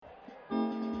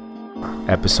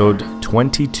Episode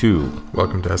 22.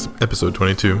 Welcome to episode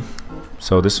 22.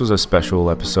 So this was a special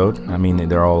episode. I mean,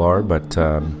 they all are, but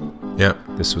Yeah.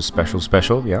 this was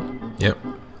special. Yeah, Yep.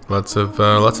 Lots of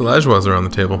Lajoies are on the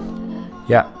table.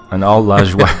 yeah. An all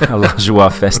Lajoie, a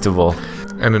Lajoie festival.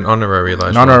 And an honorary Lajoie.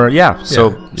 An honor, yeah.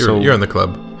 So, you're in the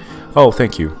club. Oh,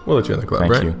 thank you. We'll let you in the club,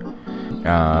 Thank right?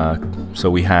 you. So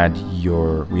we had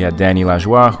Danny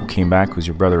Lajoie, who came back, who's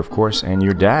your brother, of course, and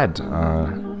your dad,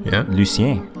 Yeah.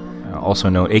 Lucien, also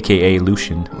known, aka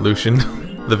Lucien. Lucien,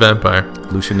 the vampire.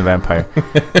 Lucien the vampire.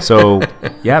 So,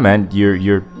 yeah, man,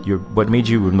 you're. What made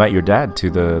you invite your dad to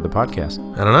the podcast?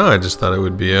 I don't know. I just thought it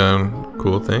would be a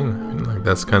cool thing. I mean, like,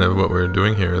 that's kind of what we're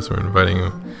doing here. Is we're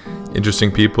inviting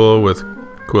interesting people with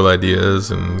cool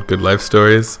ideas and good life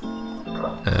stories.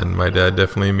 And my dad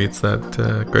definitely meets that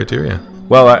criteria.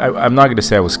 Well, I'm not going to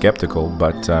say I was skeptical,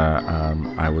 but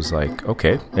I was like,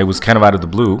 okay. It was kind of out of the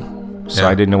blue, so Yeah.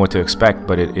 I didn't know what to expect.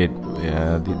 But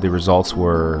the results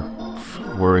were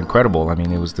incredible. I mean,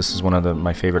 this is one of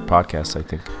my favorite podcasts, I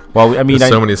think. Well, I mean,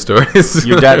 There's so many stories.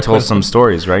 Your dad told some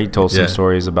stories, right? He told some Yeah.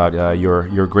 stories about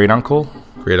your great uncle,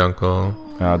 Great uncle,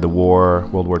 the war,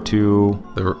 World War II.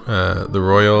 the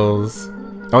Royals.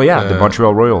 Oh yeah, the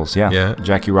Montreal Royals. Yeah, Yeah.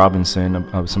 Jackie Robinson,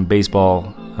 some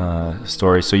baseball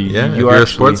stories. So Yeah, if you you're are a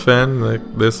sports fan, like,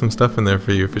 there's some stuff in there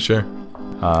for you for sure.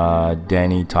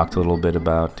 Danny talked a little bit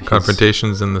about his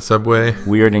Confrontations in the subway.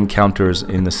 weird encounters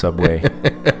in the subway.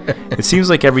 It seems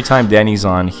like every time Danny's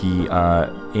on, he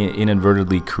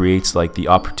inadvertently creates like the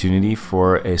opportunity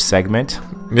for a segment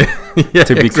Yeah,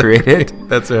 to be created.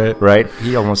 That's right. Right?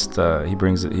 He almost he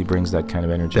brings that kind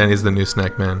of energy. Danny's the new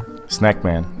snack man. Snack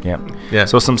man, yeah. Yeah.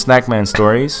 So some snack man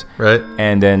stories, Right?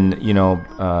 and then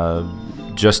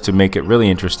just to make it really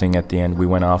interesting, at the end we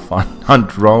went off on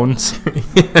drones.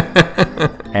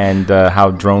 And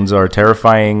how drones are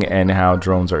terrifying and how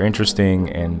drones are interesting,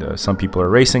 and some people are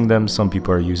racing them, some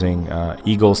people are using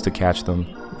eagles to catch them,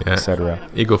 Yeah. etc.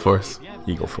 Eagle Force.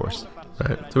 Eagle Force.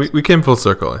 Right. So we came full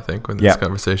circle, I think, with this Yeah.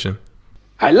 conversation.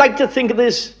 I like to think of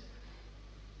this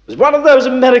as one of those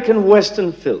American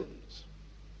Western films.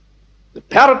 The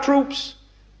paratroops,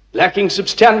 lacking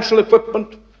substantial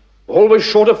equipment, always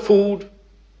short of food,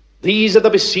 these are the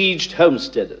besieged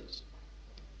homesteaders.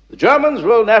 The Germans,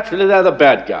 well, naturally, they're the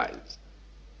bad guys.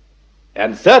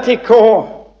 And 30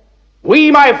 Corps,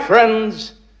 we, my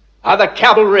friends, are the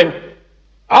cavalry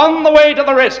on the way to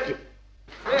the rescue.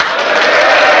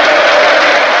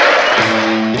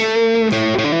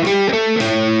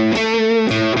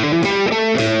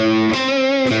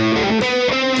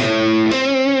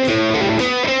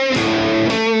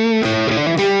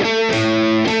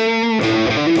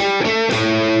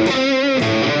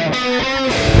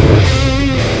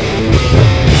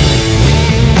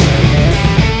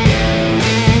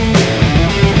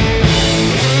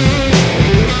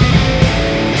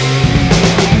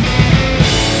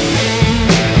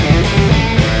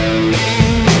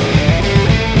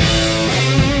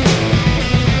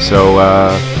 So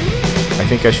I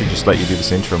think I should just let you do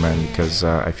this intro, man, because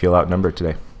I feel outnumbered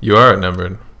today. You are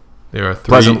outnumbered. There are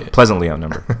three. Pleasantly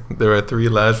outnumbered. There are 3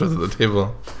 Lajoies at the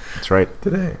table That's right.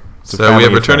 today. It's a So we family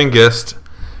have affair. returning guest,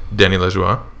 Danny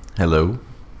Lajoie. Hello.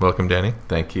 Welcome, Danny.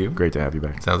 Thank you. Great to have you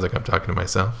back. Sounds like I'm talking to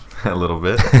myself. A little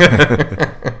bit.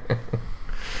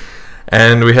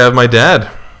 And we have my dad.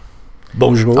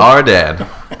 Bonjour. Our dad.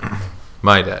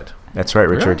 My dad. That's right,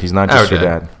 Richard. Yeah. He's not Our just your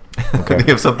dad. dad. Do Okay. you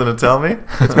have something to tell me?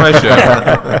 It's my show.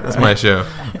 It's my show.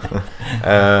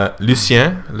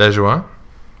 Lucien Lajoie,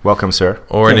 Welcome, sir.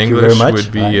 or in Thank you very English much.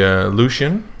 would be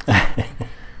Lucien,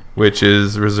 which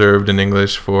is reserved in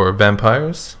English for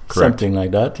vampires. Correct. Something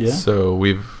like that, yeah? So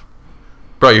we've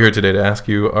brought you here today to ask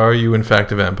you, are you in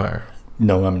fact a vampire?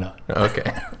 No, I'm not. Okay.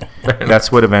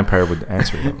 That's what a vampire would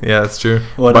answer. Yeah, that's true.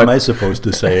 What But- am I supposed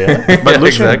to say? But Yeah,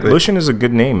 Lucien, exactly. Lucien is a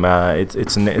good name.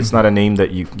 It's not a name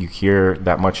that you hear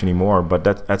that much anymore. But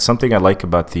that's something I like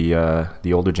about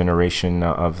the older generation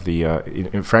of the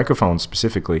in francophones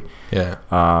specifically. Yeah.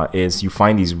 Is you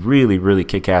find these really really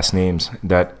kick-ass names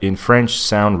that in French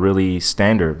sound really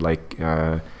standard, like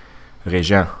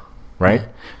Régent, right?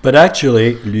 But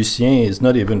actually, Lucien is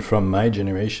not even from my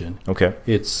generation. Okay,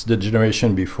 It's the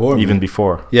generation before me. even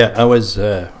before. Yeah, I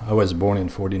was born in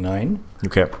 '49,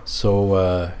 Okay,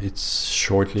 so it's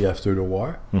shortly after the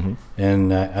war. Mhm.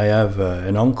 And I have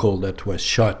an uncle that was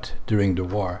shot during the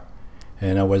war,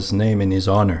 and I was named in his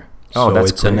honor. Oh, so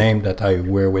that's it's a great. name that I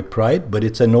wear with pride, but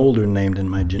it's an older name than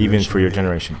my generation. even for your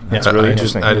generation. That's Yeah. really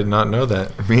interesting. I did not know that.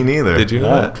 Me neither. Did you know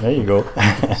Ah, that? there you go.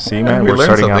 See, man, We we're learned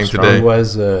starting out something strong. today. It was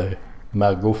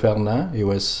Margot Fernand. He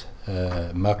was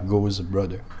Margot's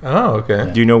brother. Oh,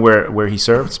 okay. Do you know where he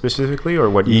served specifically, or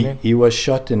what unit? He was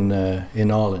shot in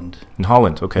Holland. In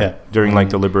Holland, okay. Yeah. During like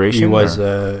the liberation? He was or?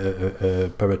 a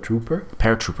paratrooper.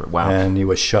 Paratrooper, wow. And he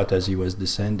was shot as he was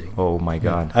descending. Oh my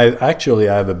God. I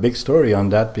have a big story on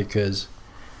that because,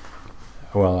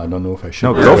 well, I don't know if I should.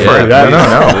 No, go for it. Yeah,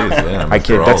 No. please, yeah, I Mr.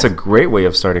 can't, that's a Rolls. great way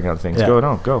of starting out things.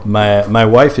 Yeah. Go. My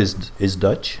wife is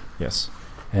Dutch, Yes.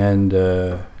 and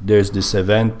there's this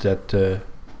event that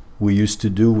we used to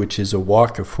do, which is a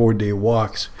 4-day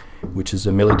walks, which is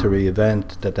a military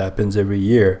event that happens every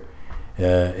year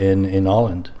in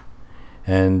Holland,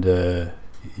 and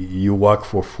you walk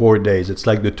for 4 days. It's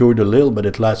like the Tour de l'Île, but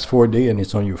it lasts 4 days and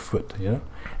it's on your foot,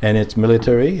 and it's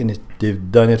military, and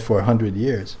they've done it for 100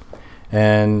 years.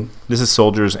 And This is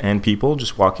soldiers and people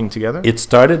just walking together? it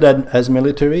started as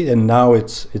military, and now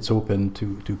it's open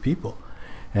to people.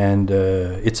 And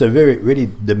it's a really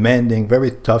demanding, very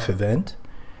tough event.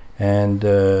 And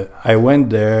I went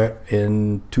there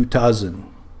in 2000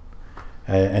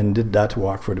 and did that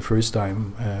walk for the first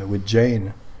time with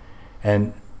Jane.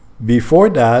 And before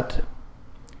that,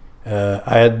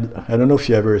 I don't know if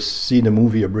you ever see the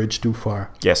movie A Bridge Too Far.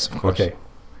 Yes, of course. Okay.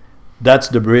 That's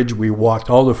the bridge we walked,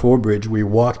 all the 4 bridges, we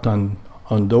walked on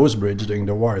those bridges during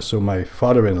the war. So my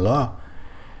father-in-law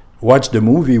watched the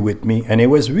movie with me, and it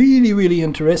was really, really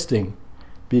interesting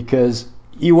because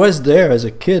he was there as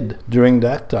a kid during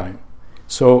that time.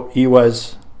 So he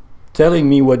was telling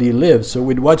me what he lived. So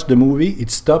we'd watch the movie,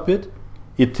 he'd stop it,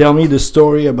 he'd tell me the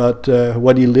story about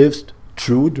what he lived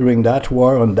through during that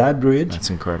war on that bridge.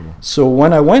 That's incredible. So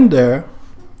when I went there,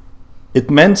 it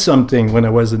meant something when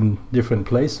I was in different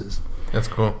places. That's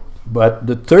cool. But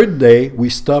the 3rd day, we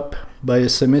stopped by a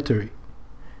cemetery.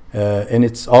 And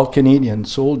it's all Canadian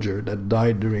soldier that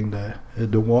died during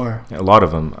the war. A lot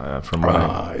of them from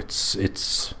running.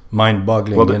 It's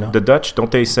mind-boggling. Well, the Dutch,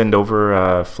 don't they send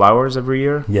over flowers every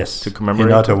year? Yes, to commemorate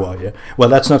in Ottawa. Yeah. Well,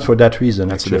 that's not for that reason.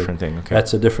 That's actually. a different thing. Okay.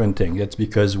 That's a different thing. It's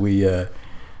because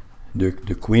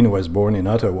the Queen was born in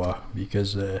Ottawa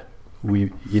because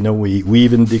we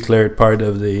even declared part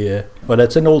of the. Well,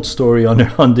 that's an old story on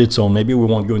its own. Maybe we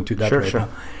won't go into that right now.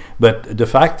 But the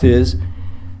fact is,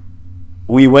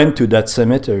 we went to that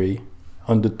cemetery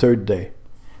on the 3rd day,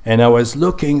 and I was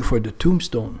looking for the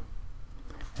tombstone,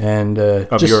 and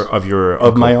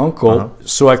of my uncle,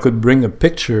 so I could bring a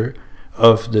picture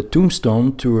of the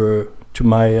tombstone to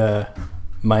my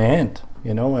aunt,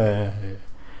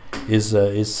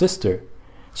 his sister,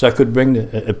 so I could bring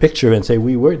a picture and say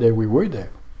we were there.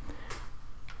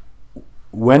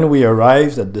 When we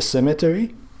arrived at the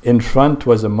cemetery, in front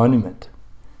was a monument.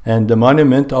 And the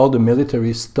monument, all the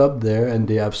military stopped there, and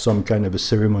they have some kind of a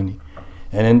ceremony.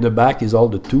 And in the back is all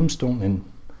the tombstone, and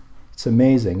it's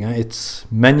amazing. It's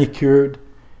manicured,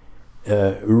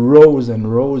 rows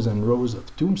and rows and rows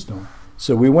of tombstone.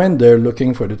 So we went there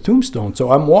looking for the tombstone.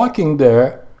 So I'm walking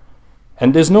there,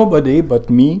 and there's nobody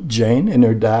but me, Jane, and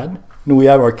her dad. And we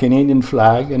have our Canadian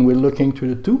flag, and we're looking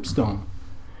to the tombstone.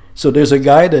 So there's a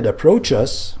guy that approaches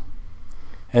us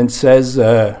and says,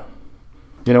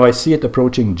 I see it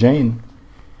approaching Jane,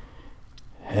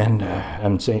 and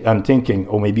I'm thinking,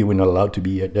 oh, maybe we're not allowed to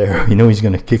be there. He's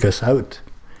going to kick us out.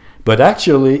 But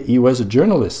actually, he was a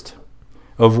journalist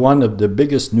of one of the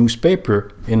biggest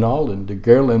newspaper in Holland, the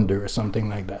Girlander or something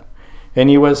like that. And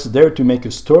he was there to make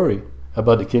a story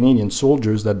about the Canadian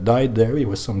soldiers that died there. It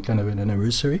was some kind of an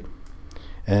anniversary.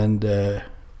 And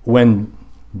when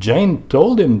Jane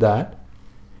told him that,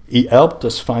 he helped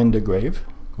us find the grave.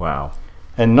 Wow.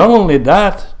 And not only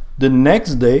that, the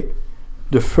next day,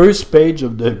 the first page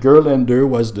of the Girlander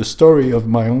was the story of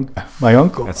my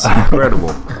uncle. That's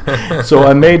incredible.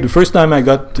 So the first time I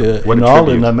got in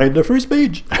Holland, I made the first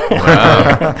page.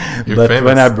 Wow. You're but famous.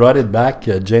 When I brought it back,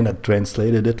 Jane had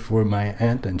translated it for my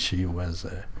aunt, and she was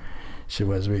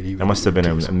really. That must have been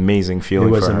an amazing feeling.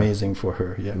 It was for her. Amazing for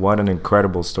her. Yeah. What an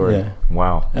incredible story. Yeah.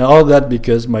 Wow. And all that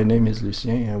because my name is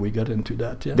Lucien, and we got into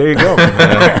that. Yeah. There you go.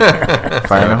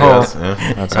 Fire in a hole.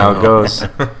 Yeah. That's how it goes.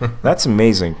 That's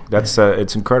amazing. That's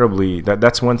it's incredibly.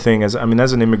 That's one thing. As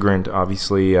an immigrant,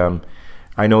 obviously,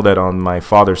 I know that on my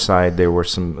father's side there were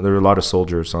a lot of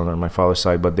soldiers on my father's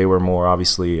side, but they were more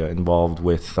obviously involved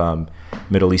with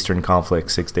Middle Eastern conflict,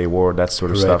 6-day war, that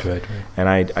sort of stuff. Right. And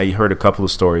I heard a couple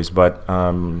of stories, but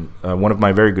one of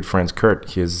my very good friends, Kurt,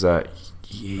 he's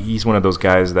one of those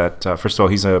guys that first of all,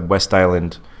 he's a West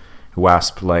Island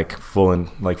WASP,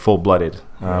 full-blooded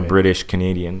British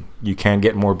Canadian. You can't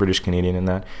get more British Canadian than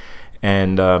that.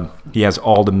 And he has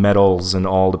all the medals and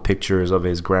all the pictures of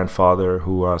his grandfather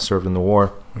who served in the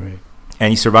war. Right.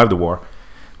 And he survived the war.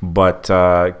 But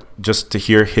just to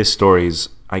hear his stories,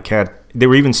 I can't there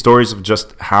were even stories of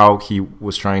just how he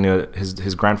was trying to,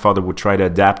 his grandfather would try to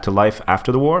adapt to life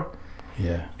after the war.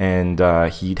 Yeah. And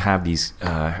he'd have these,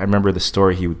 I remember the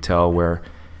story he would tell where,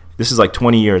 this is like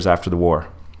 20 years after the war.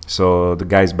 So the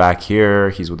guy's back here,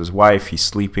 he's with his wife, he's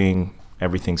sleeping,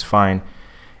 everything's fine.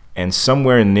 And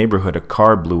somewhere in the neighborhood, a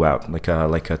car blew out, like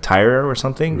a tire or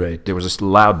something. Right. There was this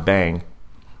loud bang.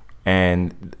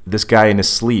 And this guy in his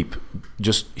sleep,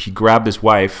 he grabbed his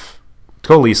wife,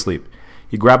 totally asleep.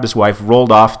 He grabbed his wife,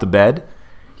 rolled off the bed.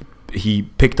 He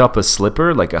picked up a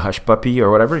slipper, like a hush puppy or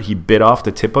whatever. He bit off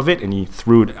the tip of it and he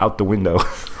threw it out the window.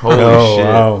 Holy shit.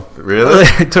 Wow. Really?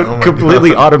 It took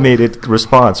completely automated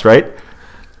response, right?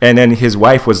 And then his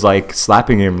wife was like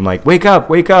slapping him, like, wake up,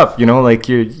 you know, like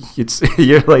you're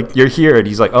here. And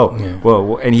he's like, oh, Yeah.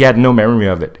 whoa. And he had no memory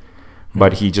of it.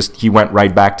 But he went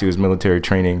right back to his military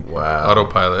training. Wow.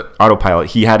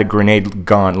 Autopilot. He had a grenade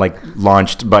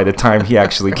launched by the time he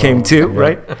actually came to,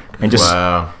 right? And just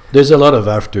Wow. There's a lot of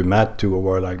aftermath to a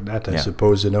war like that, I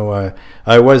suppose. You know,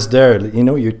 I was there. You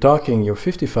know, you're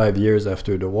 55 years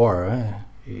after the war.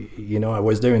 You know, I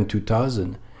was there in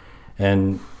 2000,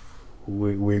 and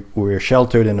we were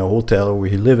sheltered in a hotel.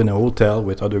 We live in a hotel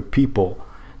with other people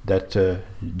that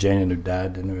Jane and her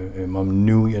dad and her mom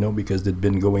knew, you know, because they'd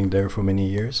been going there for many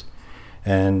years.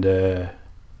 And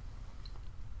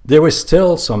there were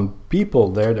still some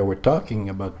people there that were talking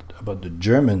about the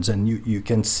Germans, and you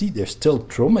can see they're still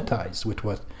traumatized with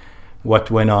what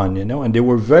went on, you know, and they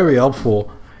were very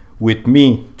helpful with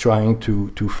me trying to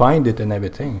find it and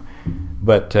everything.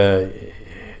 But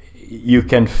you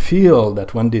can feel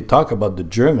that when they talk about the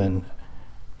German,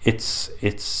 it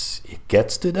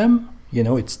gets to them. You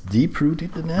know, it's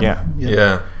deep-rooted in them. Yeah. You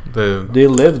know? Yeah. They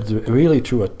lived really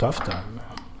through a tough time.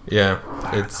 Yeah.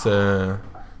 It's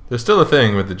there's still a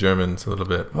thing with the Germans a little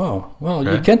bit. Oh, well,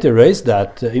 Okay. you can't erase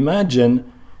that. Imagine,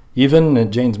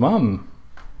 even Jane's mom,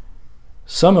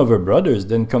 some of her brothers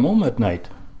didn't come home at night,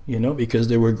 you know, because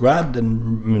they were grabbed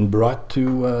and brought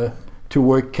to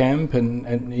work camp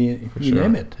and you sure.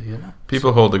 name it, you know.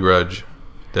 People hold a grudge,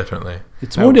 definitely.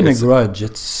 It's more than a grudge.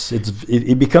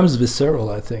 It becomes visceral,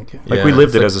 I think. like we Yeah,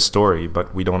 lived it's it like- as a story,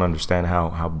 but we don't understand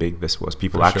how big this was.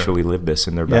 People For sure. actually lived this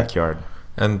in their Yeah. backyard.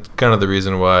 And kind of the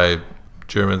reason why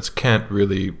Germans can't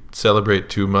really celebrate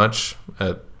too much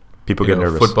at People get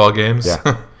nervous. football games.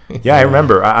 Yeah. Yeah, I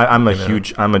remember. I'm a You know.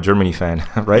 I'm a Germany fan,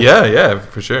 right? yeah,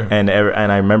 for sure. And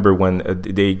I remember when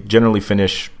they generally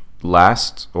finish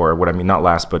last, or what I mean, not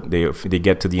last, but they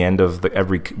get to the end of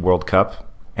every World Cup,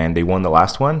 and they won the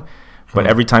last one. But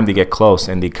every time they get close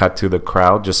and they cut to the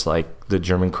crowd, just like the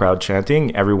German crowd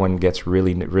chanting, everyone gets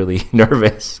really, really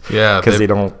nervous. Yeah, because they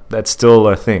don't. That's still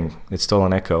a thing. It's still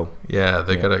an echo. Yeah,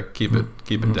 they gotta keep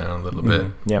it down a little bit.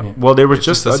 Yeah. Yeah. Well, there was It's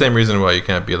just the a- same reason why you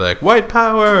can't be like white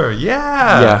power.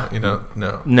 Yeah. Yeah. You know,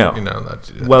 no. No. You know,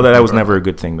 not, Well, that was never a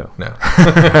good thing, though. No.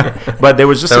 But there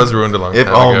was just That a- was ruined a long If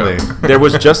time only. ago. there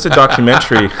was just a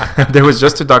documentary. There was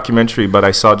just a documentary, but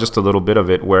I saw just a little bit of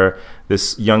it, where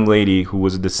this young lady who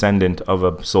was a descendant of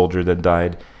a soldier that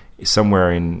died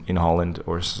somewhere in Holland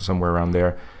or somewhere around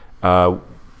there,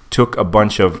 took a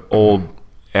bunch of old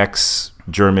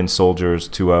ex-German soldiers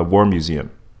to a war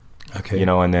museum. Okay. You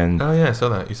know, and then Oh yeah, I saw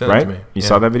that. You sent it right, to me. you Yeah.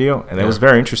 saw that video, and it Yeah. was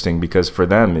very interesting because for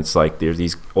them, it's like there's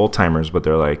these old timers, but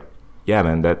they're like, yeah,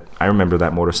 man, that I remember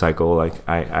that motorcycle. Like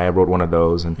I rode one of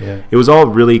those, and Yeah. it was all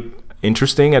really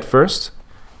interesting at first,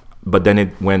 but then it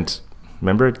went.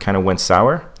 Remember, it kind of went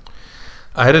sour.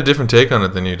 I had a different take on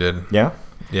it than you did. Yeah.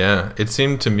 Yeah, it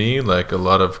seemed to me like a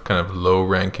lot of kind of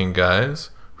low-ranking guys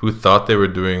who thought they were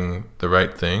doing the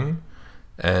right thing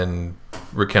and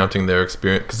recounting their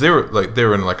experience, because they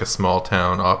were in like a small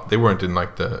town. They weren't in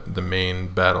like the main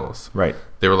battles. Right.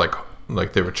 They were like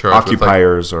they were charged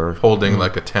Occupiers or with like holding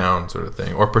like a town sort of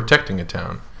thing, or protecting a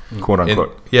town. quote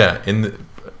unquote.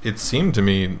 It seemed to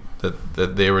me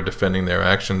that they were defending their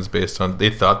actions based on, they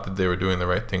thought that they were doing the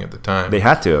right thing at the time. They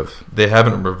had to have. They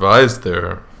haven't revised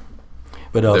their.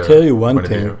 But I'll their tell you one point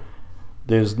of thing. view.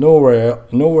 There's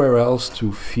nowhere else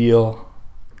to feel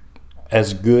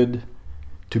as good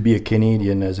to be a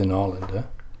Canadian as in Holland. Huh?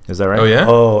 Is that right? Oh yeah.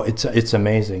 Oh, it's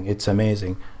amazing. It's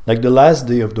amazing. Like the last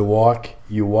day of the walk,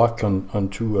 you walk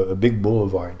onto a big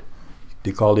boulevard.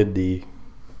 They call it, the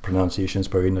pronunciation's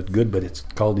probably not good, but it's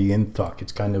called the Intok.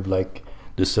 It's kind of like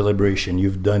the celebration.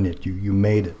 You've done it. You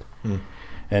made it.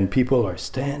 And people are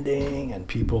standing, and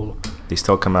people. They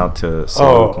still come out to.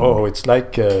 It's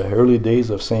like early days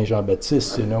of Saint Jean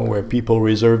Baptiste, you know, where people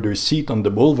reserve their seat on the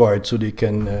boulevard so they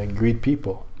can greet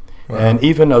people. Wow. And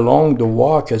even along the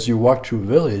walk, as you walk through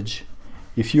village,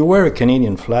 if you wear a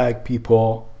Canadian flag,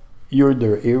 people, you're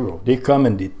their hero. They come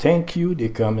and they thank you. They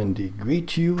come and they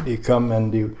greet you. They come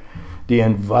and They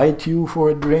invite you for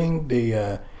a drink. They,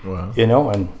 Wow. you know,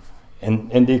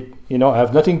 and they, you know,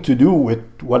 have nothing to do with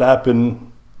what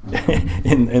happened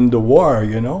in the war,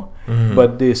 you know. But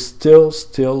they still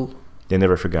They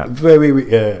never forgot. very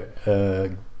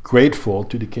grateful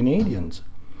to the Canadians.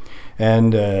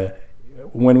 And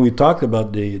when we talk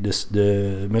about the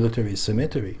military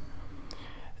cemetery,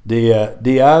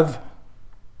 they have,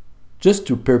 just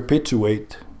to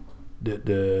perpetuate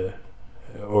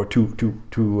or to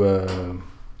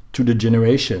the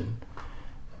generation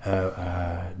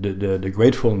the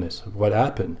gratefulness of what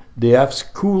happened. They have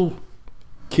school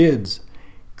kids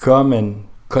come and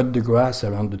cut the grass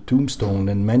around the tombstone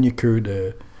and manicure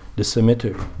the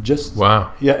cemetery. Just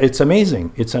Wow. yeah, it's amazing.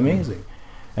 It's amazing.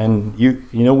 And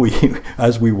you know, we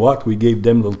as we walked, we gave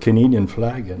them little Canadian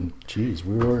flag, and geez,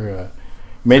 we were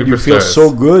made you feel Superstars. so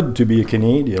good to be a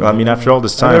Canadian. I mean, after all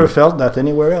this I never time, felt that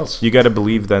anywhere else. you got to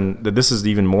believe then that this is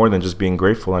even more than just being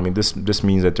grateful. I mean, this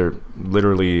means that they're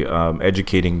literally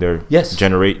educating their Yes.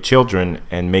 children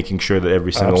and making sure that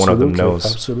every single one of them knows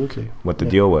Absolutely. what the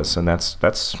deal was, and that's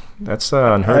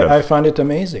unheard I of. find it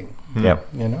amazing. Yeah.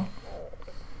 You know.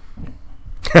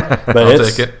 But I'll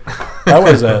it's, take it.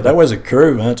 that was a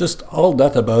curve, and just all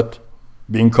that about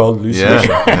being called Lucien.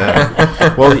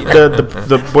 Yeah. Well,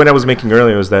 the point I was making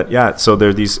earlier was that so there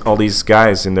are all these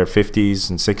guys in their 50s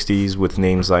and 60s with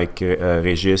names like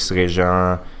Régis,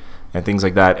 Régent, and things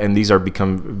like that, and these are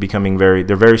becoming very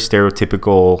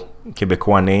stereotypical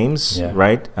Quebecois names, Yeah.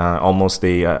 right? Almost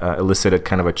they elicit a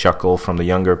kind of a chuckle from the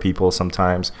younger people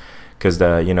sometimes. Because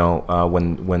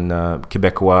when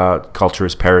Quebecois culture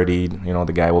is parodied, you know,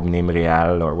 the guy will be named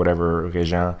Réal or whatever,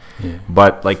 Régent. Yeah.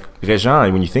 But like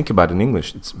Régent, when you think about it in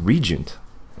English, it's regent,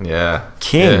 Yeah.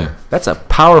 king. Yeah. That's a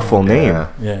powerful name,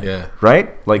 Yeah. Yeah. right?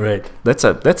 Like Right. that's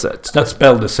a. It's not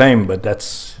spelled the same, but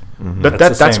that's. But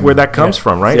That's the that's same. where that comes Yeah.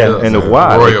 from, right? Yeah. And It's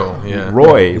Roy, royal, yeah.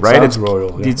 Roy, It right? sounds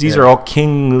royal, yeah. These Yeah. are all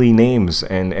kingly names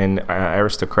and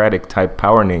aristocratic type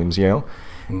power names, you know.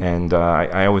 And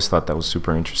I always thought that was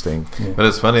super interesting. But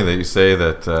it's funny that you say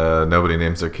that nobody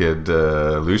names their kid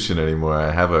Lucien anymore. I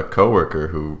have a coworker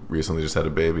who recently just had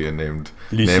a baby and named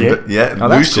Lucien? it. Yeah, Oh,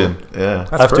 that's Lucien. Yeah,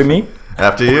 After me?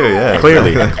 after you. Yeah,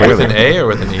 Clearly. With an A or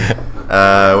with an E?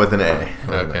 with an A.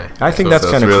 Okay. I think So that's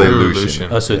it's kind of really cool. Lucien.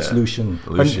 Oh, so it's Yeah. Lucien.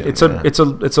 Lucien, It's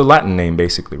yeah. it's a Latin name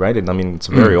basically, right? I mean, it's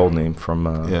a very old name from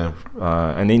Yeah.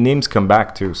 and the names come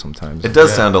back too sometimes. It does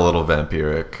Yeah. sound a little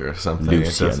vampiric or something. It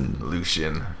does- Lucien.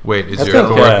 Lucien. Wait, is I your think,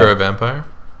 coworker a vampire?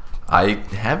 I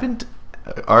haven't.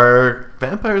 Are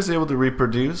vampires able to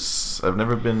reproduce? I've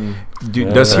never been.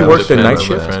 Does he Yeah, work the Depends night on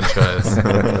shift?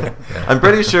 franchise. I'm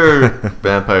pretty sure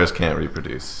vampires can't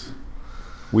reproduce.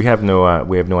 We have no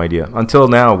idea. Until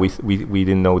now, we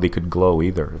didn't know they could glow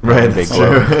either. Right, They that's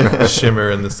glow. true. Shimmer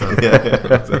in the sun. Yeah,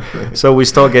 exactly. So we're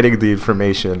still getting the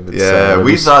information. It's, Yeah,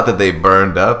 we it's- thought that they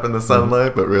burned up in the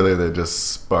sunlight, but really they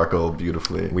just sparkle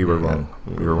beautifully. we were Yeah. wrong.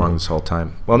 We were wrong this whole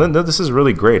time. Well, then this is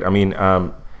really great. I mean,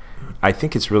 I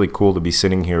think it's really cool to be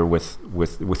sitting here with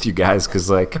you guys because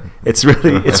like it's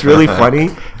really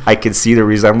funny. I can see the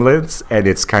resemblance, and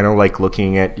it's kind of like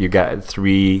looking at you got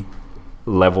three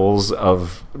levels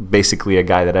of basically a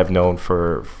guy that I've known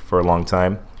for a long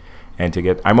time, and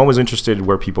I'm always interested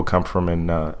where people come from and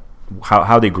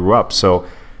how they grew up. So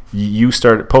you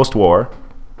started post-war.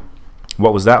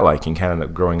 What was that like in Canada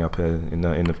growing up in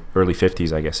the early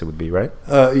 50s, I guess it would be, right?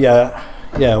 Yeah.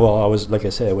 Well, I was, like I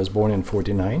said, I was born in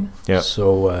 '49. Yeah.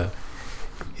 So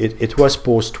it was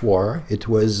post-war. It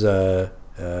was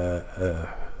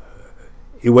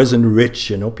it wasn't rich.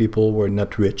 You know, people were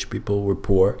not rich. People were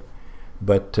poor,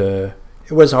 but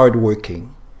it was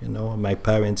hardworking. You know, my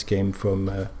parents came from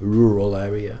a rural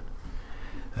area.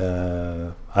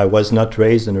 I was not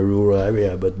raised in a rural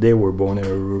area, but they were born in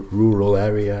a rural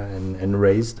area and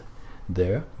raised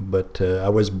there. But I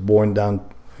was born down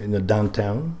in the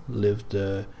downtown, lived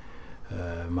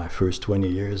my first 20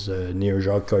 years near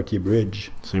Jacques Cartier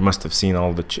Bridge. So you must have seen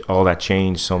all that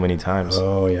change so many times.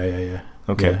 Oh yeah.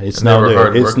 Okay. Yeah, it's And they now were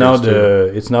hard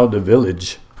workers, it's now the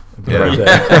village. Yeah. But,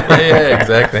 Yeah,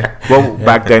 exactly. Well,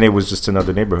 back then it was just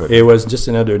another neighborhood. it was just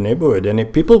another neighborhood,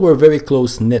 and people were very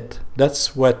close knit.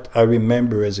 That's what I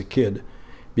remember as a kid,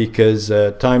 because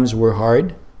times were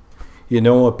hard. You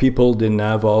know, people didn't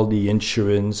have all the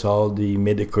insurance, all the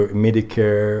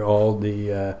Medicare, all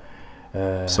the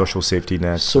Social safety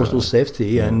net. social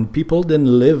safety, and people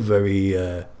didn't live very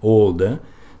old.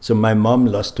 So my mom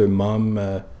lost her mom.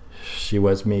 She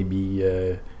was maybe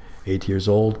 8 years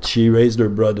old. She raised her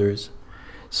brothers.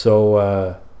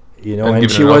 So, you know, And and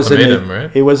given she an was ultimatum,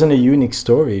 right? It wasn't a unique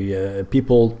story.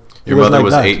 People. Your it mother like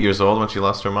was that. 8 years old when she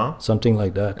lost her mom? Something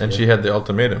like that. And yeah. she had the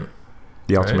ultimatum.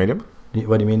 The ultimatum?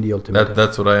 What do you mean the ultimatum?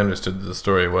 That's what I understood the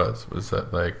story was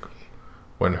that like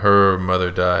when her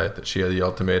mother died, that she had the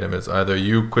ultimatum is either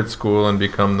you quit school and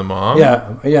become the mom,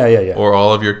 yeah, or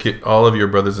all of your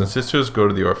brothers and sisters go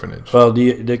to the orphanage. Well,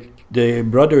 the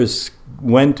brothers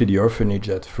went to the orphanage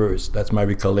at first. That's my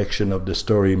recollection of the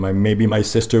story. Maybe my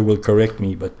sister will correct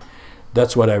me, but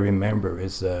that's what I remember.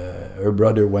 Is her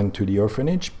brother went to the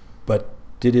orphanage, but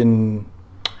didn't.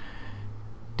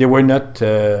 They were not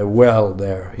well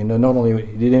there. Not only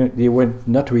they were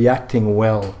not reacting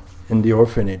well in the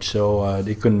orphanage, so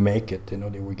they couldn't make it. They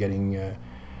were getting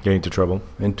into trouble,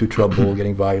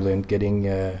 getting violent, getting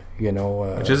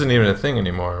which isn't even a thing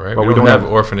anymore, right? Well, we don't have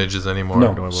orphanages anymore.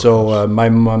 No. So my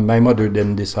mother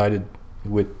then decided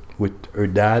with her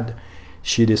dad,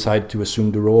 she decided to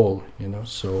assume the role.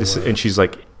 So and she's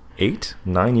like 8,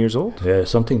 9 years old. Yeah,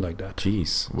 something like that.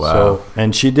 Jeez. Wow. So,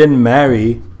 and she didn't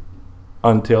marry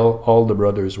until all the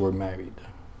brothers were married,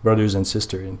 brothers and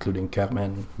sisters, including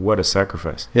Carmen. What a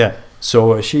sacrifice. Yeah.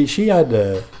 So she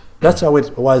had. That's how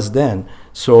it was then.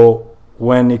 So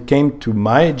when it came to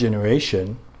my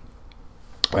generation,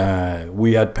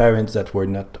 we had parents that were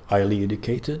not highly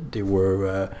educated. They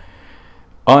were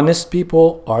honest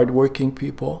people, hardworking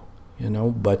people,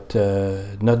 but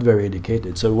not very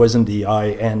educated. So it wasn't the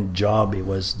high-end job. It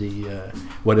was the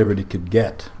whatever they could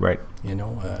get. Right.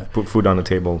 Put food on the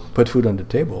table. Put food on the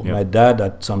table. Yeah. My dad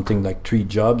had something like 3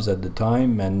 jobs at the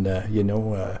time, and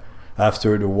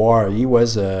after the war, he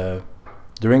was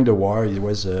during the war he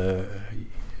was a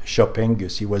shop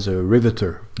Angus. He was a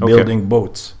riveter, building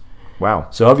boats. Wow.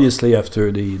 So obviously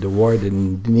after the war, they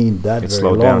didn't need that very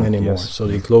long down, anymore. yes. So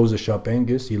they closed the shop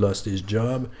Angus. He lost his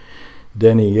job.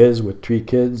 Then he is with 3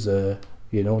 kids.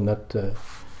 Not.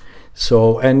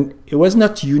 So, and it was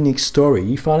not a unique story.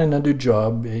 He found another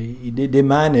job. They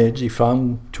managed. He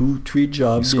found 2-3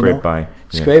 jobs. Scraped by.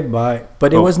 Scraped by.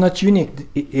 But it was not unique.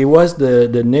 It was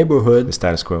the neighborhood. The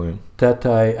status quo. That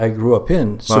I grew up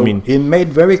in. So Well, it made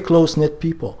very close-knit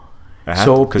people.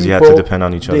 Because you had to depend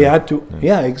on each other. They had to,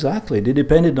 exactly. They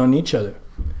depended on each other.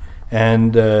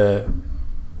 And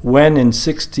when in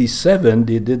 '67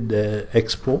 they did the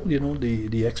expo,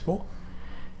 the expo,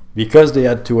 because they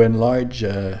had to enlarge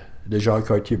the Jacques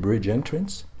Cartier Bridge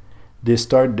entrance, they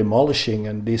started demolishing,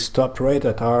 and they stopped right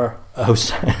at our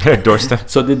house. Doorstep.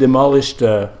 So they demolished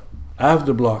half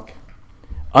the block.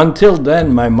 Until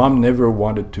then, my mom never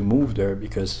wanted to move there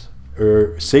because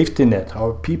her safety net,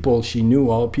 she knew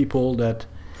all people that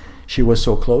she was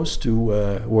so close to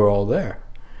were all there.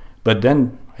 But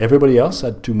then everybody else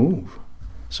had to move.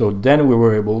 So then we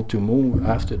were able to move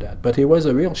after that. But it was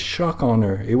a real shock on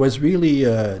her. It was really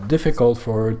difficult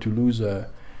for her to lose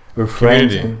her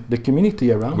friends and the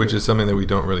community around Which her. is something that we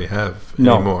don't really have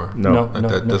No. anymore. No.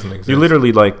 That doesn't exist. You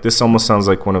literally this almost sounds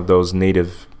like one of those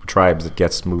native tribes that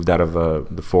gets moved out of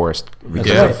the forest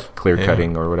because That's right. of clear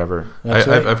cutting or whatever. That's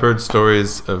right. I've heard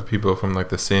stories of people from like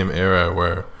the same era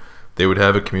where they would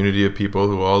have a community of people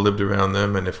who all lived around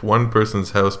them, and if one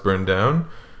person's house burned down,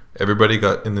 everybody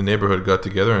in the neighborhood got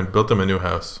together and built them a new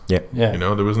house. Yeah. Yeah.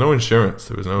 There was no insurance.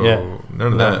 There was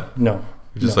none of that. No.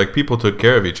 It was just like people took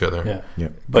care of each other. Yeah. Yeah.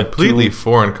 But Completely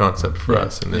foreign concept for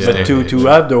us in this day But and to age.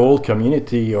 have the whole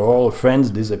community or all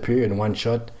friends disappear in one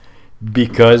shot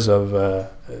because of a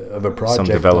project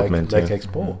development, like yeah.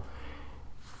 Expo.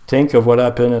 Think of what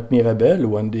happened at Mirabel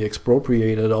when they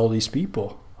expropriated all these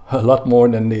people. A lot more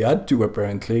than they had to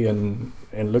apparently, and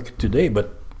look at today. But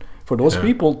for those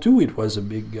people too, it was a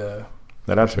big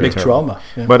Big trauma.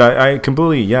 Yeah. But I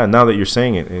completely, now that you're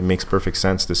saying it, it makes perfect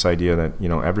sense, this idea that,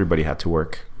 everybody had to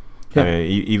work. Yeah.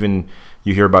 Even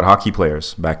you hear about hockey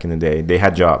players back in the day, they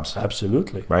had jobs.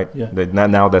 Absolutely. Right? Yeah.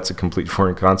 Now that's a complete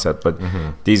foreign concept, but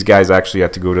these guys actually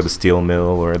had to go to the steel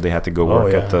mill, or they had to go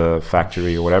work at the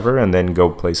factory or whatever, and then go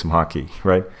play some hockey,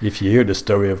 right? If you hear the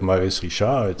story of Maurice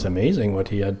Richard, it's amazing what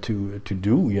he had to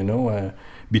do,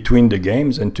 between the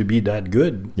games and to be that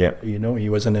good. Yeah. He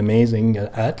was an amazing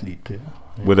athlete.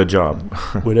 With a job.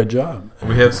 With a job.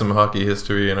 We have some hockey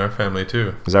history in our family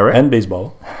too, Is that right? And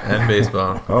baseball. and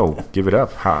baseball. Oh, give it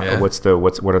up. Yeah.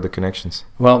 What are the connections?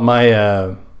 Well,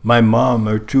 my mom,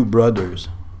 her 2 brothers,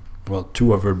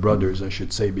 2 of her brothers, I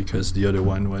should say, because the other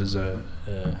one was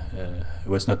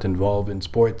not involved in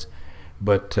sports.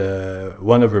 But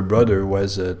one of her brother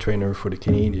was a trainer for the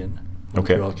Canadian,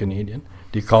 Montreal Canadian.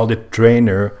 They called it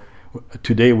trainer.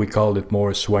 Today we call it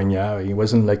more soigneur. He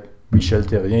wasn't like Michel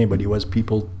Terrien, but he was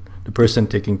the person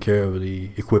taking care of the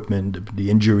equipment, the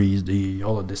injuries,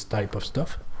 all of this type of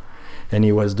stuff. And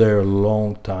he was there a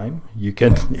long time. You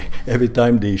can every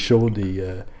time they show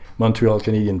the Montreal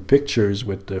Canadian pictures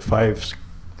with the 5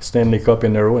 Stanley Cup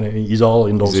in a row, and he's all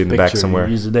in those He's in the pictures. back somewhere.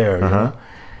 He's there.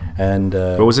 And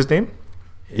What was his name?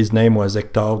 his name was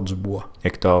Hector Dubois.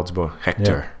 Hector Dubois.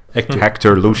 Hector. Hector.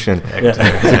 Hector Lucien. Yeah.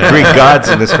 The Greek gods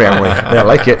in this family. I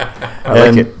like it. I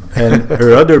like it. And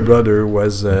her other brother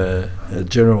was a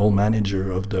general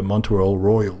manager of the Montreal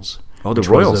Royals. Oh, the which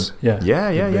was Royals.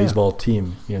 the baseball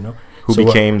team, you know. Who So,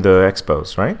 became the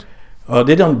Expos, right?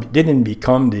 they didn't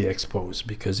become the Expos,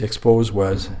 because the Expos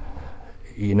was,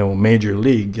 you know, major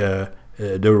league.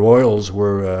 The Royals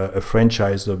were a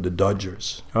franchise of the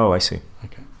Dodgers. Oh, I see.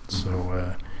 Okay. So,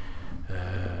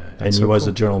 and That's he so was cool.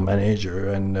 a general manager,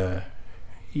 and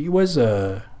he was,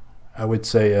 I would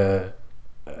say, a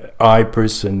high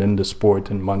person in the sport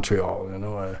in Montreal. You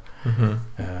know,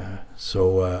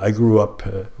 so I grew up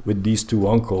with these two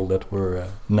uncles that were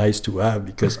nice to have,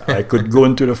 because I could go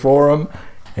into the forum,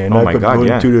 and Oh I my could God, go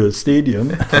yeah. into the stadium.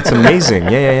 That's amazing.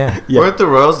 Yeah. Yeah. Weren't the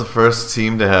Royals the first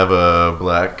team to have a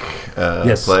black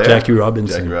Yes, player? Jackie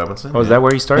Robinson. Jackie Robinson. Oh, is that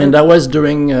where he started? And that was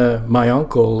during my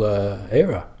uncle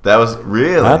era. That was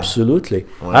really Absolutely.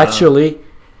 Wow. Actually,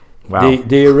 Wow.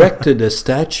 they erected a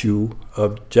statue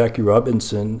of Jackie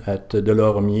Robinson at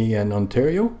Delormier in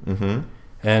Ontario. Mm-hmm.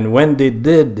 And when they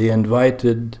did, they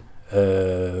invited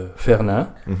Fernand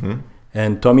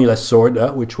and Tommy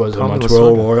Lasorda, which was Tommy a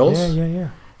Montreal Lasorda. Royals, Yeah.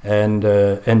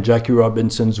 and Jackie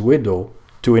Robinson's widow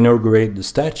to inaugurate the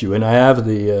statue. And I have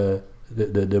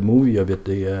the movie of it,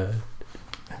 the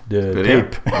Video?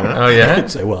 tape. Oh yeah.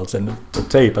 it's in the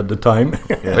tape at the time.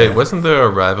 Wait, wasn't there a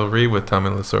rivalry with Tommy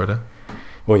Lasorda?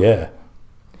 Oh yeah.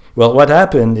 Well, what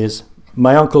happened is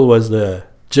my uncle was the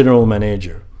general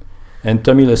manager, and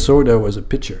Tommy Lasorda was a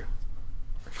pitcher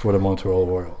for the Montreal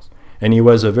Royals, and he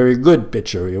was a very good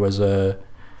pitcher. He was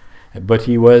but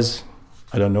he was,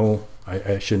 I don't know,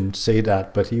 I shouldn't say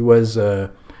that, but he was, I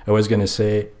was gonna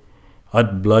say,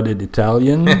 hot-blooded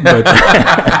Italian, but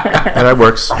Yeah, that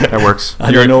works. That works.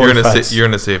 I don't know You're if that's- you're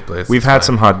in a safe place. We've had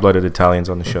some hot-blooded Italians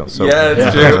on the show. So Yeah,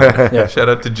 it's Yeah. true. Yeah. Shout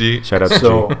out to G. shout out to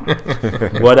So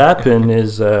G. what happened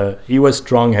is he was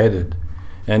strong-headed,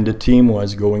 and the team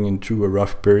was going into a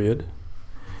rough period.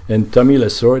 And Tommy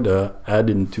Lasorda had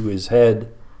into his head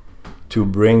to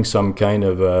bring some kind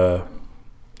of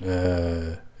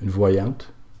voyant.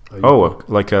 Oh,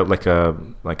 like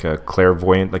a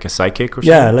clairvoyant, like a psychic or something?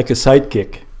 Yeah, like a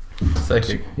sidekick.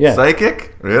 Psychic. Yeah,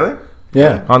 Psychic? Really?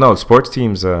 yeah. Oh no, sports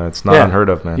teams, it's not Yeah. unheard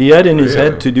of, man. He had in his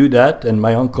Really? head to do that, and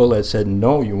my uncle had said,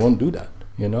 "No, you won't do that."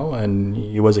 You know, and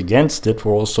he was against it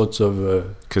for all sorts of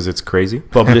Because it's crazy.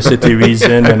 publicity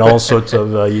reason and all sorts of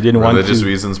he didn't want Religious to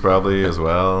reasons, probably, as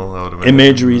well. I would imagine.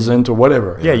 image reason or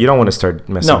whatever. Yeah, you don't want to start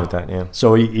messing No. with that. Yeah.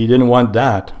 So he didn't want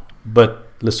that, but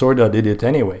Lasorda did it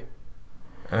anyway,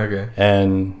 Okay.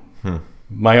 and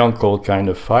my uncle kind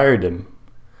of fired him.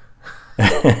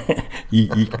 he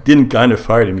didn't kind of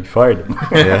fire him; he fired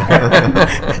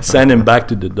him, sent him back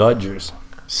to the Dodgers.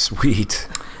 Sweet.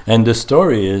 And the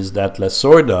story is that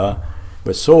Lasorda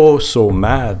was so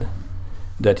mad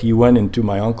that he went into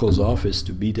my uncle's office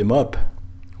to beat him up.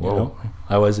 You Whoa. know,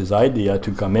 that was his idea,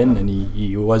 to come in, and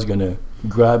he was gonna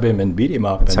grab him and beat him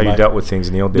up. That's And how you my- dealt with things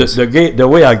in the old days. the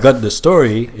way I got the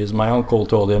story is my uncle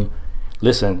told him,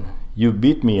 "Listen, you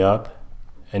beat me up,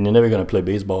 and you're never gonna play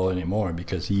baseball anymore,"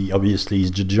 because he obviously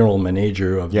is the general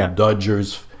manager of Yeah. the Dodgers.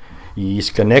 He's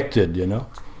connected, you know.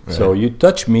 So you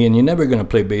touch me, and you're never gonna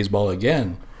play baseball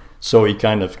again. So he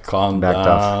kind of calmed Backed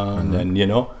down, off. and you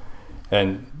know. And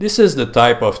this is the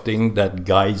type of thing that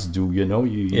guys do, you know.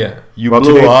 Yeah. You Well,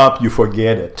 blow today- up, you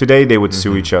forget it. Today they would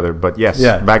sue each other, but yes,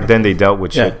 Yeah. back then they dealt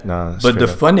with Yeah. shit. Nah, But the straight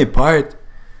up. funny part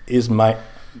is my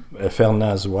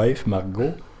Fernand's wife,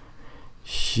 Margot,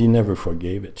 she never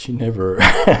forgave it. She never,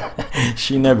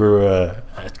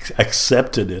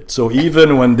 accepted it. So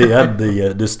even when they had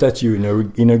the statue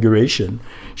inauguration,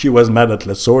 she was mad at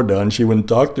Lasorda, and she wouldn't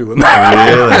talk to him.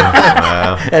 Really?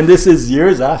 Wow. And this is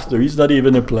years after. He's not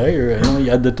even a player. You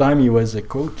know, at the time, he was a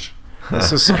coach.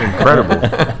 This is incredible.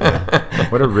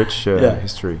 What a rich Yeah.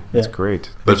 history. It's Yeah.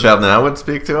 great. But Fernand would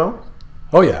speak to him?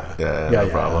 Oh yeah, Yeah, no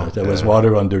problem. There was Yeah.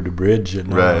 water under the bridge,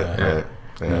 and Right, right.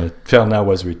 Yeah. Fernand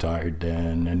was retired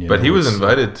then, and you But know, he was it's-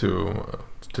 invited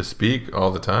to speak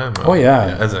all the time. Oh,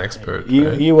 yeah. as an expert. He-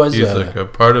 right? he was, He's like a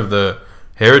part of the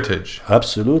heritage.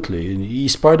 Absolutely, and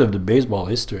he's part of the baseball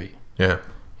history. Yeah.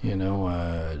 You know,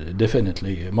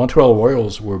 definitely. Montreal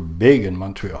Royals were big in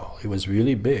Montreal. It was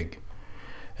really big,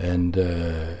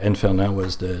 and Fernand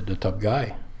was the top guy.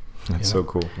 That's so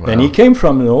cool. And he came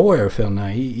from nowhere,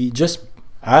 Fernand. He just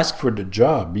asked for the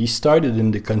job. He started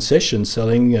in the concession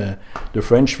selling the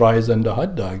French fries and the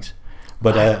hot dogs.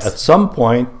 But at some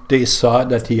point, they saw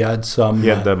that he had some... He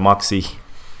had the moxie.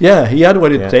 yeah, he had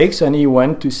what it Yeah. takes, and he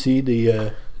went to see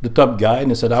the top guy,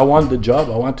 and he said, "I want the job.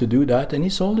 I want to do that," and he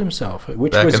sold himself,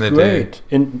 which Back was in the great.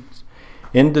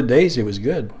 In the days, it was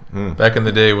good. Back in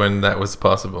the day when that was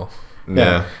possible,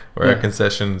 Yeah. where a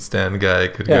concession stand guy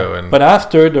could go and. But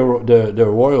after the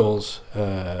Royals,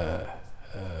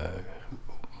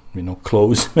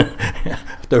 closed,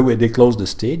 after they closed the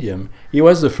stadium, he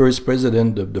was the first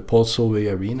president of the Paul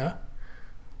Sauvé Arena.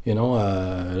 I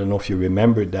don't know if you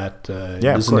remember that. It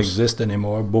doesn't exist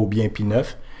anymore. Beaubien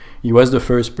Pineuf. He was the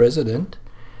first president,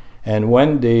 and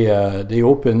when they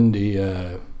opened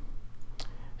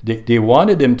they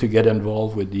wanted him to get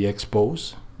involved with the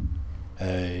expos.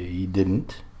 He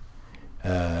didn't.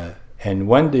 And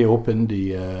when they opened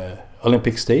the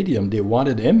Olympic Stadium, they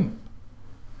wanted him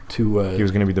to. He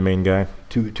was going to be the main guy.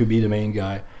 To be the main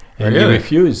guy, and Really? he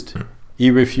refused.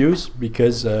 He refused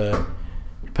because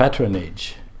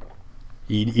patronage.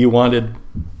 He wanted,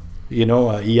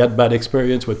 he had bad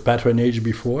experience with patronage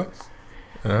before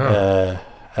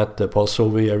at the Paul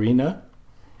Sauvé Arena,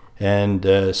 and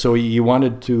so he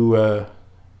wanted to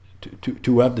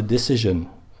have the decision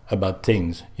about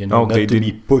things, not to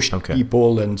be pushed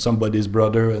people and somebody's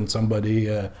brother and somebody,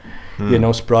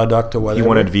 product or whatever. He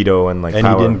wanted veto and and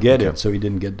power. he didn't get it, so he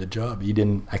didn't get the job. He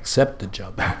didn't accept the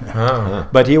job. Oh.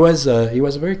 But he was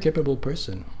a very capable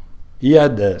person. He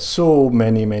had so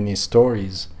many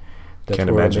stories that Can't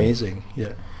were imagine. amazing.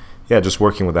 Yeah. Yeah, just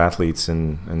working with athletes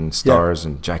and stars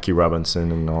and Jackie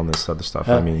Robinson and all this other stuff.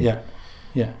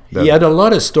 Yeah. He had a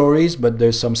lot of stories, but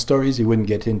there's some stories he wouldn't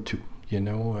get into. He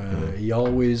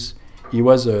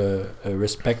was a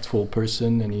respectful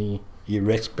person, and he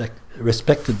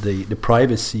respected the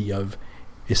privacy of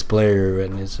his player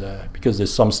and his because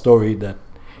there's some story that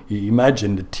you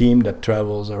imagine the team that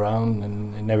travels around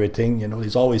and everything.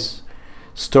 There's always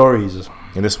stories.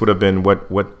 And this would have been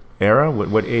what era?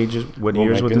 What ages? What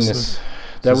years would this?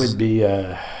 That would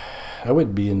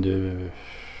be in the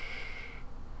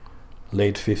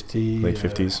late 50s. Late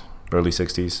 50s, early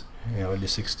 60s. Early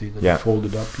 60s. Yeah.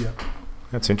 Folded up. Yeah.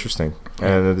 That's interesting.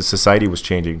 And the society was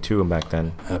changing too back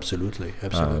then. Absolutely.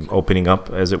 Opening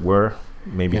up, as it were.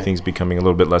 Maybe things becoming a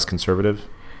little bit less conservative.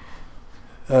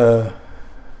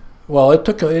 Well, it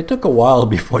took a while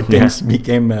before things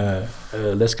became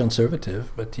less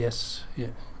conservative, but yes,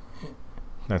 yeah.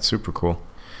 That's super cool.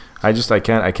 I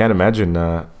can't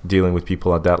imagine dealing with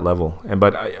people at that level.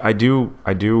 But I do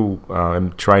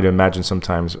try to imagine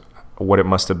sometimes what it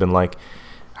must have been like,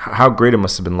 how great it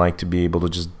must have been like to be able to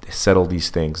just settle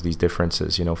these things, these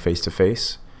differences, face to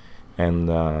face, and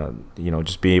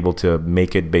just be able to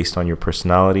make it based on your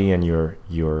personality and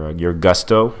your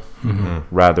gusto,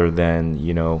 rather than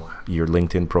your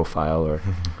LinkedIn profile or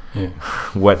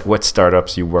what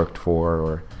startups you worked for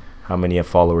or how many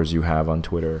followers you have on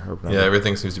Twitter. Or yeah,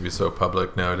 everything seems to be so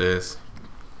public nowadays.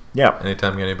 Yeah.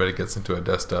 Anytime anybody gets into a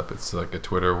desktop, it's like a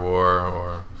Twitter war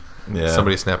or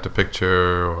somebody snapped a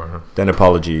picture or... Then the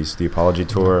apology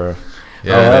tour.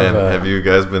 Yeah. Have you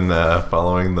guys been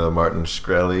following the Martin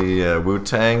Shkreli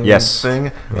Wu-Tang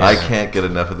thing? Yeah. I can't get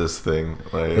enough of this thing.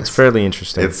 It's fairly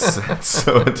interesting. It's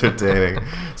so entertaining.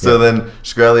 So then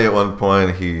Shkreli at one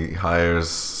point, he hires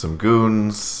some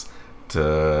goons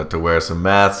to wear some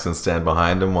masks and stand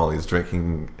behind him while he's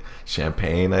drinking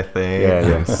champagne, I think,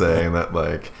 and saying that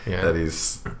that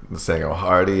he's saying how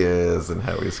hard he is and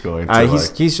how he's going to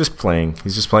he's just playing.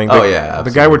 He's just playing. Oh yeah,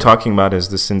 absolutely. The guy we're talking about is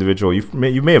this individual. You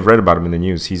may have read about him in the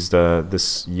news. He's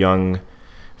this young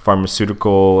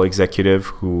pharmaceutical executive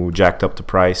who jacked up the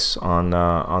price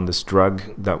on this drug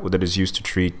that is used to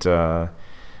treat I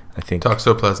think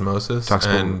toxoplasmosis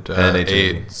and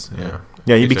AIDS.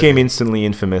 Yeah, he became instantly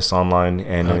infamous online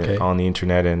and on the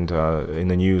internet and in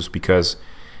the news because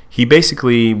he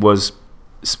basically was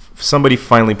somebody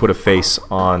finally put a face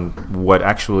on what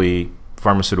actually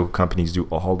pharmaceutical companies do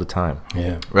all the time.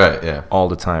 Yeah. Right, yeah. All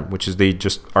the time, which is they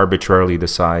just arbitrarily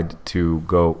decide to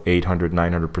go 800,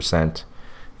 900%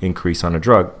 increase on a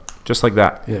drug, just like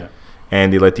that. Yeah.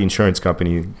 And they let the insurance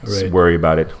company worry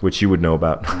about it, which you would know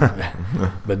about.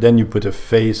 But then you put a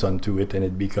face onto it and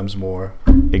it becomes more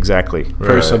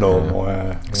personal. More,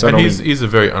 and he's a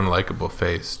very unlikable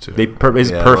face too. He's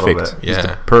perfect. He's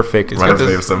the perfect. Trying to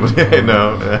save somebody I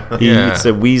know. It's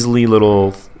a weaselly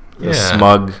little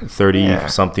smug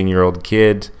 30-something-year-old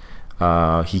kid.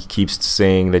 He keeps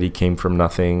saying that he came from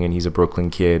nothing and he's a Brooklyn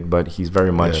kid, but he's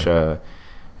very much a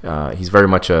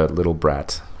little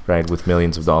brat. Right, with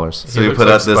millions of dollars. So he put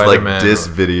out this diss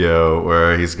video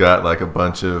where he's got a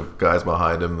bunch of guys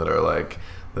behind him that are like,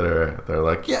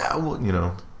 yeah,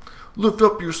 well, lift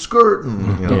up your skirt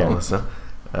and all this stuff.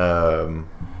 To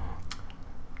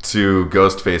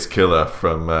Ghostface Killah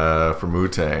from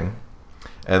Wu-Tang,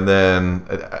 And then,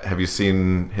 have you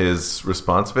seen his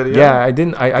response video? Yeah, I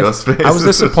didn't. I was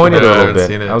disappointed a little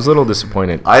bit. I was a little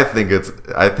disappointed. I think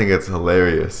it's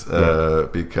hilarious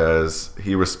because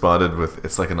he responded with,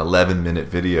 it's like an 11-minute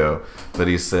video, but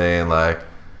he's saying like,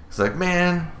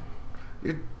 man,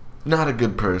 you're not a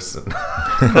good person.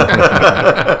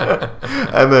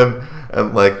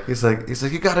 and he's like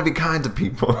you got to be kind to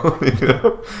people, you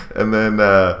know. And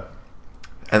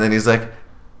then he's like,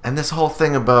 and this whole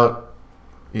thing about,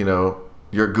 you know,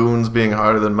 your goons being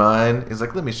harder than mine. He's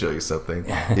like, let me show you something.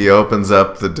 He opens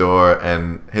up the door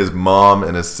and his mom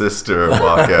and his sister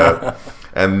walk out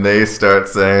and they start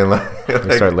saying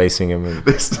they start lacing him.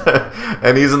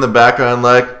 And he's in the background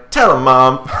like, tell him,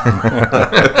 Mom.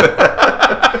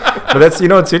 But that's, you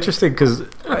know, it's interesting because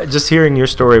just hearing your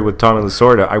story with Tommy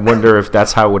Lasorda, I wonder if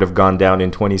that's how it would have gone down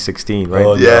in 2016, right?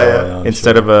 Oh, yeah,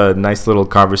 instead of a nice little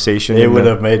conversation. It would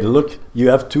have made, look, you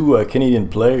have two Canadian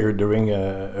players during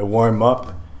a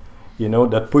warm-up, you know,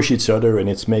 that push each other and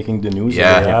it's making the news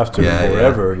after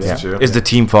forever. Yeah. True. Is the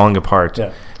team falling apart?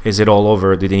 Yeah. Is it all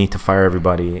over? Do they need to fire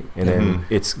everybody? And then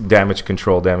it's damage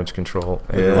control. And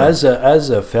As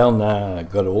Fernand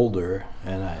got older,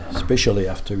 and especially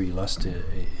after he lost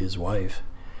his wife,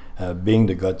 being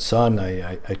the godson,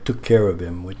 I took care of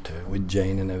him with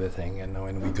Jane and everything, you know,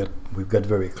 and we got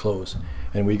very close,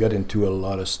 and we got into a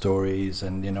lot of stories,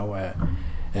 and you know,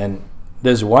 and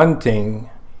there's one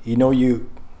thing, you know,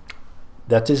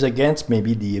 that is against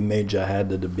maybe the image I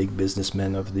had of the big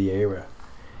businessman of the era.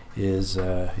 Is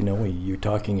you know, you're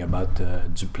talking about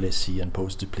Duplessis and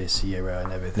post-Duplessis era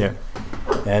and everything,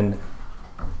 and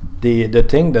the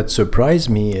thing that surprised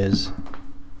me is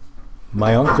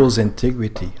my uncle's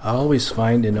integrity. I always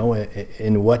find, you know,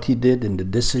 in what he did, in the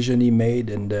decision he made,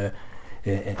 and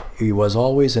he was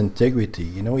always integrity.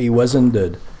 You know, he wasn't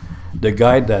the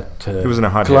guy that he wasn't a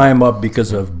hot climb up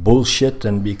because of bullshit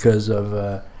and because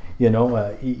of. You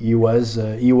know, he was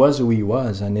who he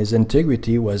was, and his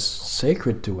integrity was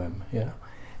sacred to him. You know,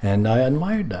 and I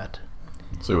admired that.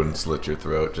 So he wouldn't slit your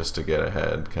throat just to get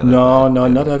ahead. No,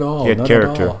 not at all. He had not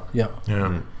character. At all.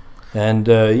 Yeah. And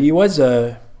he was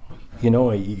you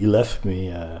know, he left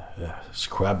me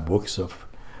scrapbooks of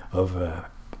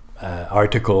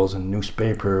articles and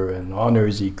newspaper and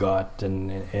honors he got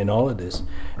and all of this,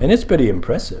 and it's pretty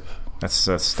impressive. That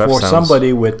stuff for sounds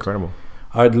somebody with incredible.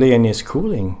 Hardly any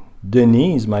schooling.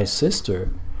 Denise, my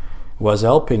sister, was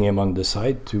helping him on the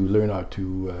side to learn how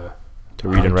to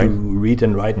read and write. To read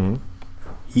and write.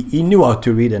 Mm-hmm. He knew how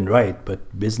to read and write,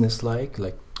 but business-like,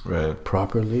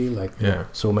 properly,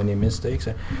 so many mistakes.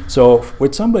 So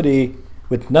with somebody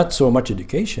with not so much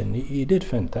education, he did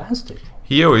fantastic.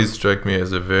 He always struck me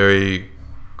as a very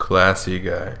classy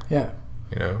guy. Yeah.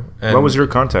 You know. And what was your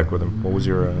contact with him? What was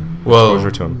your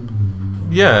exposure to him?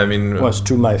 Yeah, I mean, it was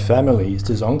through my family. He's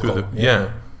his uncle.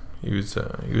 He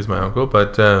was my uncle,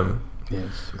 but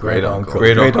yes, great uncle.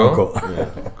 Great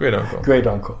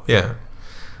uncle. Yeah.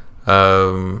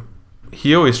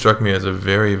 He always struck me as a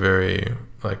very, very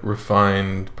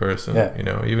refined person. Yeah. You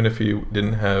know, even if he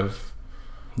didn't have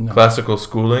classical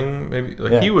schooling, maybe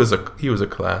he was a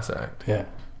class act. Yeah.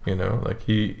 You know,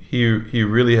 he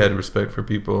really had respect for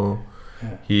people.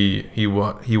 Yeah. He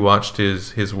watched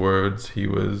his words. He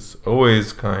was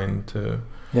always kind to.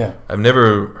 Yeah. I've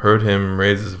never heard him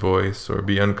raise his voice or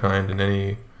be unkind in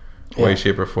any way,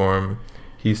 shape, or form.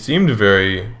 He seemed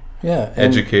very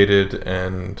educated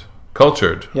and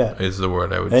cultured. Yeah. Is the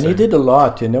word I would say. And he did a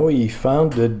lot. You know, he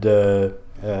founded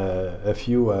a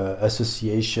few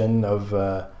association of.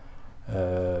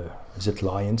 Is it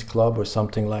Lions Club or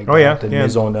something like that? In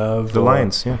Maisonneuve. The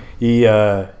Lions. Yeah. He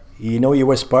he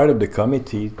was part of the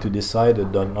committee to decide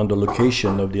on the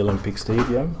location of the Olympic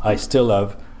Stadium. I still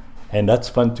have, and that's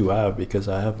fun to have because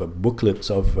I have booklets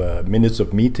of minutes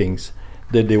of meetings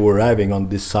that they were having on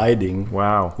deciding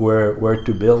where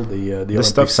to build the Olympic Stadium. This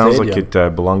stuff sounds like it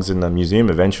belongs in the museum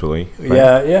eventually.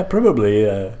 Right? Yeah, probably.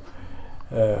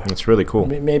 It's really cool.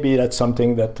 Maybe that's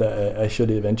something that I should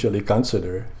eventually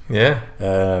consider. Yeah.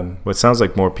 Well, it sounds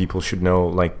like more people should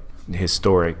know his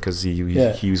story because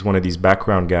he was one of these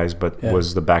background guys, but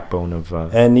was the backbone of.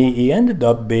 And he ended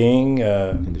up being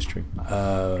industry.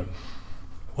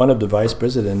 One of the vice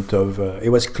president of. It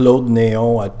was Claude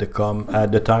Néon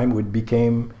at the time, which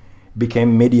became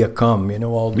Mediacom. You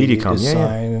know, all the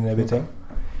design and everything.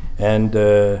 And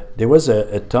there was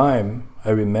a time. I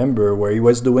remember where he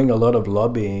was doing a lot of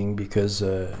lobbying because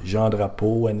Jean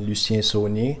Drapeau and Lucien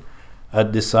Saunier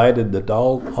had decided that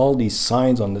all these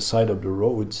signs on the side of the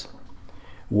roads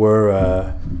were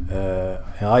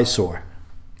an eyesore.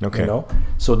 Okay. You know?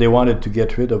 So they wanted to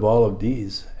get rid of all of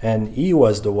these. And he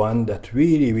was the one that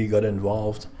really got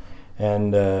involved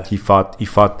and He fought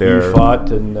there. he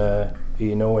fought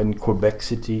in Quebec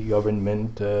City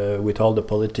government with all the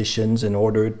politicians in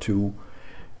order to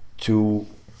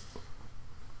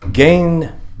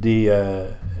gain the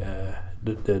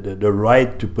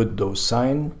right to put those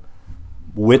signs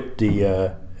with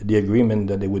the agreement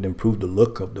that they would improve the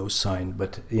look of those signs.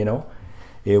 But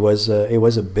it was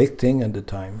a big thing at the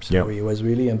time, so he was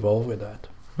really involved with that.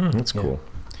 That's cool.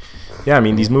 Yeah, I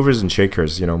mean, these movers and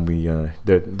shakers,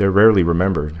 they're rarely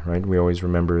remembered, right? We always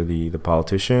remember the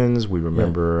politicians. We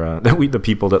remember the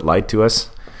people that lied to us,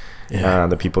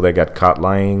 the people that got caught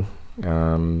lying,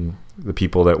 the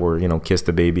people that were, kissed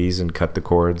the babies and cut the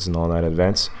cords and all that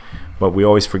advance. But we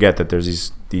always forget that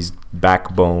there's these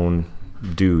backbone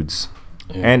dudes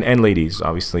and ladies,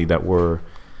 obviously, that were,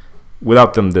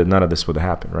 without them, none of this would have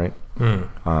happened, right?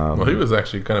 Well, he was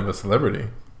actually kind of a celebrity.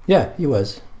 Yeah, he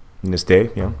was. In his day,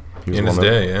 He was In his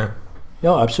day, yeah.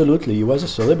 No, absolutely. He was a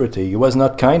celebrity. He was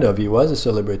not he was a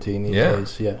celebrity in his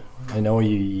days. Yeah. I know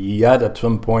he had at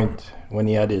some point, when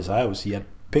he had his house, he had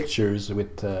pictures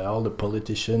with all the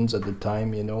politicians at the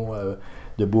time,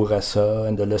 the Bourassa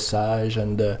and the Lesage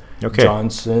and the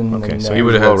Johnson. Okay, and, so He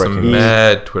would have had some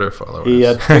mad Twitter followers. He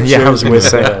had pictures I was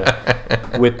with,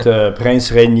 with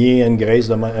Prince Rainier and Grace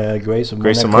of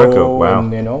Monaco. Wow.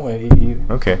 And,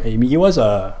 he was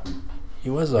a...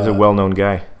 He's a well-known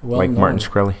guy, like Martin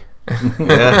Shkreli.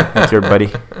 Yeah. Like your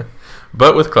buddy.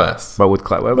 But with class. But with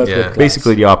class. With class.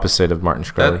 Basically the opposite of Martin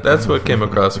Shkreli. That's what came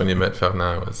across when you met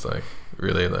Fernand, was like,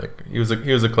 really, like, he was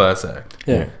a class act.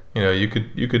 Yeah. You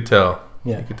could tell.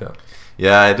 Yeah. You could tell.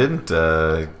 Yeah, I didn't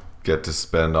get to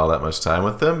spend all that much time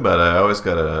with him, but I always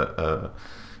got a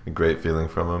great feeling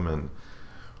from him. And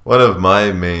one of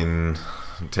my main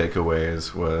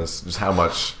takeaways was just how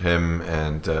much him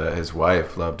and his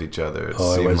wife loved each other. It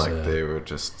seemed like they were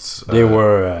just... they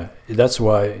were... that's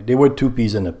why... They were two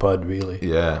peas in a pod, really.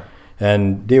 Yeah.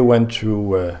 And they went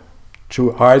through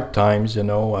hard times,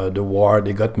 the war.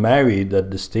 They got married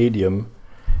at the stadium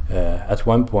at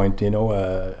one point,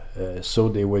 so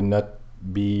they would not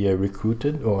be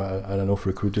recruited, or I don't know if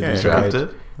recruited is drafted.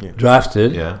 right. Yeah.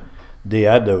 Drafted. Yeah. They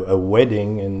had a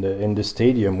wedding in the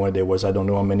stadium where there was, I don't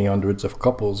know how many hundreds of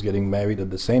couples getting married at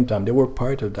the same time. They were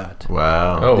part of that.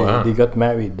 Wow. Oh, wow. They got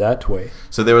married that way.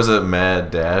 So there was a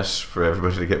mad dash for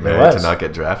everybody to get married to not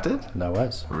get drafted? That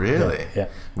was. Really? Yeah.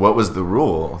 What was the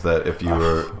rule that if you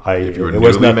were it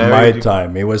was not married, my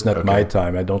time. It was not my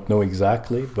time. I don't know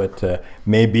exactly, but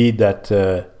maybe that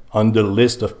on the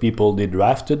list of people they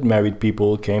drafted, married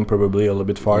people came probably a little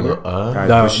bit farther.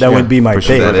 That would be my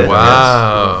take.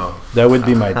 Wow. That would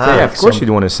be my take. Yeah, of course you'd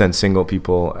want to send single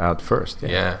people out first.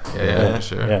 Yeah, for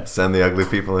sure. Yeah. Send the ugly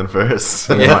people in first.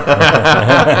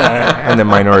 And the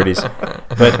minorities.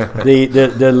 But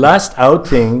the last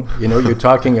outing, you're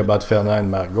talking about Fernand and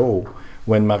Margot.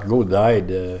 When Margot died,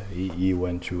 he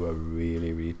went through a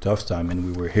really, really tough time, and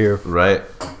we were here. Right.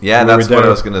 Yeah, that's what I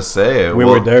was going to say. We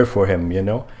were there for him,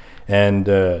 And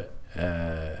the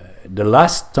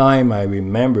last time I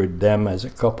remembered them as a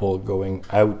couple going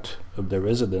out of the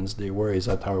residence is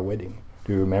at our wedding.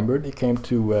 Do you remember? They came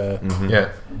to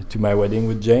to my wedding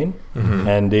with Jane,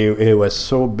 and it was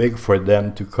so big for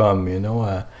them to come.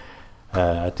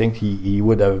 I think he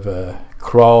would have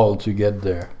crawled to get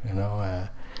there.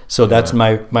 So that's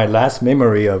my last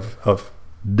memory of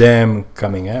them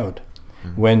coming out.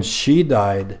 When she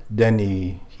died, then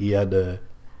he had a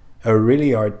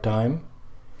really hard time.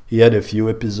 He had a few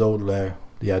episodes where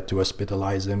they had to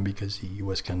hospitalize him because he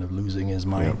was kind of losing his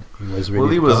mind. Yeah. He was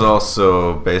really he was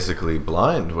also basically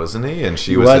blind, wasn't he? And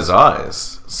she was his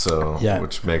eyes,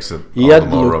 which makes it he all had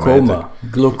the more romantic.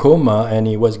 glaucoma, and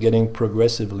he was getting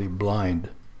progressively blind.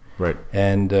 Right.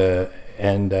 And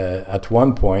at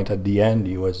one point, at the end,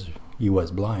 he was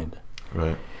blind.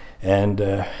 Right.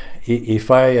 And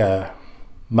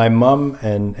my mom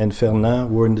and Fernand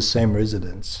were in the same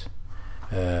residence,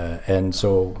 and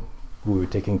so we were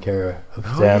taking care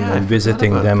of them and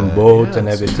visiting them both and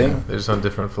everything. They're just on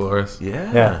different floors.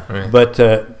 Yeah. Right. But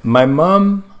my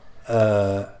mom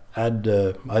had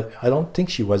I don't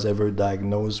think she was ever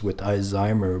diagnosed with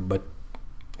Alzheimer, but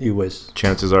it was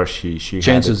chances are she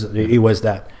it was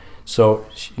that. So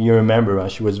you remember,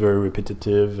 she was very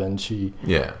repetitive, and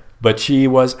but she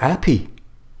was happy.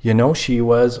 She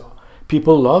was.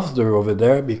 People loved her over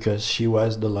there because she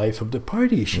was the life of the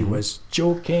party. She was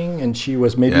joking, and she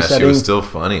was maybe she was still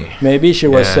funny. Maybe she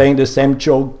was saying the same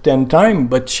joke 10 times,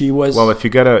 but she was. Well, if you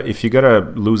gotta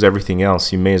lose everything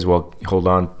else, you may as well hold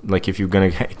on. Like if you're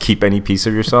gonna keep any piece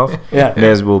of yourself, may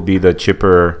as well be the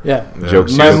chipper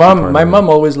jokes. My mom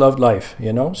always loved life.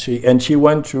 She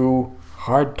went through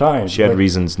hard times. She had but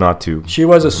reasons not to. she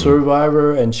was a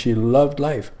survivor and she loved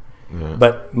life. Yeah.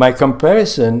 But my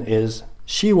comparison is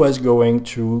she was going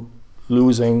through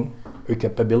losing her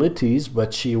capabilities,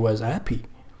 but she was happy.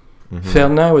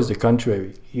 Fernand was the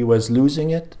contrary. He was losing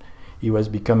it. He was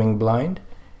becoming blind,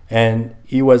 and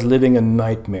he was living a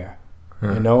nightmare.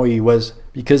 You know, he was,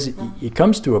 because he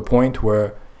comes to a point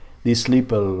where they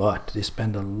sleep a lot. They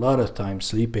spend a lot of time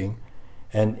sleeping,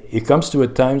 and it comes to a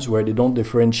times where they don't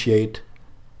differentiate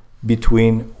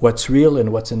between what's real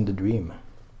and what's in the dream.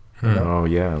 You know? Oh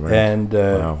yeah, right. And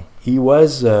Wow. he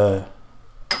was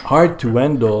hard to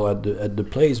handle at the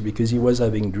place because he was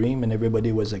having dream and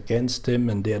everybody was against him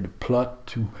and they had a plot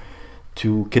to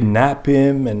kidnap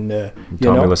him and you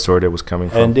Tommy know, Lasorda was coming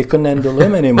from. and they couldn't handle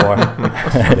him anymore.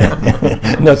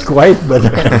 Not quite, but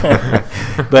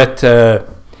but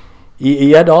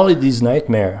he had all of these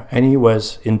nightmare and he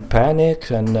was in panic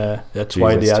and that's Gee,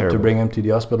 why they that's had terrible. to bring him to the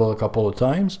hospital a couple of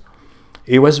times.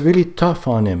 It was really tough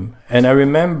on him, and I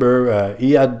remember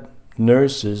he had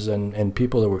nurses and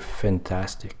people that were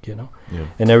fantastic, you know. Yeah.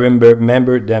 And I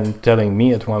remember them telling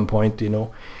me at one point, you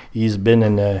know, he's been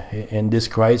in this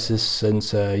crisis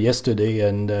since yesterday,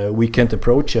 and we can't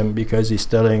approach him because he's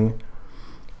telling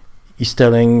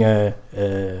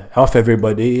off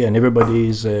everybody, and everybody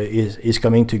is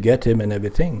coming to get him and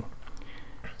everything.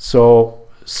 So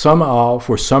somehow,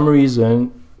 for some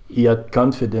reason, he had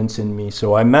confidence in me,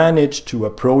 so I managed to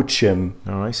approach him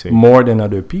Oh, I see. more than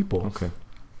other people. Okay.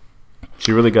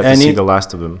 She really got And to see he- the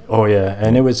last of him. Oh yeah,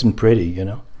 and it wasn't pretty, you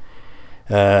know.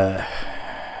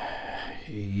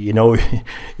 You know,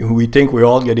 we think we're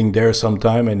all getting there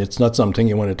sometime, and it's not something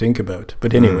you want to think about.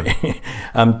 But anyway,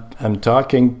 I'm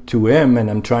talking to him, and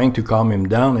I'm trying to calm him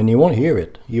down, and he won't hear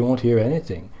it. He won't hear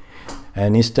anything.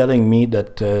 And he's telling me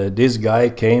that this guy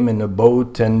came in a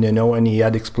boat, and you know, and he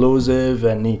had explosive,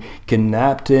 and he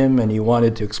kidnapped him, and he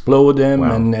wanted to explode him,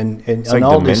 Wow. and It's and like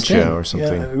all this dementia thing. or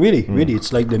something. Yeah, really,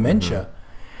 it's like dementia.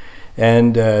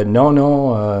 And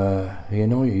you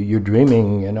know, you're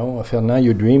dreaming, you know, Fernand,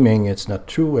 you're dreaming. It's not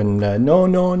true. And no,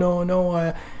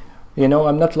 you know,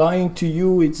 I'm not lying to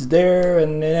you. It's there,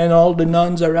 and all the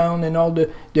nuns around, and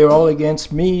they're all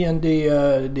against me, and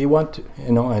they want to,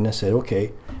 you know. And I said,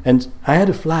 okay. And I had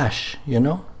a flash, you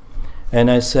know,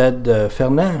 and I said,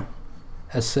 Fernand,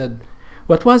 I said,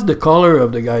 what was the color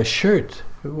of the guy's shirt?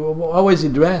 How was he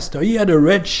dressed? He had a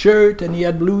red shirt and he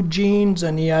had blue jeans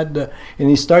and he had and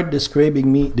he started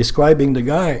describing the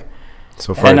guy.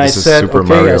 So far, And I this is said, Super okay,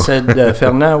 Mario. I said,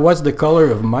 Fernand, what's the color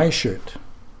of my shirt?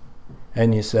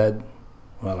 And he said,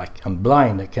 well, I'm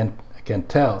blind, I can't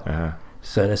tell. Uh-huh.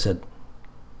 So I said,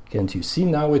 can't you see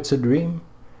now it's a dream?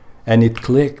 And it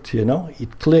clicked, you know,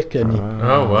 and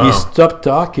Oh, wow. he stopped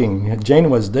talking. Jane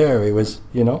was there. It was,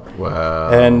 you know. Wow.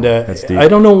 And That's deep. I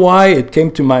don't know why it came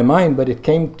to my mind, but it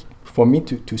came for me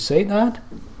to say that.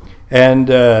 And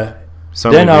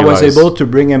Suddenly then I was realized able to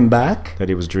bring him back, that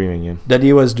he was dreaming. Yeah. that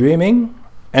he was dreaming.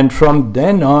 And from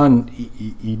then on,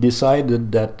 he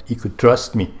decided that he could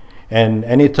trust me. And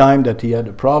anytime that he had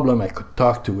a problem, I could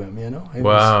talk to him, you know. It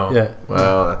Wow. was, yeah.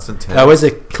 Wow, that's intense. That was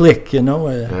a click, you know.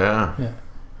 Yeah.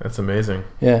 That's amazing.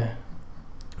 Yeah.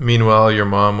 Meanwhile, your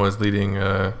mom was leading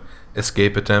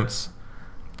escape attempts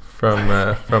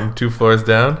from 2 floors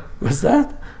down. Was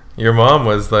that? Your mom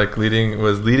was like leading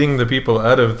the people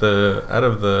out of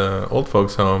the old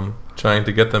folks' home, trying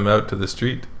to get them out to the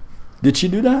street. Did she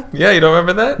do that? Yeah, you don't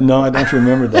remember that? No, I don't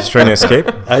remember that. He's trying to escape.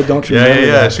 I don't Yeah, remember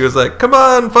yeah. that. She was like, "Come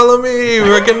on, follow me.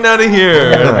 We're getting out of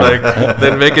here." And like,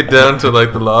 then make it down to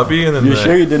like the lobby, and then You like,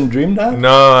 sure you didn't dream that? No.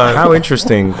 How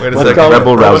interesting. Wait a What second. color,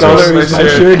 Rebel what rousers. color is my My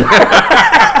shirt?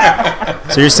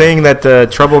 So you're saying that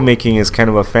troublemaking is kind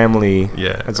of a family.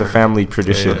 Yeah. It's a family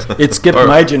tradition. Yeah. It skipped Or-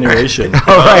 my generation.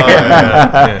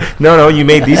 Yeah. No, you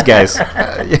made these guys.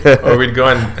 Or we'd go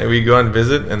on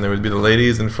visit, and there would be the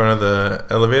ladies in front of the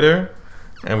elevator,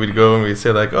 and we'd go and we'd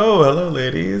say like, "Oh, hello,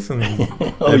 ladies," and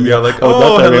they'd be all like, Oh,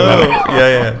 "Oh, that I hello." remember.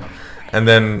 Yeah. And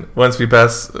then once we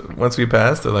pass,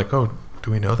 they're like, "Oh, do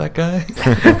we know that guy?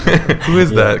 Who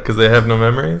is that?" Because they have no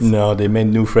memories. No, they made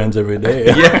new friends every day.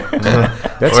 Yeah.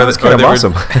 That Or sounds the- kind or of they were-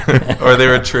 awesome. Or they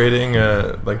were trading,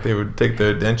 like they would take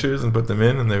their dentures and put them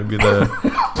in, and they would be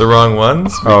the wrong ones.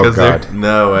 Oh, because they're- God.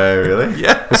 No way, really?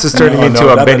 Yeah. This is turning No, into no,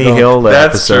 a that I Benny don't. Hill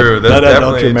That's episode. true. That's That I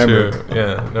don't definitely remember. true.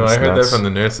 Yeah. No, That's I heard nuts. that from the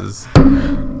nurses.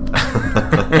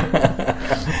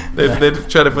 They'd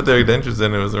try to put their dentures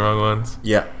in, it was the wrong ones.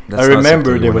 Yeah. I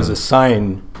remember there was a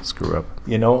sign, screw up.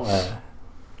 you know,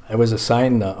 there was a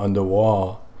sign on the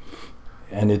wall,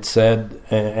 and it said,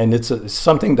 and it's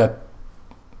something that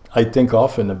I think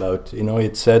often about, you know,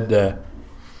 it said,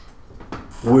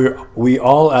 we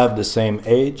all have the same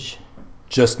age,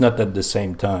 just not at the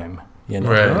same time. You know,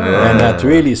 Right. and that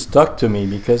really stuck to me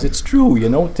because it's true. You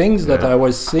know, things that I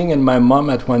was seeing in my mom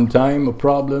at one time,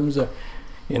 problems,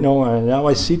 you know, now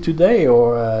I see today, or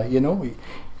you know,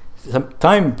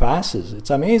 time passes. It's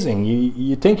amazing.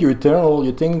 You think you're eternal.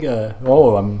 You think,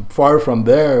 oh, I'm far from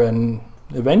there, and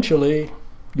eventually,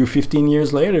 you're 15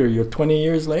 years later. You're 20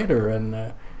 years later, and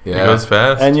It goes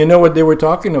fast. and you know what they were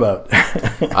talking about.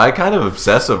 I kind of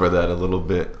obsess over that a little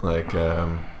bit. Like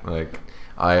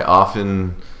I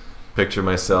often picture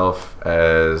myself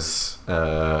as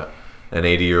an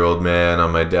 80-year-old man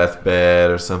on my deathbed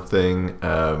or something.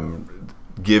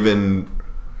 Given,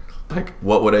 like,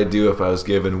 what would I do if I was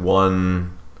given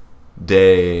one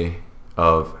day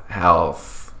of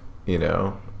health, you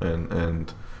know,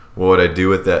 and what would I do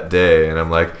with that day? And I'm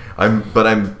like, I'm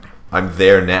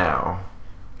there now.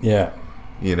 Yeah.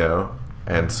 You know,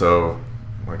 and so,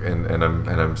 like, and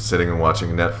I'm sitting and watching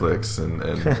Netflix and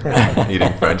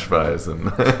eating French fries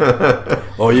and.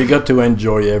 Oh, you got to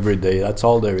enjoy every day. That's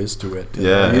all there is to it.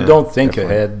 Yeah, You yeah, don't think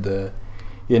definitely. ahead.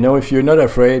 You know, if you're not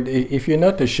afraid, if you're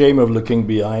not ashamed of looking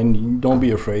behind, don't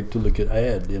be afraid to look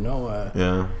ahead. You know.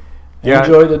 Yeah. Yeah.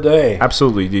 Enjoy the day.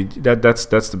 Absolutely.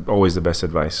 That's always the best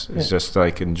advice. It's just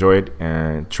like enjoy it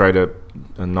and try to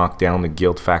knock down the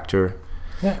guilt factor,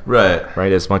 Right.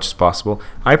 right, as much as possible.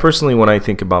 I personally, when I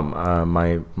think about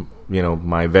my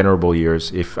venerable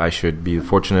years, if I should be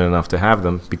fortunate enough to have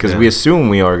them, because we assume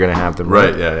we are going to have them,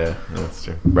 Right. Yeah. That's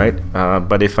true. right?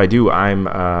 But if I do,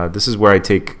 this is where I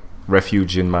take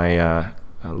refuge in my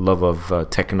love of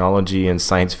technology and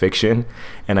science fiction,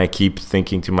 and I keep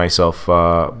thinking to myself,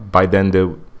 by then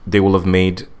they will have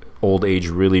made old age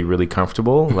really, really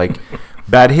comfortable. Like,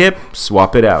 bad hip,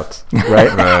 swap it out,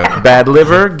 right? Bad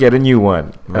liver, get a new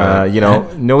one. Right. You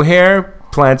know, no hair,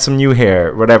 plant some new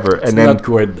hair, whatever. It's and then not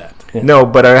quite that. Yeah. no,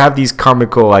 but I have these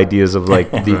comical ideas of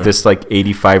like this like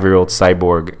 85-year-old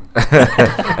cyborg.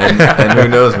 And who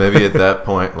knows? Maybe at that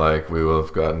point, like, we will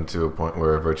have gotten to a point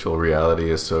where virtual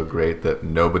reality is so great that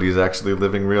nobody's actually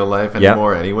living real life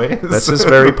anymore. Anyway, This is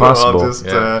very possible.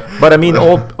 But I mean,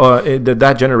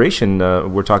 that generation,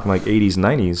 we're talking like 80s,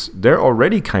 90s, they're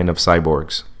already kind of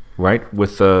cyborgs, right?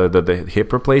 With the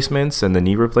hip replacements and the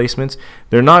knee replacements.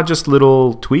 They're not just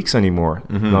little tweaks anymore.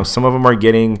 Now, some of them are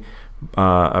getting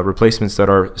replacements that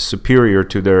are superior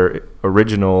to their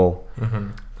original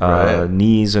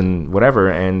knees and whatever.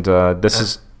 And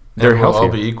they're we'll all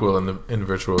healthier. be equal in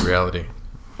virtual reality.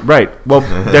 Right. Well,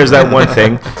 there's that one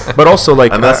thing. But also,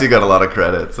 like... unless you got a lot of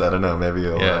credits, I don't know. Maybe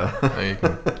you'll. You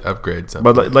can upgrade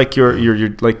something. But like you're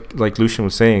like Lucien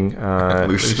was saying...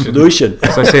 Lucian. Did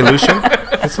I say Lucien?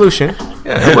 It's Lucien.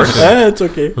 It's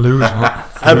okay.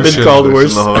 I've been Lucien. called Lucian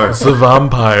worse. the horse. It's a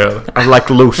vampire. I like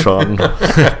Lucien.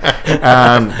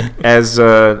 As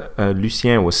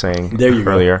Lucien was saying There you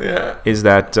go. earlier, is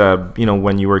that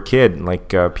when you were a kid, like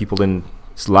people didn't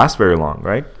last very long,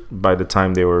 right? By the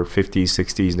time they were 50s,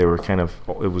 60s, they were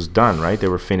it was done, right? They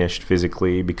were finished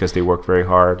physically because they worked very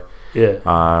hard. Yeah.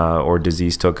 Or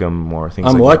disease took them, or things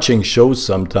I'm like watching shows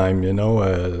sometime,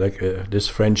 this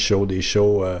French show, they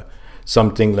show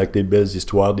something like Les Belles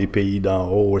Histoires des Pays d'en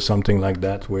Haut or something like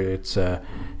that, where it's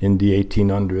in the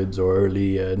 1800s or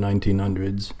early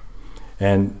 1900s.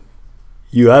 And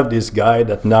you have this guy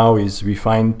that now is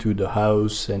refined to the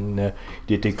house, and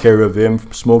they take care of him,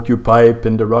 smoke your pipe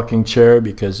in the rocking chair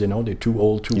because, they're too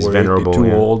old to He's work, venerable, they're too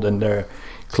yeah. old, and they're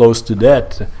close to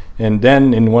death. And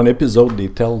then in one episode, they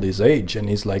tell his age, and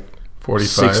he's like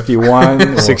 45. 61,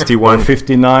 or 61.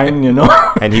 59,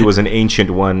 and he was an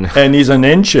ancient one. and he's an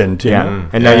ancient, you Yeah, know.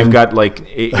 and now you've got like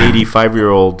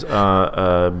 85-year-old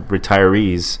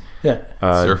retirees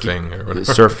Surfing or whatever.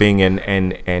 surfing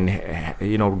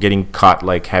and getting caught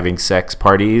like having sex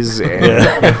parties. And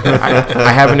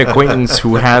I have an acquaintance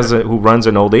who runs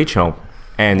an old age home,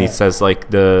 and he says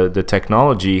like the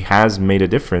technology has made a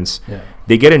difference. Yeah.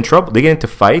 They get in trouble. They get into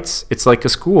fights. It's like a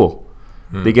school.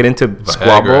 They get into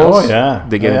squabbles. Oh yeah,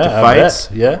 They get yeah, into I fights.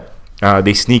 bet. Yeah.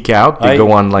 They sneak out. They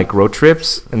go on like road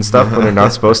trips and stuff when they're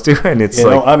not supposed to. And it's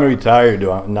I'm retired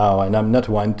now, and I'm not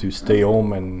one to stay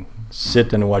home and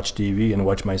sit and watch TV and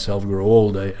watch myself grow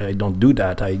old. I don't do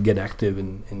that. I get active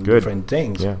in different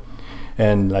things. Yeah.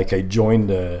 And like I joined,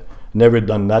 never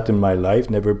done that in my life.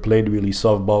 Never played really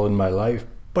softball in my life,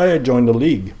 but I joined the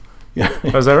league.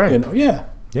 Oh, is that right? Yeah.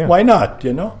 Yeah. Why not?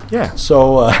 Yeah.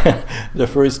 So the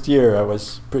first year I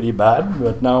was pretty bad,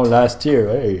 but now last year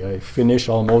I finished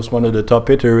almost one of the top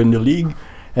hitter in the league,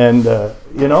 and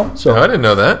so I didn't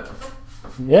know that.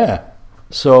 yeah.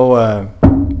 So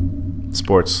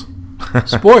Sports.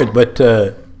 sport, but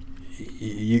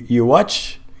you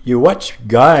watch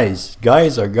guys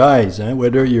are guys,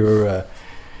 whether you're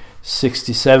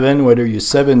 67, whether you're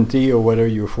 70 or whether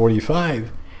you're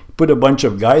 45. Put a bunch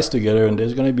of guys together and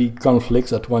there's going to be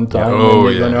conflicts at one time, and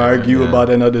they're going to argue about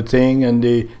another thing,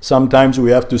 and sometimes we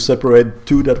have to separate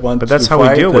two that want to fight. But that's how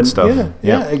we deal with stuff.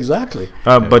 Yeah, exactly.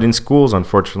 But in schools,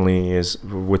 unfortunately, is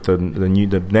with the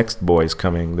next boys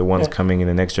coming, the ones coming in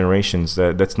the next generations,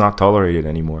 that's not tolerated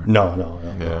anymore. No.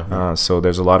 Yeah. So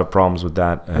there's a lot of problems with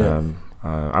that.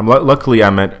 Luckily,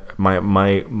 I'm at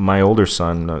my older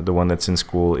son, the one that's in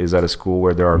school, is at a school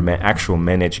where there are actual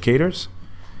men educators.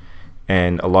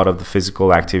 And a lot of the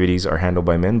physical activities are handled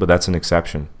by men, but that's an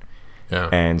exception. Yeah.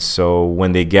 And so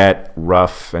when they get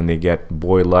rough and they get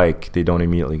boy-like, they don't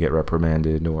immediately get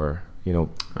reprimanded or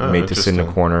made to sit in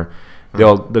a corner.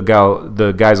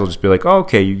 The guys will just be like, "Oh,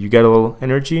 okay, you got a little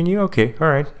energy in you. Okay, all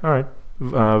right.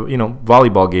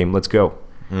 Volleyball game, let's go."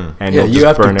 And you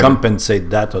have to compensate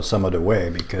that or some other way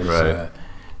because. Right.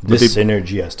 This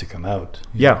energy has to come out.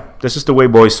 Yeah, this is the way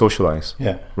boys socialize.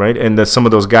 Yeah, right. And some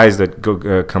of those guys that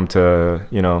come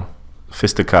to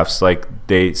fisticuffs, like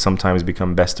they sometimes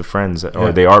become best of friends,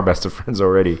 or they are best of friends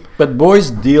already. But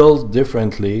boys deal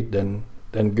differently than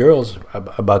girls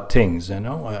about things, I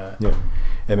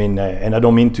mean, and I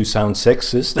don't mean to sound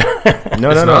sexist.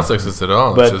 No, it's not sexist at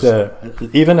all.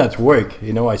 But even at work,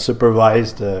 I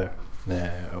supervised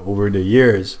over the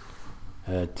years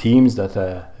teams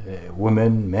that.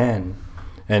 Women, men,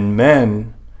 and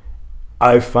men,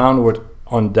 I found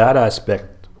on that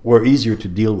aspect were easier to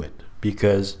deal with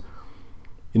because,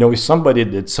 if somebody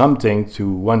did something to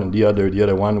one and the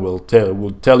other one will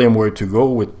tell him where to go,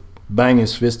 would bang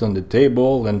his fist on the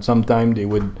table, and sometimes they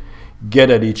would get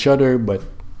at each other, but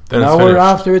an hour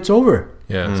after it's over.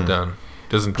 Yeah, it's done.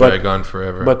 Doesn't drag on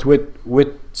forever. But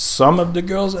with some of the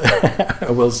girls, I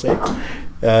will say,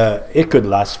 it could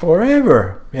last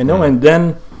forever, and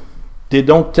then. They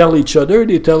don't tell each other,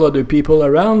 they tell other people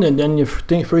around, and then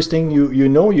first thing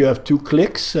you have two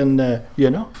cliques, and they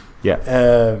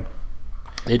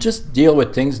just deal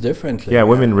with things differently. Yeah,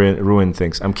 women ruin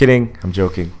things. I'm kidding, I'm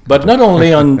joking. But not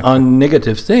only on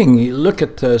negative thing, you look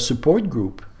at support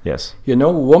group. Yes.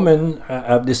 Women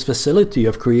have this facility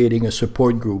of creating a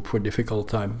support group for difficult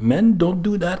time. Men don't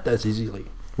do that as easily.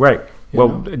 Right.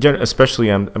 Well, especially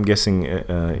I'm guessing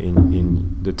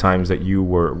in the times that you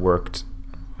worked.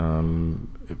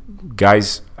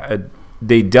 Guys,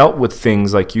 they dealt with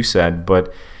things like you said,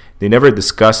 but they never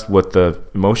discussed what the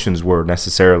emotions were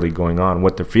necessarily going on,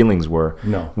 what their feelings were.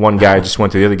 No. One guy just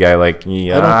went to the other guy like,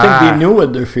 I don't think they knew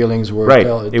what their feelings were. Right.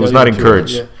 It was not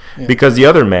encouraged. Because the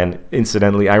other men,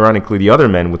 incidentally, ironically, the other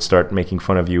men would start making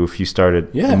fun of you if you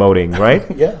started emoting, right?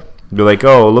 Yeah. Be like,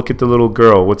 "Oh, look at the little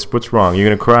girl. What's wrong? You're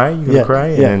gonna cry? You're gonna cry?"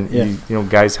 And then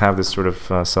guys have this sort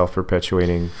of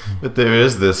self-perpetuating. But there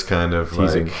is this kind of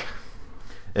teasing. Like,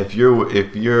 if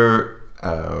you're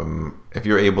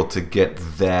able to get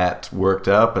that worked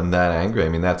up and that angry, I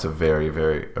mean, that's a very,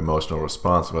 very emotional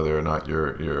response, whether or not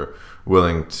you're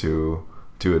willing to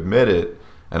admit it.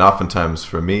 And oftentimes,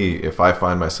 for me, if I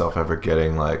find myself ever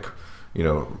getting like,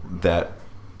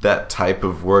 that type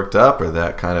of worked up or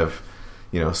that kind of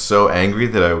so angry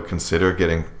that I would consider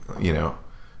getting,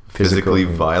 physically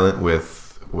violent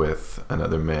with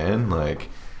another man. Like,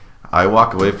 I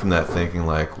walk away from that thinking,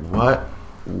 like, what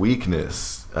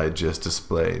weakness I just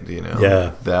displayed,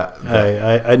 Yeah. That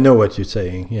I know what you're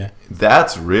saying. Yeah.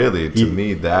 That's really, to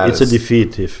me, it's a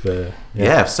defeat if.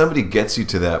 If somebody gets you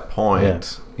to that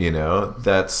point,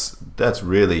 that's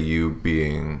really you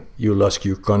being. You lost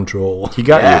your control. He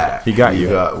got you. He got you. You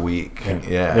got weak.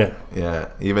 Yeah.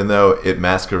 Even though it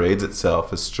masquerades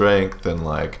itself as strength and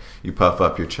like you puff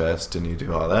up your chest and you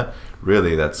do all that,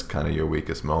 really that's kind of your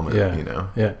weakest moment.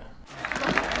 Yeah.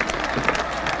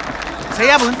 Say,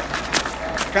 Evelyn,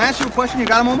 can I ask you a question? You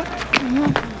got a moment?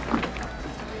 Mm-hmm.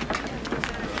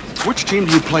 Which team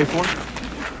do you play for?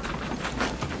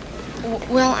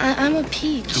 Well, I'm a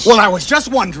peach. Well, I was just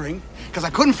wondering, because I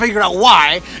couldn't figure out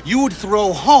why you would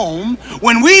throw home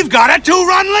when we've got a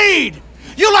 2-run lead.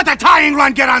 You let the tying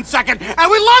run get on second,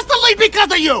 and we lost the lead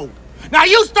because of you. Now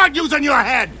you start using your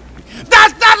head.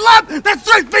 That's that lump that's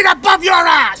 3 feet above your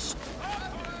ass.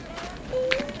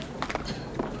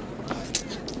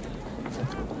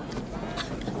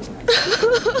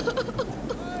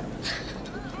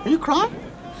 Are you crying?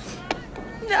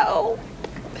 No.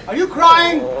 Are you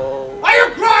crying? Are you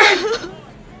crying?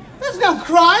 There's no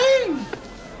crying.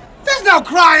 There's no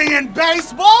crying in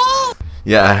baseball.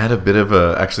 Yeah, I had a bit of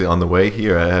actually on the way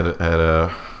here, I had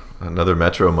another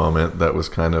Metro moment that was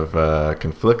kind of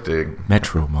conflicting.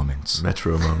 Metro moments.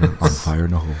 On fire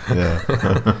in a hole. Yeah.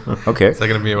 Okay. Is that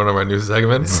going to be one of our new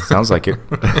segments? Sounds like it.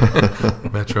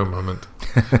 Metro moment.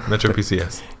 Metro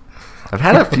PCS. I've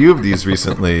had a few of these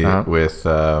recently with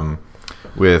there's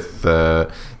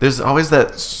always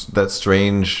that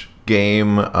strange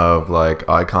game of like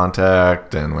eye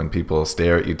contact, and when people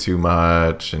stare at you too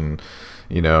much, and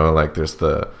like there's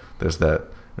that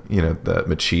that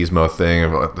machismo thing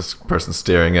of like, this person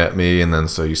staring at me, and then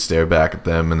so you stare back at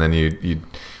them, and then you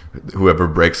whoever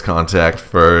breaks contact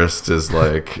first is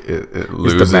like it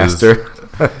loses. The master.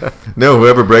 No,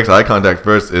 whoever breaks eye contact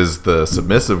first is the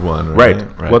submissive one. Right.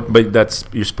 Well, but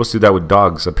you're supposed to do that with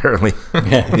dogs, apparently.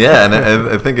 Yeah, and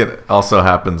I think it also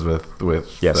happens with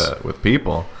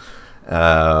people.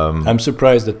 I'm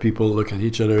surprised that people look at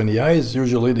each other in the eyes.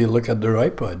 Usually they look at their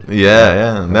iPod.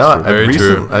 Yeah. No, very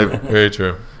true. Very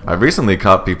true. I've recently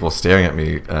caught people staring at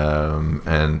me,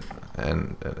 and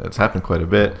it's happened quite a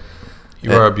bit.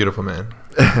 You are a beautiful man.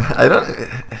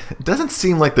 It doesn't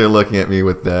seem like they're looking at me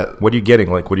with that. What are you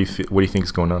getting? Like, what do you think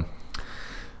is going on?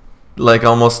 Like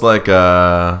almost like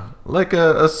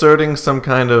asserting some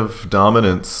kind of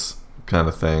dominance kind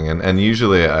of thing. And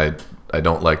usually I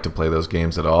don't like to play those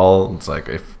games at all. It's like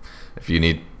if you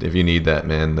need that,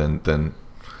 man, then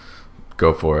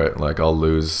go for it. Like I'll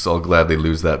gladly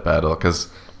lose that battle because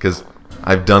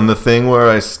I've done the thing where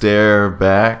I stare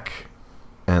back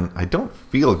and I don't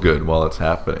feel good while it's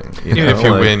happening. Even if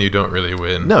you win, you don't really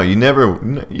win. No, you never.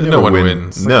 No one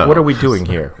wins. No. What are we doing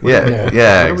here? Yeah, what exactly.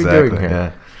 are we doing here?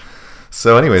 Yeah.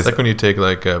 So, anyways, it's like when you take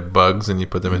like bugs and you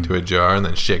put them into a jar and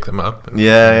then shake them up.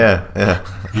 Yeah.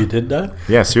 You did that?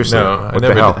 Yeah, seriously. No,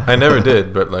 I never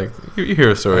did. But like you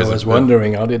hear stories. I was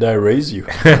wondering, how did I raise you?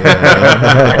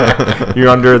 You're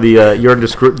under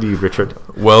scrutiny, Richard.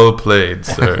 Well played,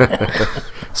 sir.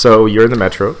 So you're in the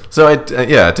metro. So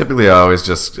typically I always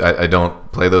just I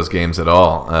don't play those games at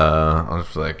all. I'm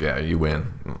just like, yeah, you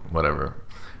win, whatever.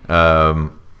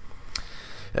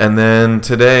 And then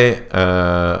today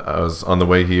I was on the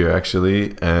way here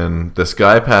actually, and this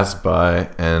guy passed by,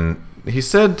 and he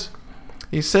said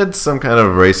some kind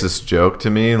of racist joke to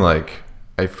me. Like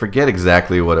I forget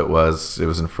exactly what it was. It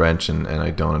was in French, and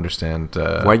I don't understand.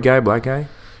 White guy, black guy?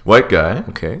 White guy.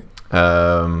 Okay.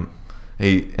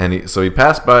 So he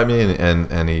passed by me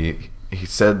and he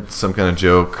said some kind of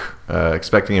joke,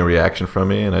 expecting a reaction from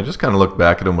me, and I just kind of looked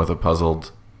back at him with a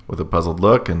puzzled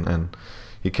look, and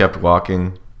he kept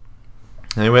walking.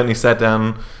 And he went and he sat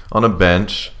down on a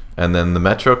bench, and then the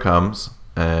metro comes,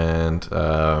 and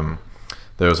there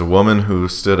was a woman who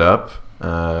stood up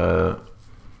to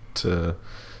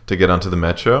get onto the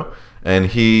metro, and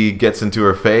he gets into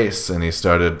her face, and he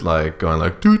started like going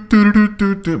like doo doo doo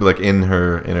doo doo, like in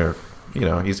her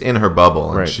he's in her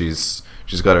bubble, and right. she's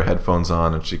got her headphones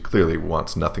on, and she clearly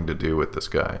wants nothing to do with this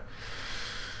guy.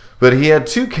 But he had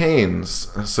two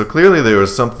canes, so clearly there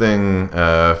was something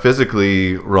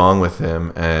physically wrong with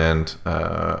him, and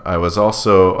I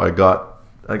got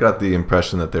the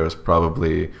impression that there was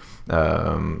probably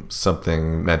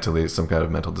something mentally, some kind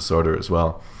of mental disorder as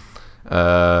well.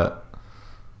 But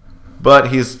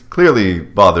he's clearly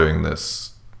bothering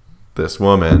this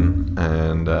woman,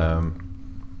 and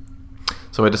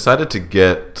so I decided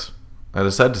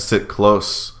to sit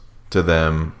close to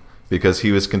them, because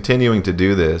he was continuing to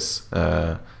do this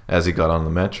as he got on the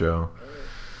metro.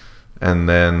 And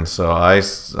then so I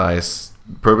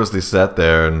purposely sat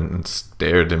there and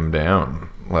stared him down,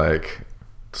 like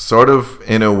sort of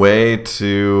in a way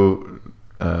to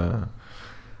I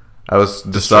was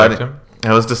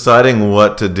deciding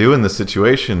what to do in this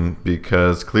situation,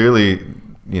 because clearly,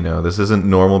 this isn't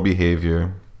normal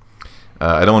behavior.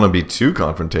 I don't want to be too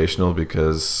confrontational,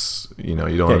 because you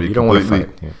don't want to be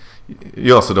completely.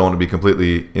 You also don't want to be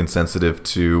completely insensitive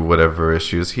to whatever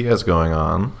issues he has going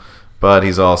on, but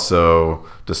he's also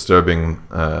disturbing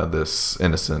this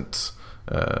innocent,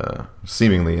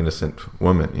 seemingly innocent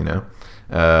woman,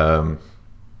 So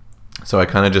I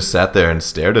kind of just sat there and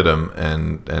stared at him,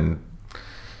 and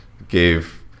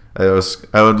I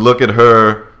would look at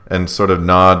her and sort of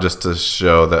nod just to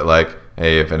show that, like,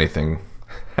 hey, if anything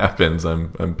happens,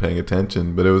 I'm paying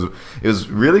attention. But it was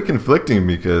really conflicting,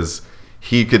 because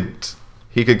he could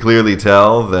clearly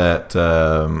tell that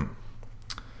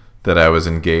I was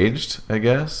engaged, I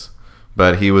guess,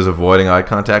 but he was avoiding eye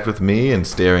contact with me and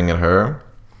staring at her.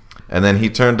 And then he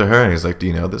turned to her and he's like, "Do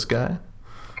you know this guy?"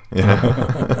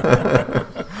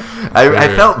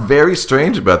 I felt very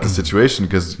strange about the situation,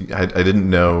 because I didn't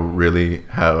know really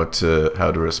how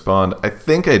to respond. I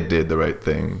think I did the right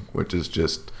thing, which is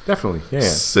just definitely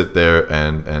sit there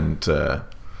and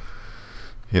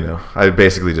I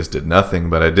basically just did nothing,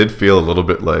 but I did feel a little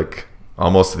bit like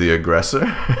almost the aggressor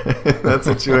in that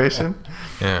situation.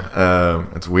 Yeah.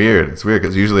 It's weird. It's weird,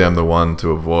 because usually I'm the one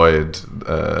to avoid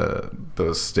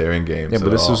those staring games. Yeah, but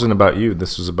at this all. wasn't about you.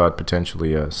 This was about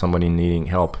potentially somebody needing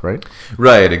help, right?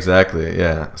 Right, exactly.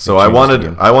 Yeah. So It I changes the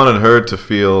game. wanted her to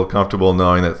feel comfortable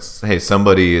knowing that, hey,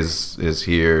 somebody is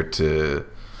here to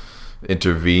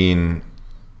intervene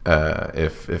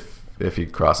if he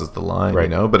crosses the line, Right. you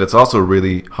know. But it's also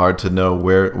really hard to know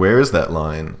where is that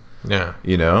line. Yeah.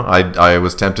 You know, I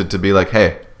was tempted to be like,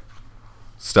 hey,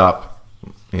 stop,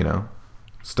 you know,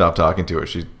 stop talking to her.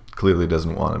 She clearly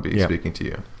doesn't want to be Yeah. speaking to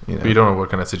you. You know? But you don't know what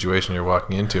kind of situation you're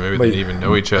walking into. Maybe But- they didn't even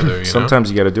know each other. Sometimes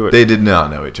you got to do it. They did not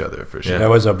know each other for sure. Yeah. That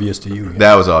was obvious to you. Yeah.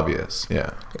 That was obvious. Yeah.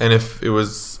 And if it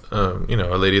was,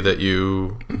 a lady that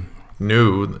you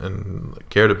knew and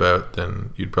cared about,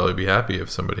 then you'd probably be happy if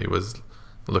somebody was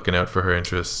looking out for her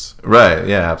interests. Right.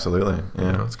 Yeah. Absolutely. Yeah.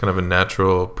 You know, it's kind of a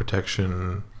natural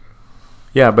protection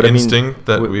Yeah, but instinct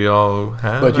that w- we all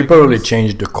have. But you I probably guess.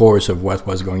 changed the course of what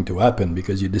was going to happen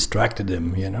because you distracted him,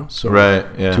 so Right.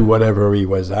 Yeah. to whatever he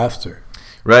was after.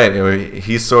 Right. You know,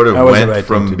 he sort of That was the went right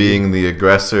thing from to being the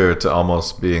aggressor to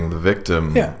almost being the victim,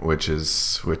 Yeah. which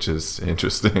is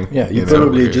interesting. Yeah, you know?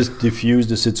 probably weird. just diffused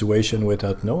the situation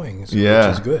without knowing, Yeah.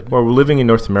 which is good. Well, we're living in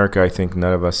North America. I think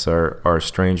none of us are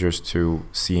strangers to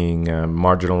seeing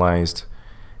marginalized,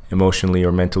 emotionally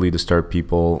or mentally disturbed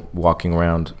people walking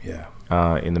around Yeah,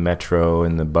 in the metro,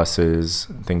 in the buses,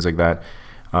 things like that,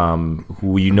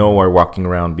 who are walking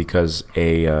around because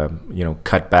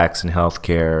cutbacks in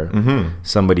healthcare. Mm-hmm.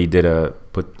 Somebody did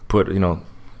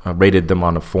rated them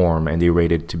on a form, and they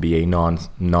rated to be a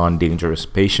non-dangerous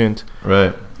patient,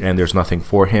 Right. and there's nothing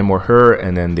for him or her,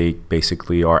 and then they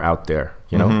basically are out there,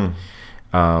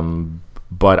 Mm-hmm.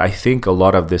 But I think a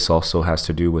lot of this also has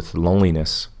to do with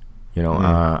loneliness.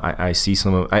 I see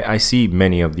I see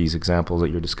many of these examples that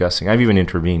you're discussing. I've even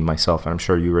intervened myself, and I'm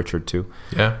sure you, Richard, too.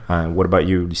 Yeah. What about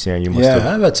you, Lucien? You must yeah, I have.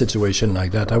 have had a situation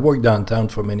like that. I worked downtown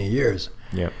for many years,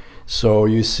 Yeah. so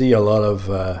you see a lot of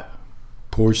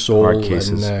poor souls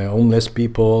cases. and homeless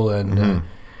people, and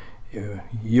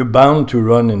you're bound to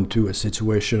run into a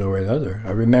situation or another.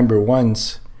 I remember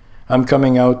once I'm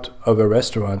coming out of a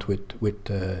restaurant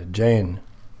with Jane,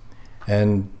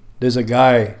 and there's a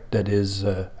guy that is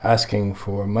asking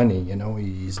for money.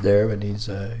 He's there and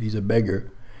he's a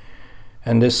beggar,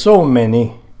 and there's so many,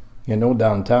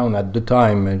 downtown at the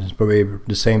time, and it's probably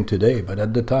the same today, but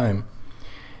at the time,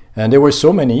 and there were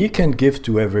so many. You can't give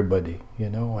to everybody,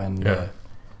 and Yeah.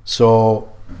 so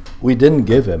we didn't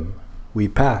give him. We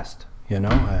passed,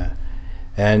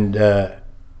 and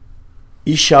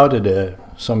he shouted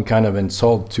some kind of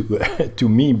insult to to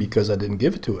me because I didn't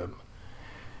give it to him,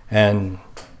 and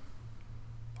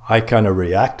I kind of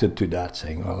reacted to that,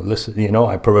 saying, "Well, listen,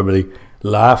 I probably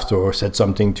laughed or said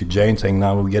something to Jane, saying,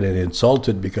 now we're getting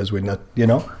insulted because we're not,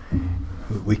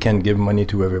 we can't give money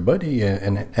to everybody."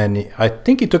 And I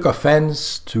think he took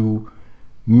offense to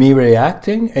me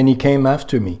reacting, and he came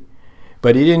after me.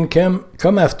 But he didn't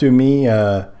come after me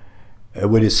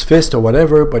with his fist or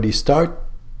whatever, but he started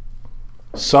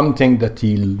something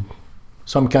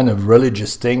some kind of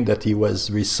religious thing that he was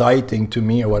reciting to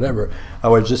me or whatever. I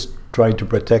was just trying to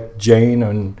protect Jane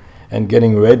and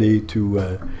getting ready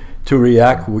to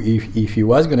react if he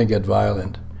was going to get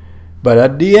violent. But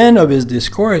at the end of his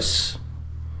discourse,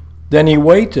 then he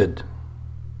waited.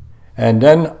 And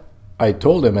then I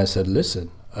told him, I said,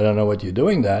 "Listen, I don't know what you're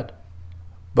doing that,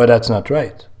 but that's not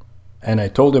right." And I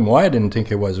told him why I didn't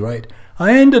think it was right.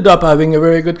 I ended up having a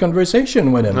very good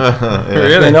conversation with him.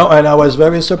 Really? And I was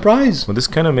very surprised. Well, this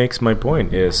kind of makes my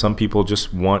point. Is some people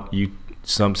just want you.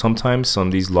 Sometimes some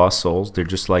of these lost souls, they're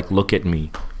just like, look at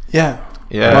me. Yeah.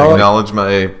 Yeah. Well, Acknowledge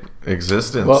my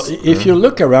existence. Well, if you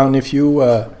look around,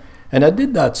 and I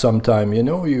did that sometime,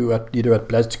 you either at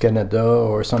Place du Canada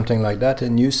or something like that,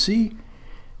 and you see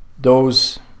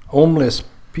those homeless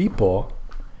people,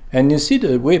 and you see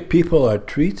the way people are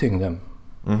treating them.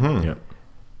 Mm-hmm. Yeah.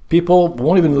 People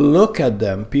won't even look at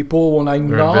them. People won't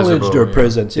acknowledge invisible, their yeah.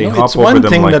 presence. They It's hop over one them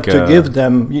thing like, that to give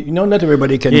them. Not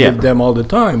everybody can Yeah. give them all the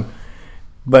time,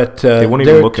 but They won't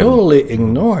even they're look at 'em. totally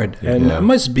ignored, and Yeah.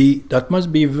 that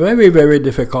must be very, very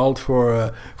difficult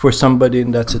for somebody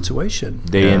in that situation.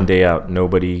 Day in, Yeah. day out,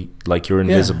 nobody, like you're Yeah.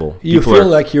 invisible. You People feel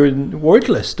are, like you're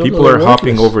worthless. Totally people are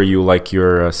hopping worthless. over you like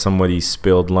you're somebody's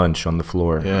spilled lunch on the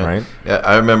floor, Yeah. right? Yeah,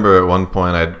 I remember at one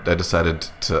point I decided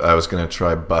I was going to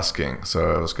try busking. So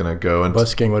I was going to go and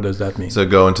Busking, what does that mean?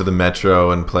 go into the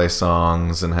metro and play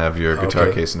songs and have your guitar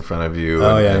Okay. case in front of you.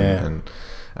 Oh, and, yeah, and,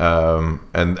 yeah.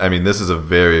 and I mean, this is a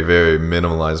very, very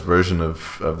minimalized version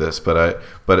of this, but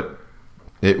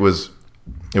it was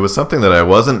something that I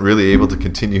wasn't really able to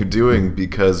continue doing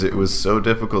because it was so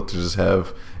difficult to just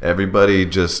have everybody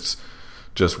just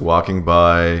walking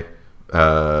by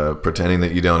pretending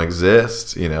that you don't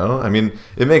exist. You know, I mean,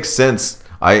 it makes sense.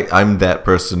 I'm that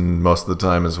person most of the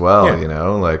time as well. Yeah. You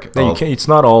know, like It's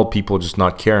not all people just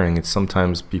not caring. It's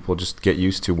sometimes people just get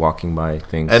used to walking by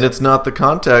things. and it's not the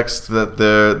context that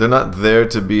they're not there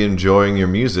to be enjoying your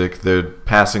music. They're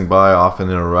passing by often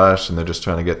in a rush, and they're just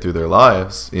trying to get through their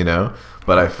lives. You know,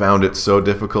 but I found it so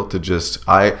difficult to just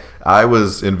I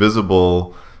was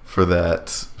invisible for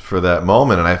that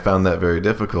moment, and I found that very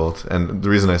difficult. And the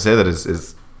reason I say that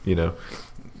is you know,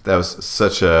 that was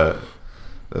such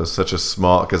a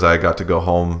small, because I got to go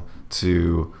home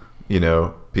to, you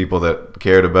know, people that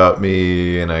cared about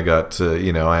me, and I got to,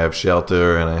 you know, I have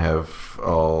shelter, and I have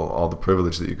all the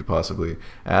privilege that you could possibly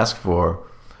ask for.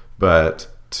 But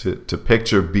to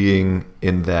picture being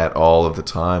in that all of the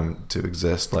time, to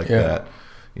exist like that,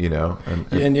 you know,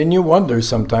 and you wonder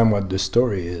sometimes what the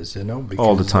story is, you know, because,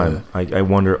 all the time. I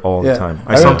wonder all yeah, the time.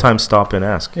 I I sometimes stop and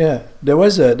ask. Yeah, there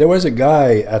was a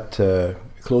guy at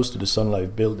close to the Sun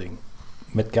Life building,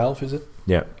 Metcalf, is it?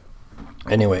 Yeah.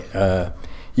 Anyway,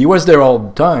 he was there all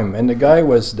the time, and the guy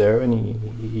was there, and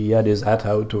he had his hat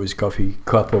out or his coffee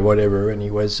cup or whatever, and he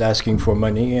was asking for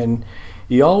money, and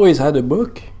he always had a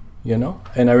book, you know.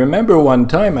 And I remember one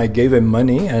time I gave him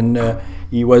money, and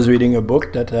he was reading a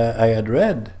book that I had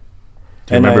read.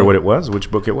 Do you remember what it was?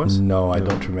 Which book it was? No, I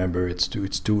don't remember. It's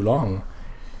too long.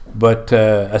 But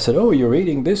I said, "Oh, you're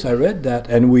reading this? I read that,"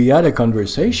 and we had a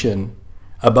conversation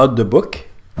about the book,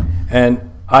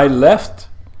 and I left,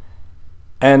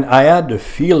 and I had the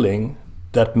feeling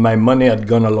that my money had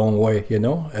gone a long way, you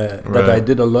know, that I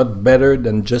did a lot better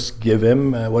than just give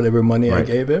him whatever money I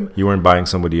gave him. You weren't buying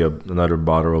somebody another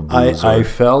bottle of booze. I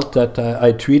felt that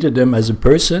I treated him as a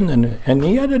person, and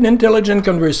he had an intelligent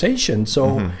conversation.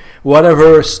 So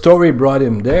whatever story brought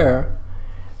him there,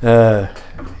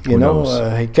 you know,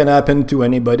 it can happen to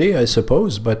anybody, I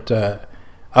suppose. But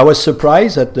I was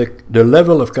surprised at the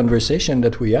level of conversation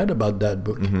that we had about that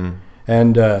book.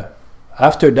 And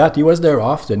after that, he was there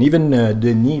often. Even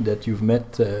Denis, that you've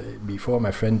met before, my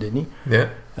friend Denis. Yeah.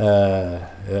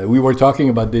 We were talking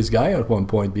about this guy at one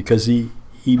point because he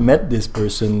met this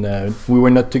person. We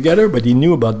were not together, but he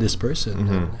knew about this person.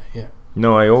 And, yeah.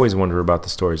 No, I always wonder about the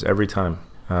stories every time.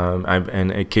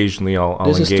 And occasionally I'll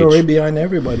There's engage. a story behind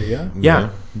everybody, yeah? Yeah.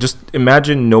 Just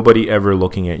imagine nobody ever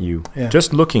looking at you. Yeah.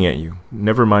 Just looking at you.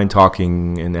 Never mind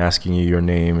talking and asking you your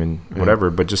name and whatever,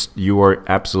 but just you are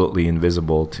absolutely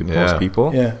invisible to most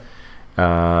people. Yeah.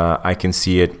 I can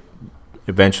see it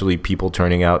eventually, people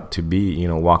turning out to be, you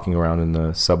know, walking around in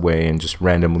the subway and just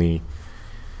randomly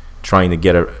trying to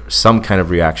get some kind of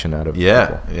reaction out of people.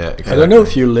 Yeah, exactly. I don't know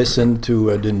if you listened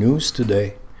to the news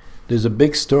today. There's a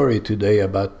big story today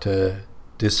about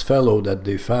this fellow that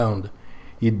they found.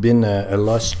 He'd been a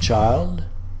lost child.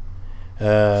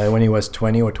 When he was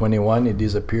 20 or 21, he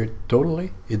disappeared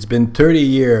totally. It's been 30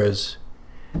 years.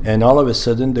 And all of a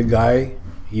sudden, the guy,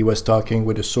 he was talking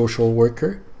with a social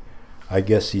worker. I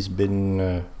guess he's been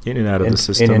in and out of the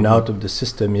system. In and out of the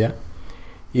system, yeah.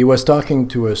 He was talking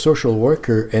to a social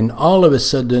worker, and all of a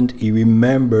sudden, he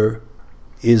remembered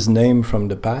his name from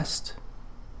the past.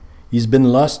 He's been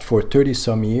lost for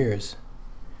 30-some years.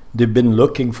 They've been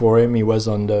looking for him. He was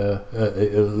on the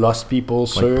lost people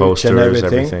search posters, and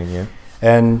everything. yeah.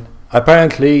 And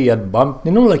apparently he had bumped,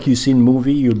 you know, like you see in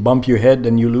movie, you bump your head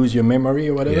and you lose your memory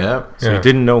or whatever. Yeah. So he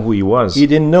didn't know who he was. He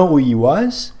didn't know who he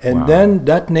was. And then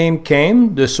that name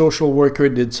came. The social worker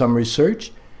did some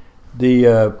research.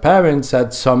 The parents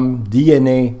had some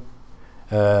DNA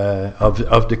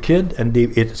of the kid, and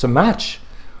it's a match.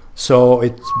 So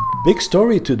it's big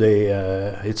story today.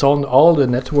 It's on all the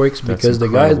networks because the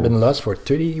guy has been lost for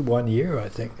 31 years, I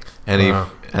think.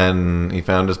 And he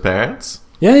found his parents?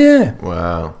 Yeah.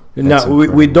 Wow. Now,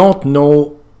 we don't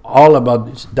know all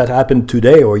about that happened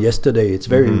today or yesterday. It's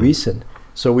very recent.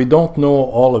 So we don't know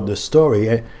all of the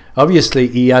story. Obviously,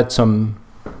 he had some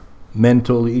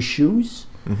mental issues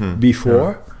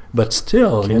before, but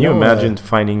still. Can you imagine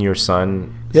finding your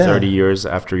son 30 years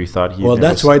after you thought he... Well,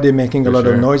 that's why they're making a lot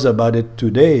of noise about it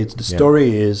today. It's the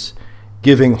story is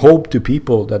giving hope to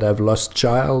people that have lost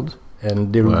child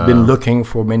and they've been looking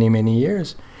for many, many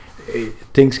years.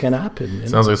 Things can happen.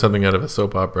 Sounds like something out of a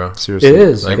soap opera. Seriously. It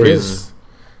is. Like it is.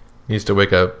 he used to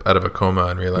wake up out of a coma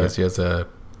and realize he has a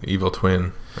evil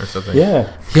twin or something.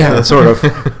 Yeah, sort of.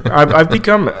 I've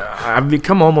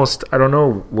become almost, I don't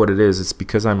know what it is. It's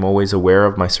because I'm always aware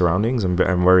of my surroundings. I'm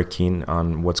very keen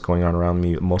on what's going on around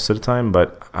me most of the time,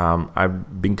 but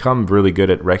I've become really good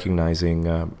at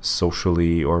recognizing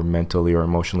socially or mentally or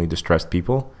emotionally distressed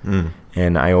people.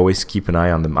 And I always keep an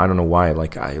eye on them. I don't know why. I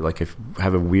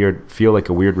feel like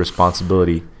a weird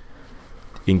responsibility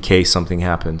in case something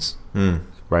happens.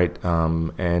 right?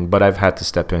 But I've had to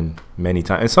step in many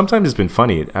times, and sometimes it's been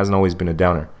funny. It hasn't always been a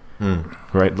downer,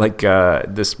 right? Like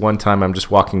this one time, I'm just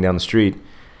walking down the street,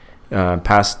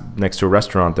 past next to a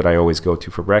restaurant that I always go to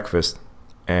for breakfast,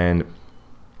 and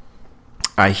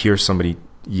I hear somebody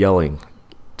yelling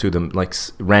to them, like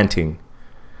ranting,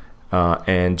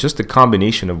 and just a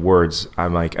combination of words.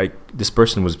 I'm like, this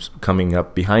person was coming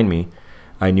up behind me.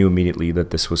 I knew immediately that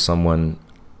this was someone,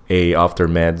 A, off their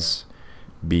meds,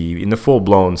 B, in the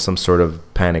full-blown some sort of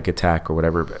panic attack or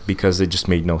whatever, because it just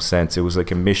made no sense. It was like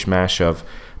a mishmash of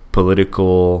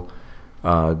political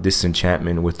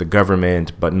disenchantment with the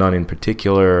government, but none in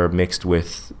particular, mixed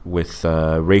with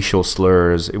racial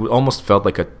slurs. It almost felt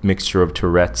like a mixture of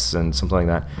Tourette's and something like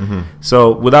that.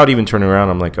 So without even turning around,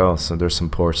 I'm like, oh, so there's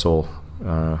some poor soul,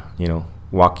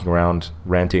 walking around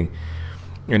ranting.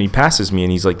 And he passes me,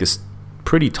 and he's like this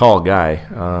pretty tall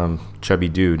guy, chubby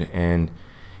dude, and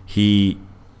he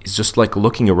is just like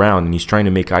looking around, and he's trying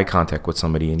to make eye contact with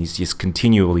somebody, and he's just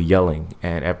continually yelling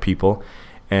at people.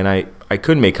 And I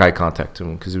couldn't make eye contact to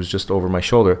him because it was just over my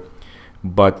shoulder.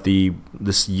 But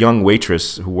this young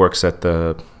waitress who works at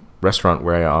the restaurant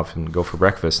where I often go for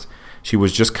breakfast, she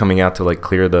was just coming out to like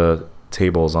clear the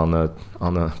tables on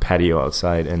the patio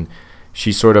outside, and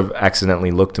she sort of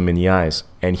accidentally looked him in the eyes,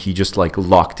 and he just like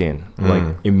locked in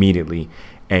like immediately,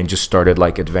 and just started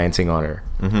like advancing on her.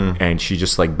 And she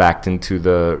just like backed into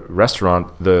the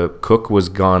restaurant. The cook was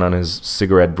gone on his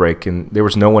cigarette break, and there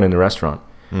was no one in the restaurant.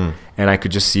 And I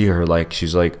could just see her, like,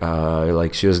 she's like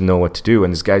she doesn't know what to do.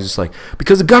 And this guy's just like,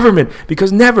 because the government,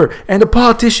 because never, and the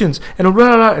politicians, and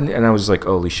blah, blah, blah. And I was like,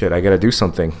 holy shit, I got to do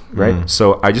something, right?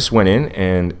 So I just went in,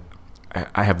 and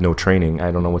I have no training. I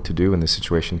don't know what to do in this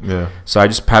situation. Yeah. So I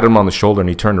just patted him on the shoulder, and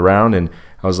he turned around, and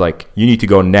I was like, you need to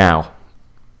go now.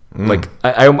 Like,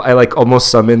 I like almost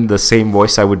summoned the same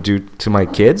voice I would do to my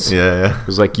kids. Yeah. It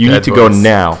was like, you need to go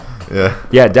now.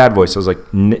 Yeah, dad voice. I was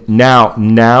like,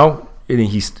 now. And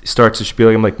he starts to spiel.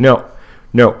 I'm like, no,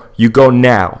 you go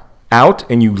now, out,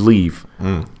 and you leave.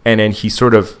 And then he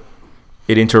sort of,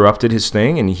 it interrupted his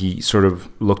thing, and he sort of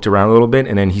looked around a little bit,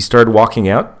 and then he started walking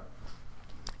out.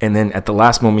 And then at the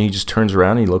last moment, he just turns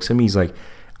around, and he looks at me. He's like,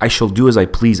 I shall do as I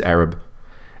please, Arab.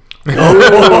 And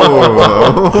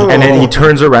then he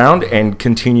turns around and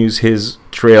continues his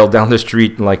trail down the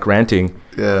street, like ranting.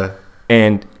 Yeah.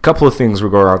 And a couple of things were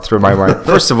going through my mind.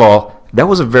 First of all, that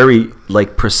was a very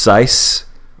like precise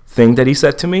thing that he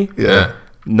said to me. Yeah.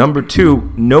 Number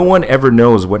two, no one ever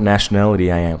knows what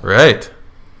nationality I am. Right.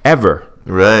 Ever.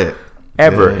 Right.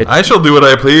 Ever. Yeah. I shall do what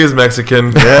I please,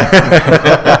 Mexican.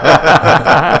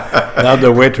 Now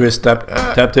the waitress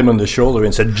tapped him on the shoulder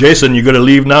and said, Jason, you got to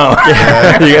leave now.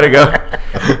 You got to go.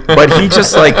 But he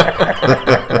just like,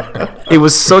 it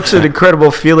was such an incredible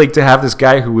feeling to have this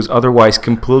guy who was otherwise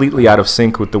completely out of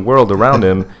sync with the world around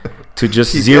him to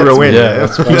just zero in. Yeah,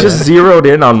 he just zeroed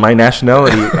in on my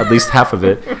nationality, at least half of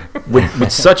it, with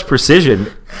such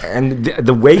precision. And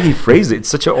the way he phrased it's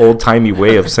such an old-timey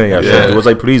way of saying, it was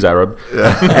like, please, Arab.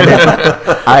 Yeah. And then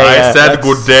I said,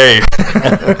 good day.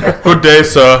 Good day,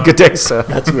 sir. Good day, sir.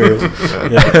 That's weird.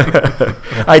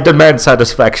 I demand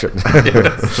satisfaction.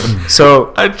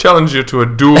 So I challenge you to a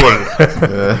duel.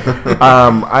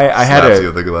 I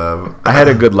had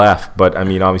a good laugh, but I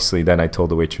mean, obviously, then I told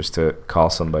the waitress to call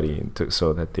somebody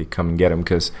so that they come and get him,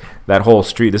 because that whole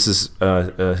street, this is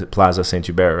Plaza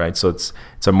Saint-Hubert, right? So it's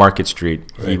a market street.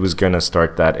 Right. He was gonna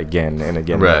start that again and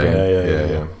again and again.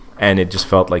 Yeah. And it just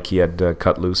felt like he had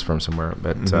cut loose from somewhere.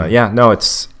 But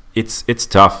it's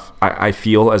tough. I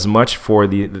feel as much for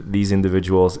these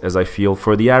individuals as I feel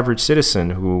for the average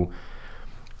citizen, who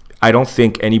I don't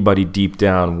think anybody deep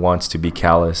down wants to be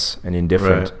callous and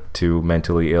indifferent to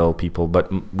mentally ill people,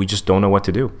 but we just don't know what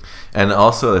to do. And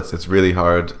also, it's really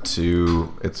hard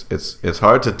to it's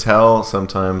hard to tell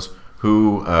sometimes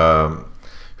who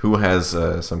has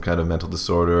some kind of mental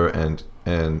disorder and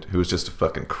who's just a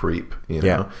fucking creep, you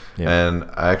know? Yeah. And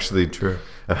I've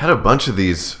had a bunch of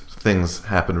these things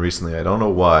happen recently. I don't know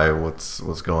why, what's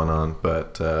going on,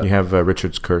 but you have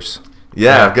Richard's curse.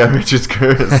 Yeah, I've got Richard's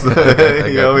curse.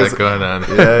 I got that going on.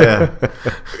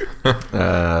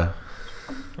 Yeah.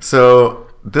 So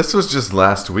this was just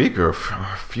last week or a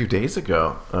few days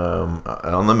ago,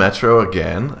 on the metro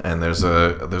again, and there's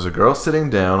a girl sitting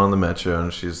down on the metro,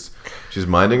 and she's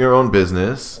minding her own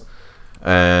business,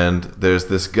 and there's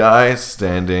this guy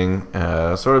standing,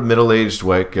 sort of middle-aged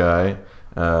white guy,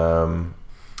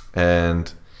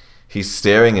 and he's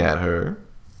staring at her,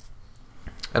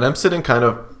 and I'm sitting kind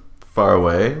of far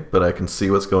away, but I can see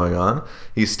what's going on.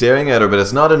 He's staring at her, but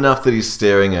it's not enough that he's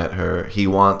staring at her. He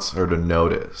wants her to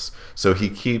notice. So he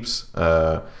keeps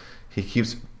because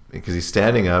he's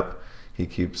standing up, he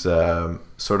keeps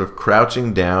sort of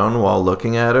crouching down while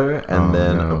looking at her, and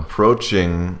then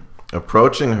approaching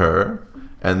her,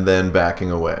 and then backing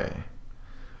away,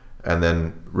 and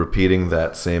then repeating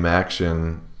that same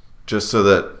action, just so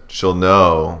that she'll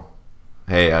know,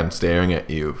 hey, I'm staring at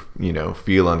you,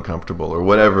 feel uncomfortable, or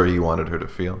whatever he wanted her to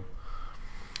feel.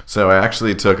 So I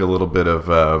actually took a little bit of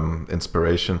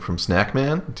inspiration from Snack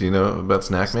Man. Do you know about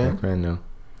Snack Man? Snack Man, no.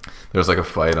 There was like a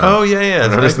fight on... Oh, yeah.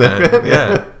 Snack Man.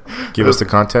 Yeah. Give us the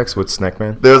context. What's Snack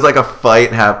Man? There was like a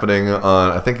fight happening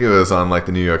on... I think it was on like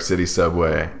the New York City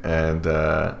subway.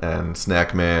 And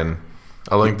Snack Man...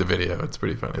 I'll link the video. It's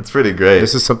pretty funny. It's pretty great.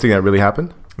 This is something that really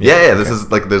happened? Yeah. This is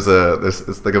like...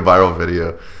 It's like a viral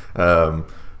video.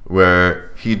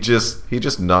 Where he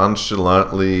just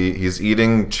nonchalantly, he's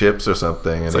eating chips or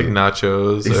something. It's like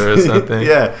nachos or something.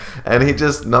 Yeah, and he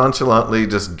just nonchalantly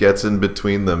just gets in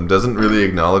between them, doesn't really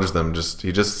acknowledge them.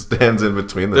 He just stands in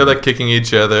between them. They're like kicking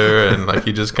each other, and like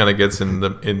he just kind of gets in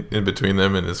between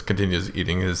them and just continues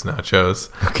eating his nachos.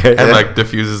 Okay, and like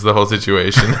diffuses the whole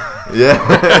situation.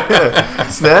 Yeah.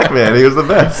 Snack Man, he was the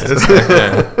best.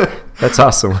 That's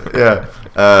awesome. Yeah.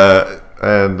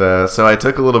 So I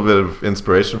took a little bit of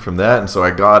inspiration from that, and so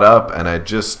I got up and I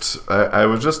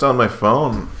was just on my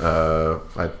phone.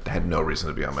 I had no reason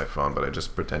to be on my phone, but I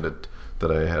just pretended that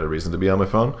I had a reason to be on my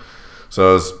phone.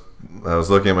 So I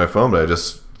was looking at my phone, but I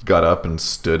just got up and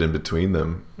stood in between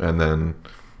them, and then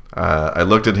I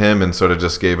looked at him and sort of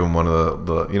just gave him one of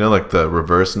the like the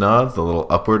reverse nods, the little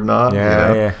upward nod.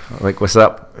 Yeah. Like, what's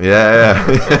up? Yeah.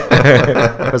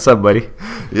 What's up, buddy?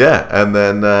 Yeah, and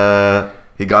then.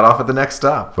 He got off at the next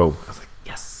stop. Boom. I was like,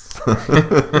 yes.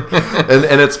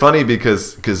 and it's funny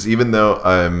because even though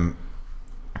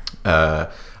I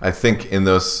think in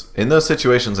those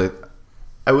situations, I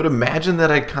would imagine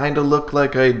that I kind of look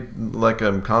like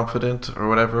I'm confident or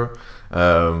whatever.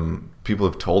 People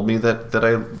have told me that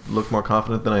I look more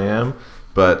confident than I am.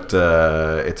 But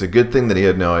it's a good thing that he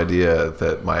had no idea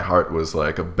that my heart was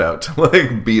like about to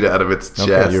like beat out of its chest.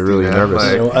 Okay, you're really nervous.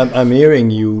 Like, I'm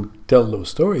hearing you tell those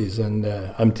stories, and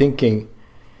I'm thinking,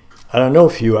 I don't know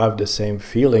if you have the same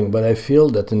feeling, but I feel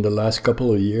that in the last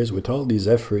couple of years, with all these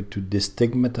effort to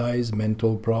destigmatize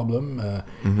mental problem, on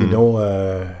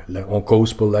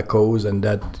cause pour la cause, and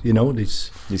that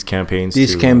these campaigns,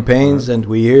 and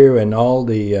we hear, and all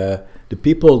the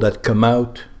people that come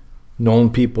out. Known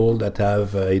people that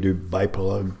have either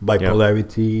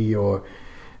bipolarity or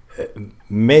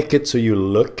make it so you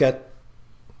look at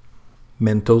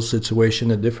mental situation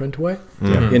a different way.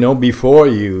 Mm-hmm. Before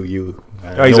you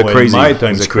he's a crazy. In my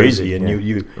time, he's it's crazy, and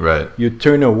right. you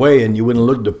turn away and you wouldn't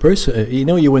look the person.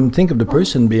 You wouldn't think of the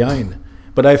person behind.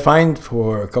 But I find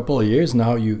for a couple of years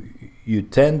now, you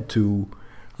tend to,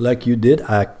 like you did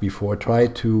act before, try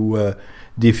to.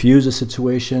 Diffuse a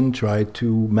situation, try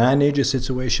to manage a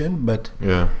situation, but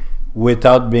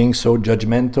without being so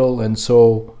judgmental and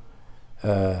so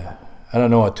I don't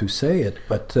know how to say it,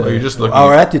 but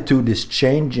our attitude is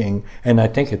changing, and I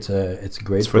think it's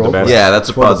great for the best. Yeah, that's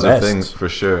a positive thing for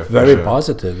sure. Very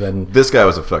positive, and this guy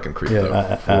was a fucking creep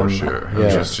though, for sure.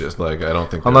 Yeah. Just like I don't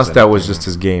think unless that was just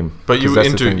his game. But you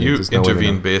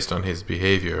intervene based on his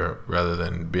behavior rather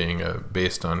than being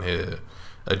based on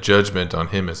a judgment on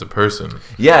him as a person.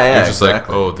 Yeah, You're just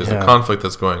exactly. like, there's a conflict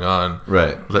that's going on.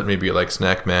 Right. Let me be like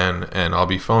Snack Man, and I'll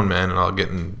be Phone Man, and I'll get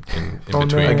in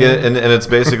between. I get it, and it's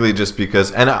basically just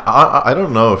because, and I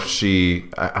don't know if she,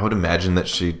 I would imagine that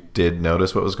she did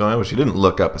notice what was going on, but she didn't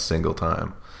look up a single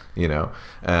time, and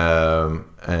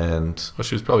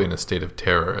she was probably in a state of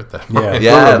terror at that point.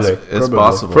 Yeah, it's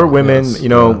possible. For women, there's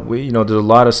a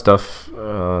lot of stuff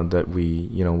that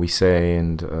we say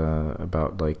and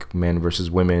about like men versus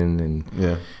women, and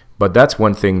but that's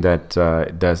one thing that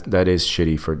is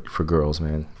shitty for girls,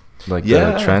 man. Like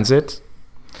the transit.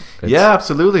 Yeah,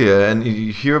 absolutely, and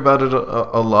you hear about it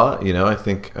a lot. I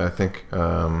think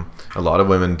a lot of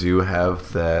women do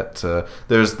have that.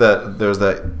 There's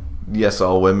that Yes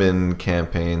All Women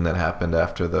campaign that happened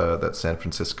after that San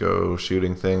Francisco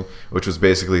shooting thing, which was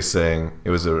basically saying it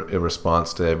was a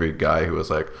response to every guy who was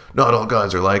like, not all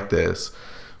guys are like this,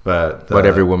 but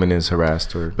every woman is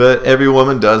harassed, but every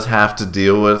woman does have to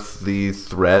deal with the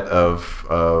threat of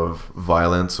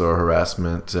violence or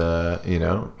harassment,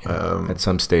 at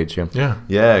some stage.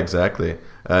 Yeah, exactly.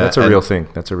 That's a real thing.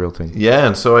 Yeah,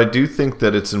 and so I do think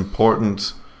that it's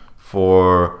important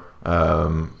for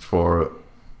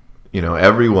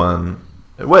everyone,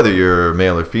 whether you're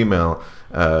male or female,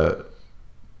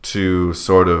 to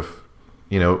sort of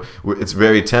it's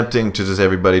very tempting to just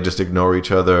everybody just ignore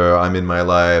each other. I'm in my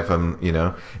life.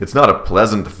 It's not a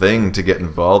pleasant thing to get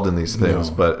involved in these things,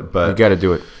 but you got to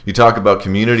do it. You talk about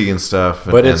community and stuff.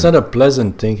 But it's not a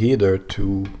pleasant thing either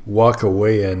to walk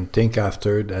away and think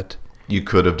after that you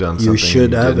could have done something. You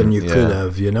should have and you could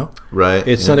have, Right.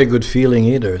 It's not a good feeling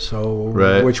either. So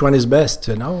which one is best,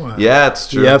 Yeah, it's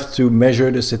true. You have to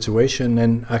measure the situation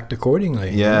and act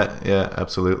accordingly. Yeah,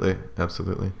 absolutely.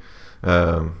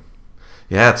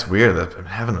 It's weird.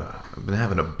 I've been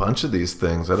having a bunch of these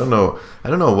things. I don't know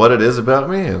what it is about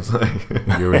me. It's like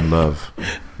you're in love.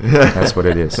 That's what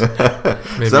it is.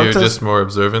 Maybe you're just more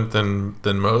observant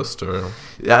than most, or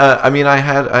I mean, I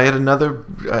had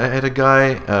a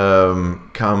guy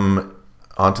come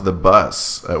onto the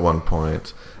bus at one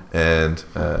point, and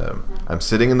I'm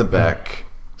sitting in the back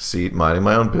seat minding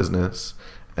my own business,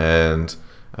 and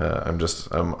I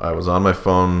was on my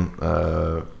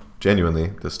phone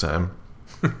genuinely this time.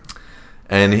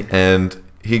 and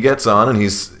he gets on and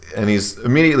he's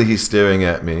immediately staring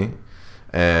at me,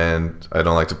 and I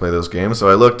don't like to play those games, so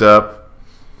I looked up,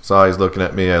 saw he's looking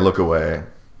at me, I look away,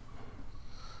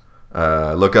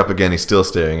 look up again, he's still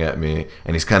staring at me,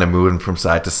 and he's kind of moving from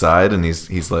side to side, and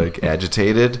he's like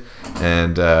agitated,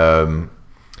 and then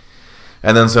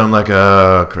so I'm like,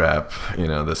 oh crap,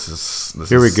 this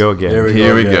here we go again.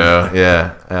 Here we go.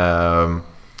 Yeah.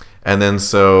 And then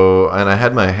and I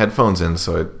had my headphones in,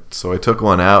 so I took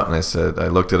one out and I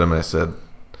looked at him and I said,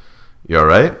 "You all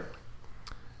right?"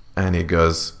 And he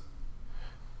goes,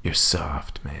 "You're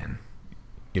soft, man.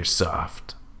 You're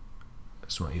soft. I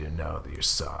just want you to know that you're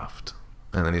soft."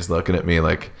 And then he's looking at me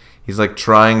like he's like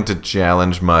trying to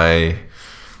challenge my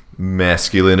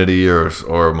masculinity or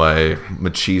my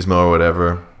machismo or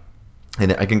whatever.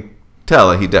 And I can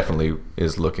tell he definitely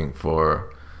is looking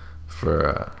for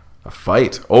a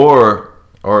fight, or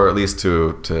at least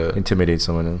to intimidate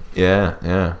someone.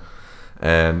 Yeah.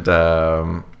 And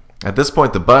at this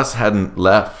point, the bus hadn't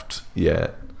left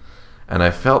yet, and I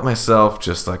felt myself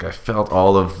I felt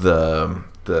all of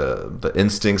the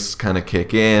instincts kind of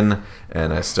kick in,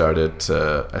 and I started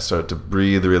to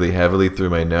breathe really heavily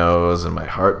through my nose, and my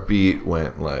heartbeat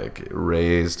went like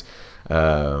raised,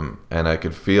 and I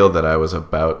could feel that I was I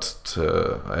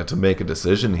had to make a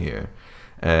decision here.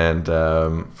 And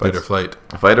fight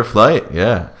or flight,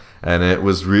 yeah. And it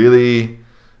was really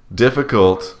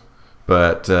difficult,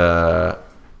 but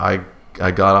I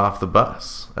got off the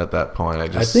bus at that point.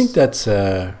 I think that's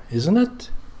isn't it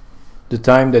the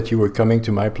time that you were coming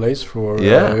to my place for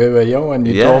Réveillon, and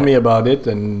you told me about it,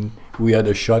 and we had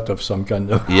a shot of some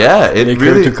kind of it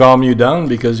really to calm you down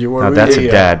because you were that's a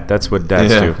dad. That's what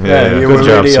dads do. You were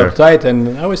really uptight,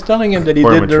 and I was telling him that he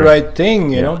did the right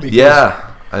thing, because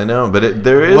I know, but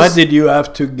there is. What did you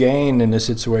have to gain in a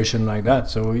situation like that?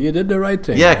 So you did the right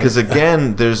thing. Yeah, because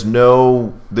again, there's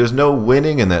no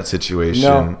winning in that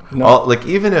situation. No.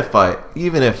 Even if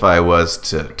I was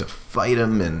to fight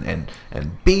him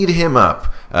and beat him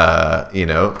up,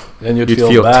 then you'd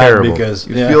feel bad terrible. Because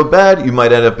you'd feel bad. You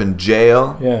might end up in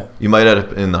jail. Yeah. You might end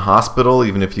up in the hospital,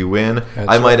 even if you win.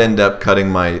 I might end up cutting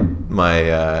my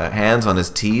hands on his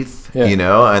teeth.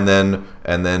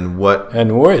 And then what?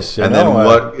 And worse.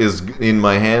 What is in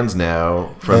my hands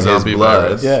now from his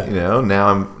blood? Now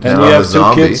I'm. And you have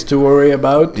two kids to worry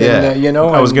about. Yeah. And,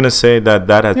 I was gonna say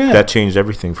that changed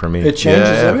everything for me. It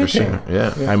changes everything. For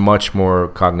sure. Yeah. I'm much more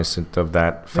cognizant of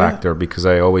that factor because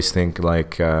I always think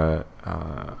like I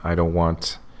don't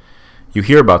want. You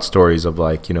hear about stories of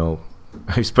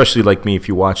especially like me, if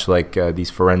you watch these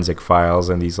forensic files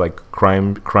and these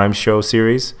crime show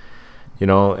series.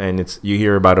 And you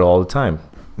hear about it all the time.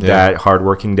 Dad,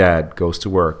 hardworking dad, goes to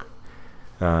work.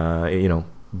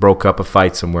 Broke up a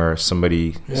fight somewhere.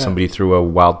 Somebody threw a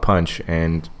wild punch,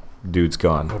 and dude's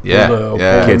gone.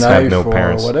 Kids have no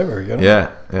parents. Whatever.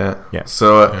 Yeah.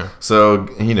 So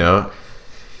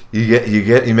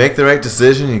you make the right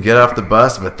decision. You get off the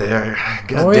bus, but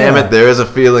damn it, there is a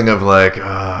feeling of like.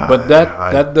 But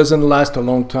that doesn't last a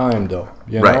long time, though.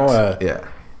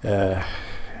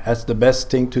 That's the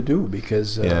best thing to do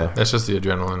because that's just the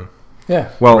adrenaline. Yeah.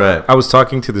 Well, I was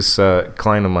talking to this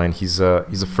client of mine. He's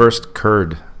the first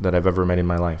Kurd that I've ever met in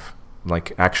my life,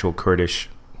 like actual Kurdish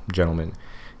gentleman.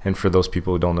 And for those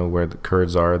people who don't know where the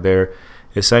Kurds are, they're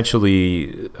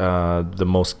essentially the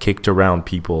most kicked around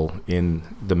people in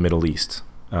the Middle East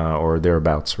or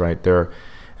thereabouts, right? They're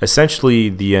essentially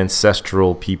the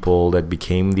ancestral people that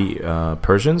became the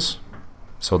Persians.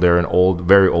 So they're an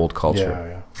very old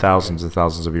culture, thousands and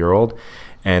thousands of years old.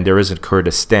 And there isn't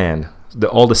Kurdistan.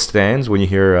 All the stands, when you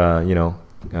hear,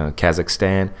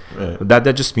 Kazakhstan. Right. That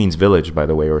just means village, by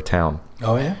the way, or town.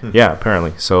 Oh yeah. Yeah,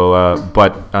 apparently. So,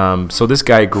 so this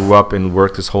guy grew up and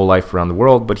worked his whole life around the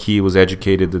world, but he was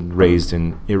educated and raised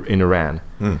in Iran.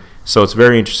 So it's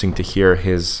very interesting to hear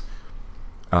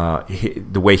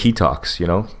the way he talks.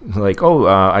 Like,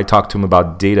 I talked to him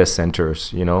about data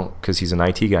centers. Because he's an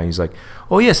IT guy. He's like,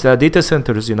 oh yes, the data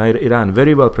centers in Iran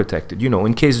very well protected.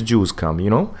 In case Jews come.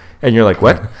 And you're like,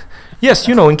 what? Yes,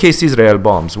 in case Israel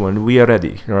bombs, when we are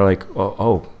ready. And you're like,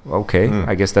 oh, okay.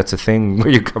 I guess that's a thing where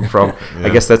you come from. I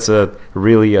guess that's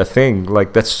really a thing.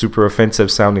 Like, that's super offensive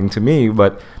sounding to me,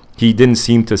 but he didn't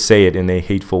seem to say it in a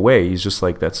hateful way. He's just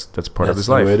like, that's part of his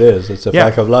life. That's the way it is. It's a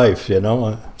fact of life,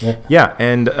 Yeah,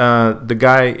 and the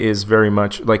guy is very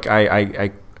much, like,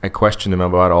 I questioned him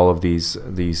about all of these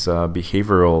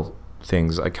behavioral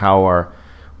things, like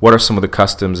what are some of the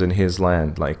customs in his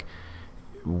land, like,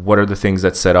 what are the things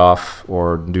that set off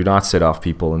or do not set off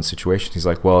people in situations? He's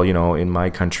like, well, in my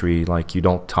country, like, you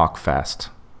don't talk fast.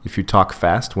 If you talk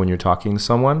fast when you're talking to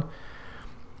someone,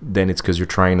 then it's because you're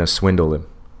trying to swindle him.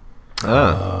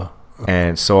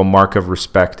 And so a mark of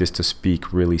respect is to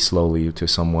speak really slowly to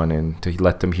someone and to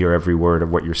let them hear every word of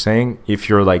what you're saying. If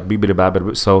you're like,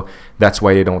 so that's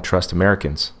why they don't trust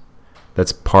Americans.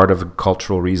 That's part of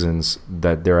cultural reasons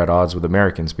that they're at odds with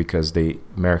Americans, because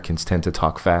Americans tend to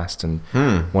talk fast and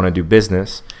want to do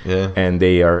business, and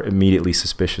they are immediately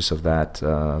suspicious of that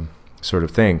sort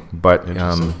of thing. But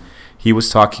he was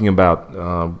talking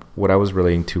about what I was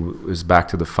relating to is back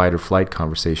to the fight or flight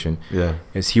conversation. Yeah,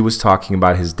 is he was talking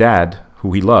about his dad,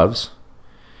 who he loves,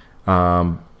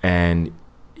 and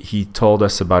he told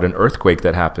us about an earthquake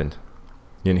that happened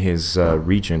in his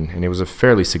region, and it was a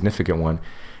fairly significant one.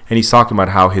 And he's talking about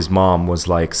how his mom was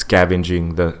like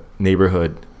scavenging the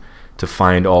neighborhood to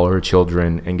find all her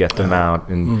children and get them out.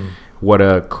 And what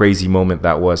a crazy moment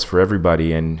that was for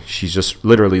everybody. And she's just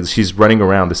she's running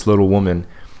around, this little woman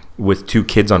with 2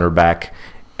 kids on her back.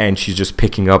 And she's just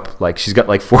picking up, like, she's got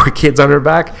like 4 kids on her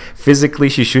back. Physically,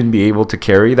 she shouldn't be able to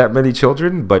carry that many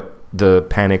children, but the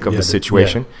panic of the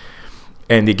situation.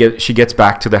 And she gets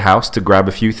back to the house to grab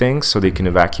a few things so they can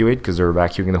evacuate, because they're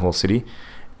evacuating the whole city.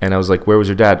 And I was like, where was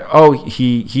your dad? Oh,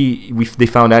 they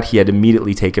found out he had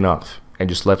immediately taken off and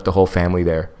just left the whole family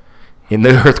there in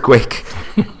the earthquake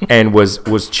and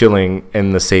was chilling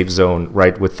in the safe zone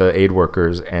right with the aid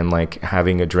workers and like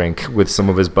having a drink with some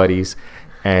of his buddies.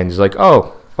 And he's like,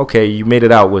 oh, okay, you made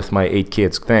it out with my 8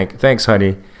 kids. Thanks,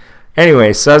 honey.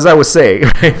 Anyway, so as I was saying,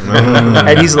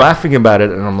 and he's laughing about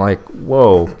it, and I'm like,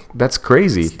 whoa, that's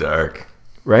crazy. It's dark.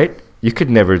 Right? You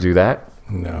could never do that.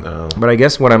 No. But I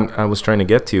guess what I was trying to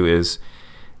get to is,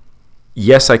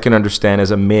 yes, I can understand as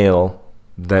a male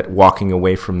that walking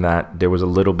away from that, there was a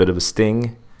little bit of a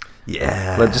sting.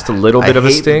 Yeah. Just a little bit of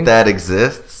a sting. That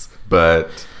exists,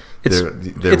 but there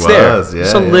was. Yeah,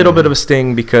 it's a little bit of a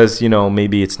sting because,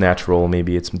 maybe it's natural,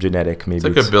 maybe it's genetic, maybe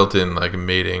it's like a built-in like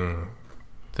mating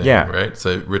thing, right? It's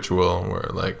a ritual where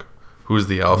like, who's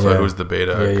the alpha, who's the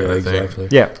beta kind of exactly. thing.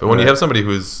 Yeah. But when you have somebody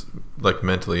who's like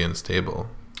mentally unstable,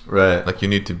 right, like you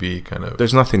need to be kind of,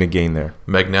 there's nothing to gain there.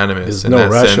 Magnanimous. There's in no that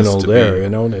rational sense there,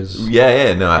 There's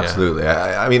no, absolutely.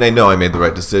 I mean, I know I made the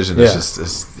right decision. It's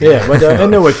just but I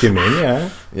know what you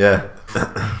mean. Yeah.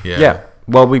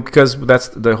 Well, because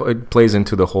it plays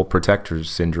into the whole protector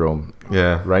syndrome.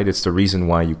 Yeah. Right? It's the reason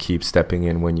why you keep stepping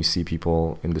in when you see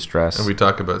people in distress. And we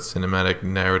talk about cinematic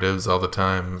narratives all the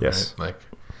time. Yes. Right? Like,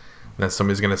 then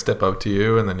somebody's going to step up to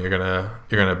you and then you're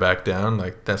gonna back down.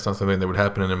 Like, that's not something that would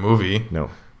happen in a movie. No.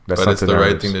 But it's the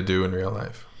right thing to do in real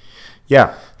life.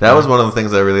 Yeah. That was one of the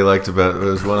things I really liked about it. It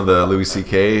was one of the Louis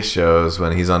C.K. shows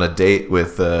when he's on a date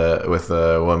with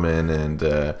a woman and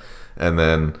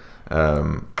then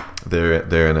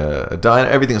they're in a diner.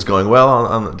 Everything's going well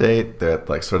on the date. They're at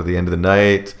like sort of the end of the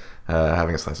night,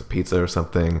 having a slice of pizza or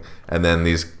something, and then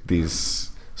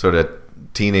these sort of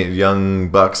teenage young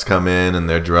bucks come in and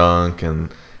they're drunk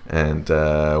and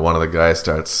one of the guys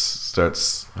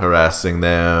starts harassing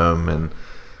them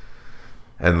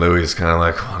and Louis is kind of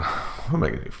like, what am I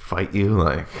going to fight you?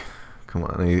 Like, come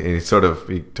on. And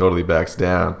he totally backs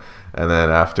down, and then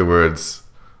afterwards,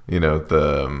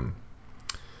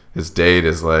 his date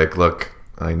is like, look,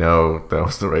 I know that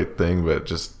was the right thing, but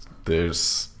just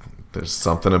there's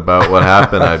something about what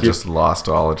happened. I've just lost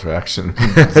all attraction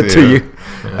to you.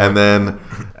 Yeah.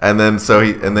 And then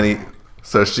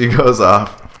so she goes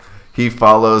off. He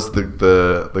follows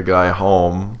the guy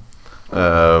home,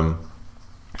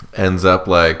 ends up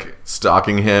like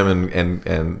stalking him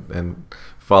and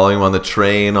following him on the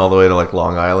train all the way to like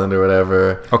Long Island or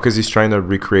whatever. Oh, because he's trying to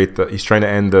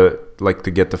end the like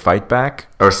to get the fight back,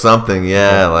 or something.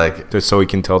 Yeah, like just so he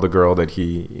can tell the girl that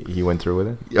he went through with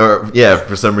it. or yeah,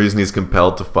 for some reason he's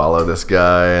compelled to follow this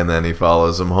guy, and then he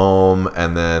follows him home,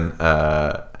 and then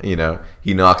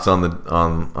he knocks on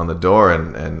the door,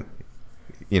 and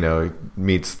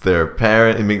meets their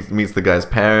parent. He meets the guy's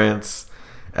parents.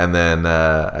 And then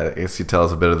I guess he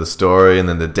tells a bit of the story, and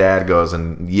then the dad goes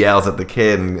and yells at the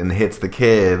kid and hits the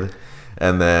kid,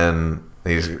 and then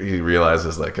he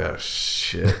realizes like, oh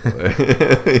shit,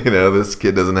 this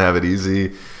kid doesn't have it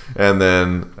easy, and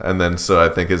then so I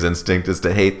think his instinct is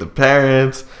to hate the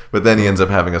parents, but then he ends up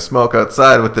having a smoke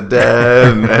outside with the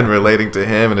dad and relating to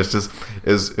him, and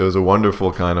it was a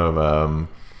wonderful kind of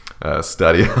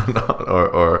study on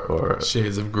or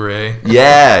Shades of Grey.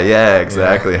 Yeah,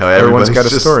 exactly. How Everyone's got a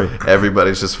story.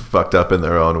 Everybody's just fucked up in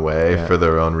their own way for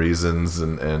their own reasons,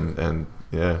 and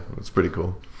yeah, it's pretty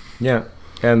cool. Yeah,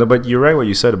 but you're right what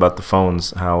you said about the phones.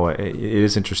 How it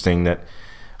is interesting that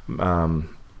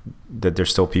that there's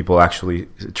still people actually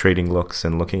trading looks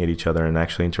and looking at each other and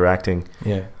actually interacting.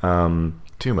 Yeah. A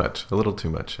little too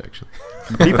much, actually.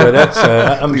 But that's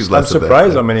I'm Please less of that.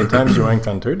 surprised how many times you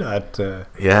encounter that.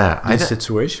 This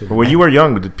situation. When you were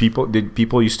young, did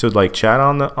people used to like chat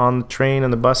on the train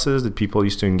and the buses? Did people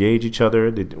used to engage each other?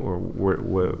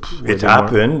 It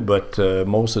happened, but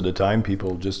most of the time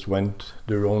people just went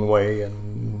their own way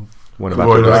and What about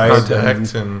about Avoid the ride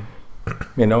contact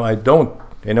and I don't.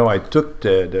 I took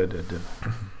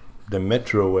the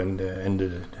metro and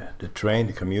the train,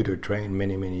 the commuter train,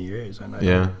 many years, and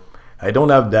I don't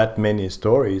have that many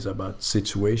stories about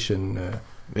situation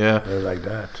like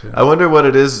that. I wonder what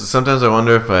it is. Sometimes I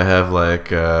wonder if I have like.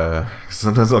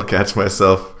 Sometimes I'll catch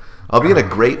myself. I'll be in a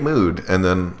great mood, and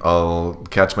then I'll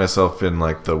catch myself in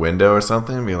like the window or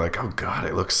something, and be like, "Oh God,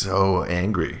 I look so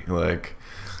angry!" Like.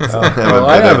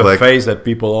 I have a face that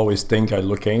people always think I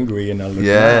look angry and I look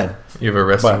mad. You have a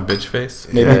resting bitch face.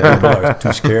 Maybe people are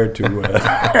too scared to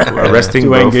resting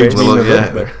to engage me with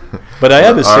it. But I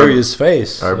have a serious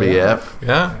face. RBF.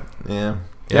 Yeah.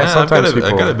 Sometimes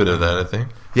I got a bit of that, I think.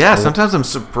 Yeah, sometimes I'm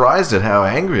surprised at how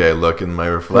angry I look in my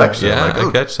reflection. Yeah, like,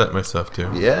 I catch that myself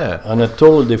too. Yeah. On a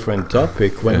total different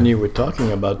topic, when you were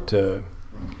talking about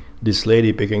this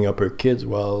lady picking up her kids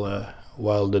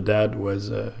while the dad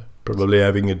was probably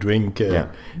having a drink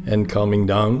and calming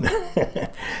down.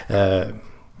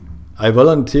 I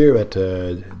volunteer at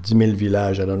 10,000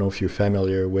 Village. I don't know if you're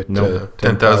familiar with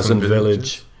 10,000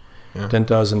 Village. Yeah.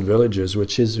 10,000 Villages,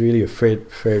 which is really a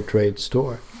fair trade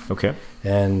store. Okay.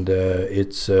 And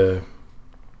it's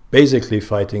basically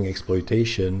fighting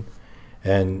exploitation,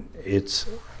 and it's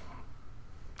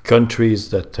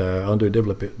countries that are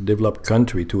underdeveloped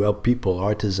country to help people,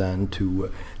 artisan,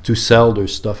 to sell their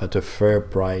stuff at a fair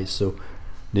price so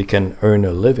they can earn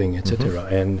a living, etc.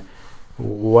 And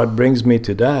what brings me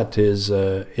to that is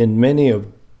in many of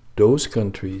those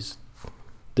countries,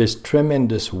 there's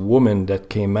tremendous women that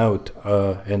came out,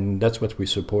 and that's what we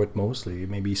support mostly.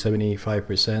 Maybe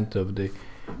 75% of the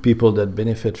people that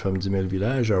benefit from 10,000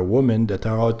 Village are women that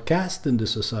are outcast in the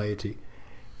society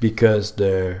because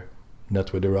they're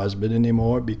not with their husband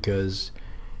anymore, because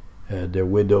they're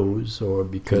widows, or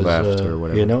because left or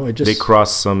whatever. it just, they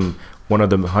cross one of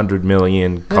the 100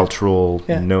 million cultural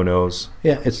no-nos.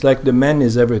 Yeah, it's like the man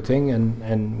is everything,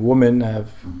 and women have,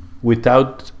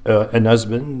 without an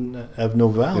husband, have no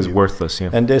value. Is worthless. Yeah.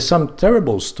 And there's some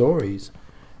terrible stories,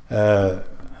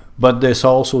 but there's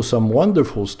also some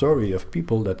wonderful story of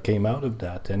people that came out of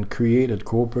that and created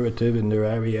cooperative in their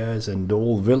areas, and the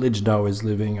whole village now is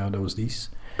living out of these.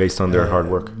 Based on their hard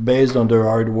work. Based on their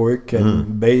hard work,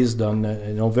 and based on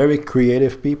very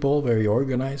creative people, very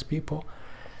organized people,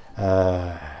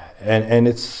 and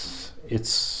it's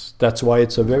that's why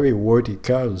it's a very worthy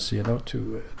cause,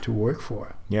 to work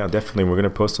for. Yeah, definitely. We're going to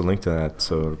post a link to that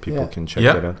so people can check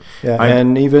that out. Yeah,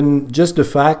 and even just the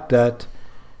fact that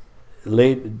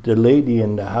the lady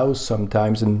in the house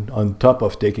sometimes, and on top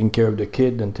of taking care of the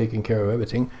kid and taking care of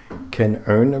everything, can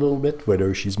earn a little bit,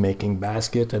 whether she's making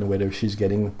basket and whether she's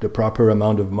getting the proper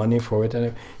amount of money for it,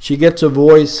 and she gets a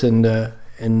voice in the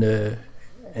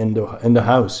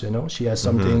house. She has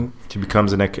something. She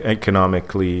becomes an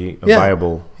economically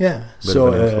viable. Yeah.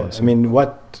 So I mean,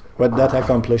 what that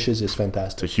accomplishes is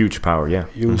fantastic. It's a huge power. Yeah.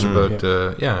 Huge. But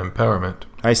empowerment.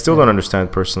 I still don't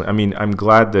understand personally. I mean, I'm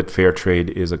glad that fair trade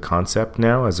is a concept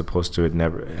now, as opposed to it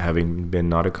never having been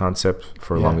not a concept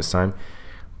for the longest time.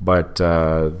 But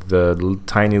the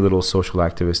tiny little social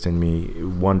activist in me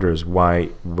wonders why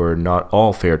we're not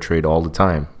all fair trade all the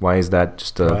time. Why is that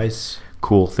just a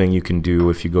cool thing you can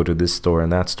do if you go to this store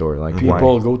and that store? Like,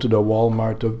 people go to the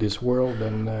Walmart of this world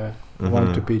and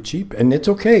want to pay cheap, and it's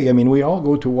okay. I mean, we all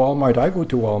go to Walmart. I go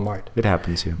to Walmart. It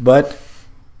happens, yeah. But,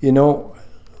 you know,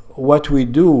 what we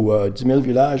do, 10 000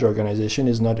 Village organization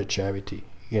is not a charity.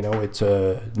 You know, it's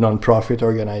a non-profit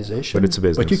organization. But it's a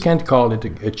business. But you can't call it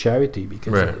a charity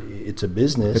because Right. it's a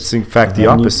business. It's in fact the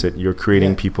And you- opposite. You're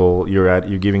creating Yeah. people. You're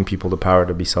giving people the power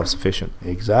to be self-sufficient.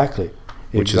 Exactly.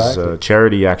 Which Exactly. is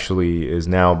charity actually is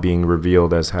now being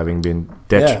revealed as having been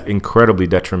Yeah. incredibly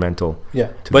detrimental. Yeah,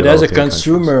 to but as a developing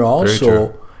consumer true.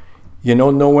 also, you know,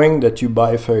 knowing that you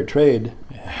buy fair trade,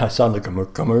 I sound like a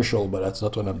commercial, but that's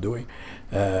not what I'm doing.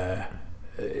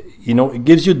 You know, it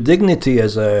gives you dignity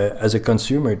as a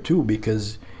consumer too,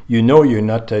 because you know you're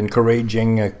not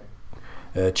encouraging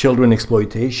children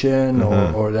exploitation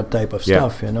or that type of Yeah.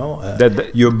 stuff. You know,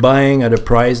 That- you're buying at a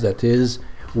price that is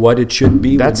what it should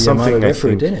be That's with the amount something of I effort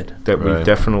think in it. that we've Right.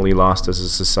 definitely lost as a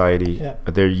society. Yeah.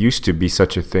 There used to be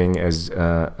such a thing as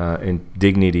in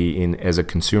dignity as a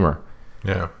consumer.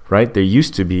 Yeah. Right, there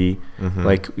used to be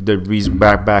like the reason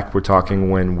back we're talking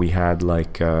when we had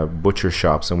like butcher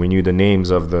shops and we knew the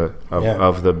names of the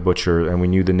of the butcher and we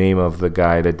knew the name of the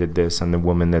guy that did this and the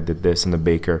woman that did this and the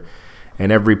baker,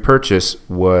 and every purchase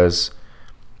was,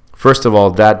 first of all,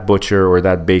 that butcher or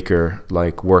that baker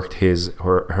like worked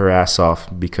her ass off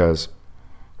because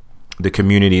the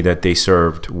community that they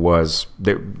served was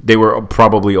they were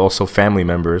probably also family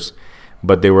members,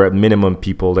 but they were at minimum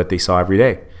people that they saw every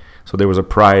day. So there was a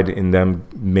pride in them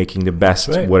making the best,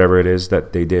 Right. whatever it is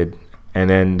that they did. And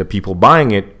then the people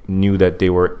buying it knew that they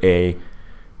were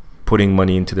putting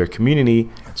money into their community,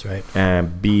 That's right.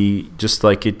 and B, just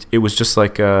like it was just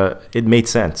like it made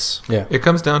sense. Yeah. It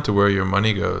comes down to where your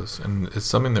money goes, and it's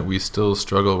something that we still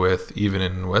struggle with even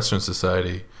in Western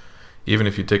society. Even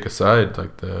if you take aside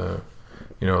like the,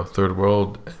 third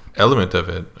world element of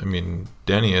it. I mean,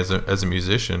 Danny as a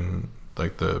musician,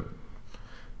 like the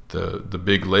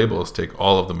big labels take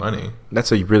all of the money.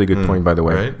 That's a really good point, by the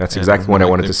way. Right? That's And, exactly what I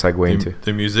like, wanted to segue into.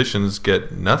 The musicians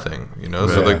get nothing,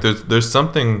 So Right. like there's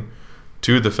something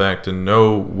to the fact to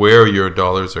know where your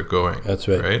dollars are going. That's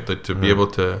right. Right? Like to be able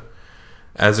to,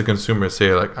 as a consumer,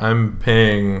 say like I'm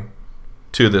paying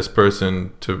to this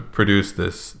person to produce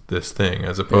this thing,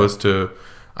 as opposed to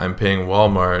I'm paying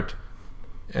Walmart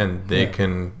and they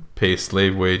can pay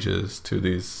slave wages to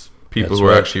these people That's who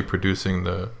are right. actually producing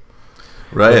the.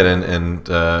 Right, and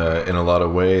in a lot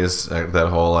of ways, that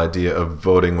whole idea of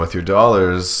voting with your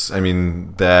dollars, I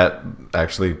mean, that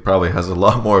actually probably has a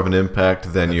lot more of an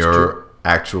impact than your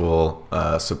actual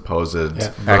supposed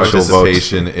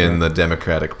participation in the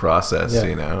democratic process,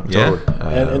 Yeah. Yeah.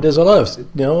 And there's a lot of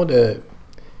the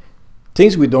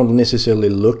things we don't necessarily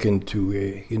look into.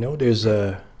 There's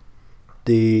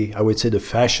I would say the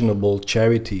fashionable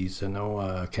charities,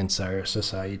 Cancer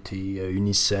Society,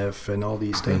 UNICEF, and all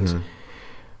these things.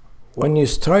 When you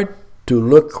start to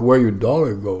look where your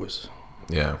dollar goes,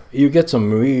 you get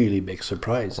some really big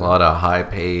surprise. A lot of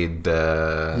high-paid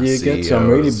You get some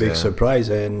really big surprise,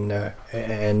 and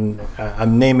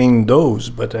I'm naming those,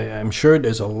 but I'm sure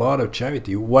there's a lot of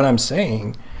charity. What I'm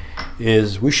saying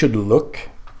is we should look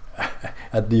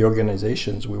at the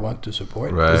organizations we want to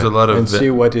support, Right. There's a lot of and see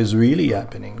what is really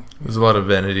happening. There's a lot of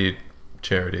vanity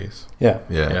charities. Yeah,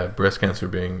 Yeah, breast cancer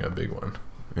being a big one.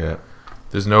 Yeah.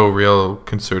 There's no real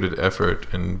concerted effort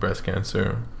in breast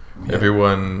cancer. Yeah.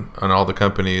 Everyone on all the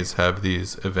companies have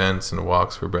these events and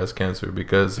walks for breast cancer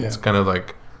because it's kind of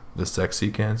like the sexy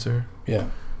cancer, yeah,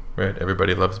 right?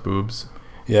 Everybody loves boobs,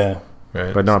 yeah.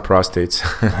 right? But not prostates.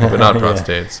 but not Yeah.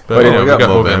 prostates. But, But we we got got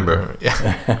Movember. Movember.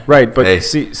 Yeah. Right, but Hey,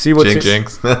 see what's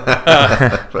Jinx.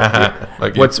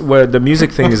 Like the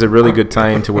music thing is a really good tie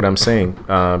into what I'm saying,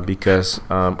 because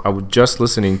I was just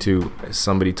listening to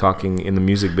somebody talking in the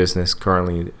music business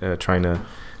currently, trying to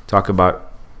talk about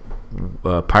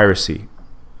piracy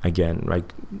again,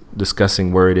 like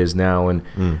discussing where it is now and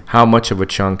how much of a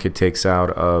chunk it takes out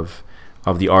of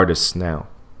the artists now,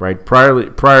 right?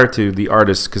 Prior to the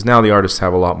artists, because now the artists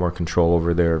have a lot more control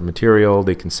over their material.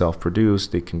 They can self-produce,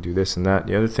 they can do this and that,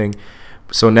 the other thing.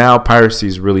 So now piracy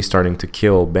is really starting to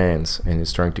kill bands, and it's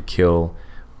starting to kill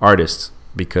artists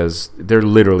because they're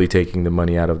literally taking the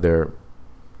money out of their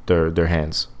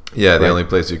hands. Yeah, the Right. only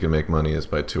place you can make money is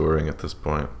by touring at this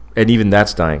point. And even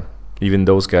that's dying. Even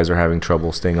those guys are having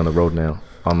trouble staying on the road now,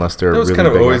 unless they're that was really kind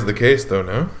of big always act- the case, though,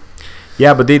 no?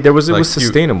 Yeah, but it was Like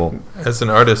sustainable. As an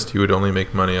artist, you would only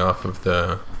make money off of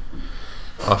the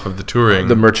touring,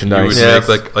 The merchandise. You would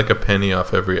Yeah, make like a penny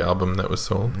off every album that was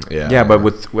sold. Yeah, but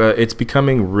it's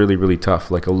becoming really, really tough.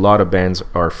 Like a lot of bands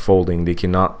are folding. They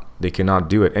cannot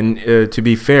do it. And to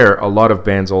be fair, a lot of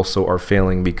bands also are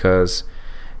failing because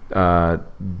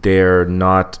they're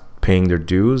not paying their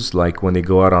dues. Like when they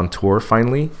go out on tour,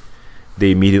 finally,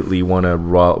 they immediately want to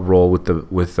roll with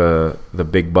the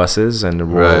big buses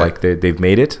and roll like they've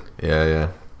made it. Yeah.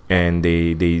 And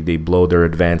they blow their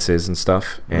advances and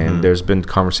stuff. And there's been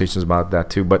conversations about that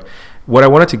too. But what I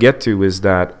wanted to get to is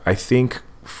that I think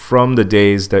from the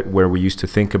days where we used to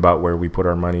think about where we put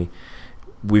our money,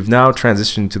 we've now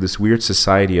transitioned to this weird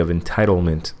society of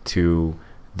entitlement to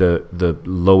the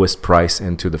lowest price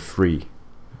and to the free.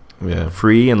 Yeah.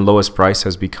 Free and lowest price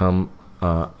has become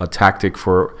a tactic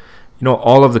for,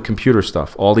 all of the computer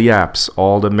stuff, all the apps,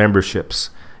 all the memberships.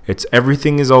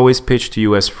 Everything is always pitched to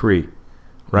you as free,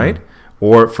 right?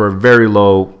 Or for a very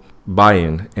low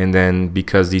buy-in. And then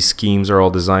because these schemes are all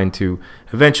designed to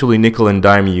eventually nickel and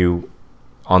dime you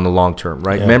on the long term,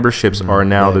 right? Yeah. Memberships are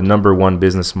now the number one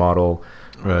business model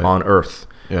on earth.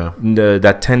 Yeah.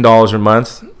 That $10 a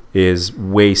month is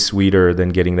way sweeter than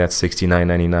getting that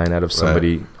 $69.99 out of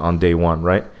somebody on day one,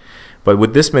 right? But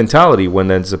with this mentality, what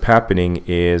ends up happening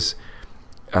is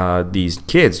these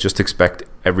kids just expect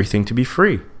everything to be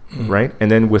free, right? And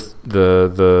then with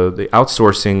the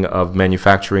outsourcing of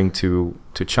manufacturing to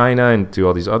China and to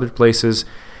all these other places,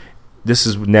 this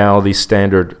is now the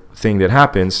standard thing that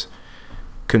happens.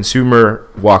 Consumer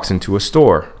walks into a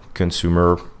store.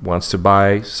 Consumer wants to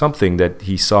buy something that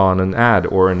he saw in an ad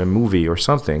or in a movie or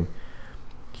something.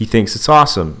 He thinks it's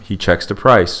awesome. He checks the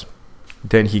price.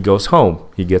 Then he goes home.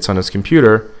 He gets on his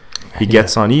computer. He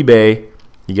gets on eBay.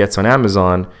 He gets on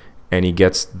Amazon, and he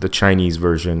gets the Chinese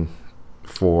version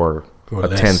for a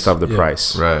tenth of the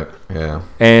price. Right, yeah.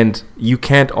 And you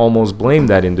can't almost blame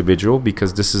that individual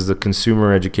because this is the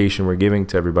consumer education we're giving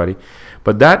to everybody.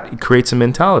 But that creates a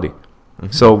mentality.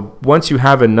 So once you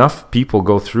have enough people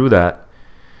go through that,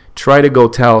 try to go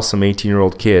tell some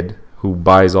 18-year-old kid who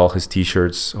buys all his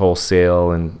T-shirts wholesale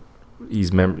and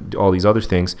all these other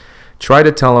things, try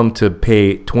to tell him to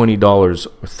pay $20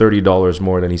 or $30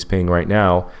 more than he's paying right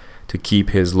now to keep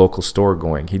his local store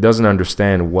going. He doesn't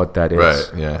understand what that is.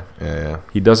 Right, yeah.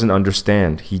 He doesn't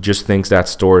understand. He just thinks that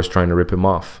store is trying to rip him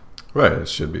off. Right, it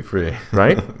should be free.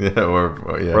 Right? Yeah, or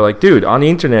Or like, dude, on the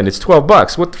internet it's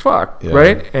 $12. What the fuck? Yeah.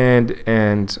 Right?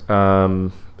 And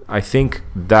I think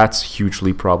that's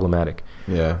hugely problematic.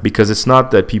 Yeah. Because it's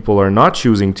not that people are not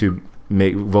choosing to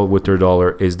vote with their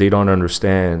dollar, is they don't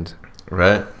understand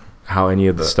how any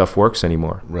of the stuff works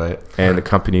anymore. Right. And the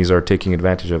companies are taking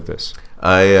advantage of this.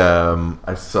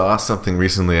 I saw something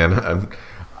recently, and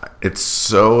it's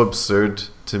so absurd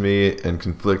to me and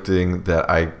conflicting that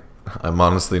I'm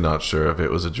honestly not sure if it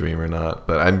was a dream or not,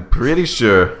 but I'm pretty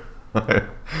sure I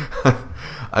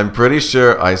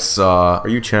saw. Are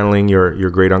you channeling your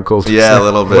great uncle? Yeah, a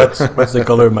little bit. What's the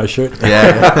color of my shirt?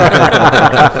 Yeah.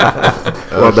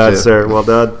 Well done, sir. Well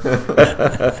done.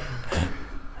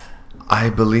 I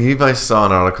believe I saw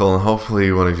an article, and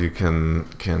hopefully one of you can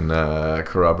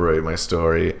corroborate my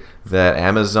story, that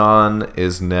Amazon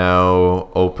is now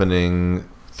opening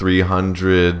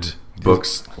 300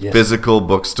 physical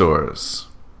bookstores.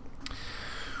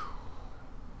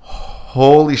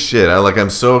 Holy shit. I'm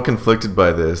so conflicted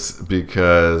by this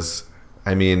because,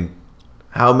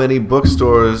 how many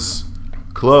bookstores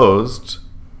closed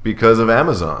because of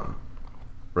Amazon?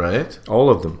 Right? All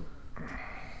of them.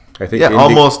 I think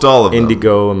almost all of them.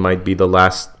 Indigo might be the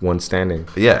last one standing.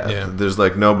 Yeah. There's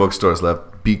no bookstores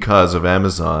left because of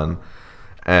Amazon.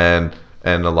 And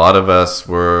a lot of us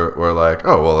were like,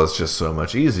 oh, well, it's just so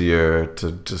much easier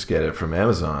to just get it from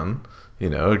Amazon.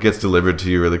 It gets delivered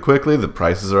to you really quickly. The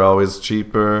prices are always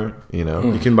cheaper,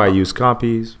 You can buy used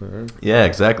copies. Right? Yeah,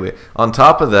 exactly. On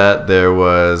top of that, there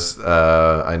was,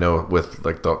 I know with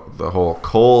the whole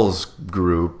Kohl's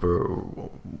group, or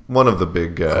one of the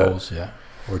big... Kohl's, yeah.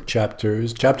 Or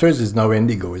Chapters. Chapters is now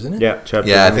Indigo, isn't it? Yeah, Chapters.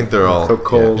 Yeah, I think they're all... So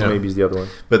Kohl's maybe is the other one.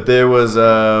 But there was,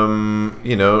 there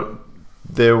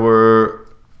were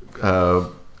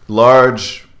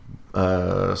large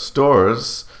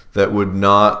stores that would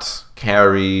not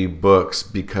carry books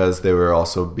because they were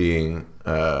also being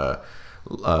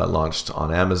launched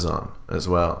on Amazon as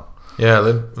well. Yeah, I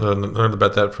learned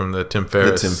about that from the Tim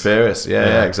Ferriss.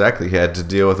 Yeah, exactly. He had to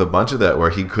deal with a bunch of that where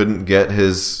he couldn't get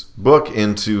his book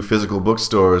into physical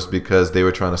bookstores because they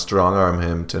were trying to strong-arm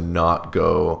him to not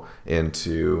go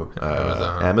into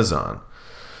Amazon.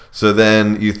 So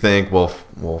then you think, well,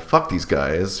 fuck these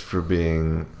guys for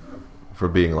being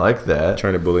like that.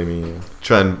 Trying to bully me.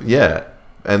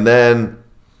 And then,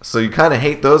 so you kind of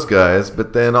hate those guys,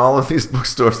 but then all of these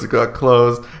bookstores that got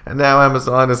closed, and now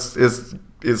Amazon is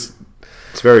it's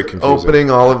very confusing. Opening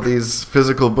all of these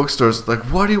physical bookstores.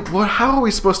 How are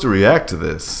we supposed to react to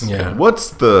this? Yeah. What's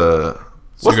the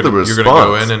response? You're going to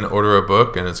go in and order a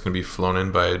book, and it's going to be flown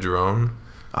in by a drone.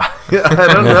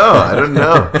 I don't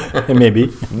know. Maybe.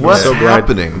 What's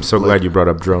happening? I'm so glad you brought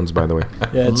up drones, by the way.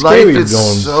 Yeah, it's Life scary, is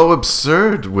drones. so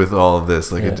absurd with all of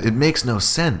this. Like it makes no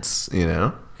sense, you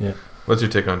know. Yeah. What's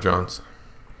your take on drones?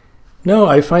 No,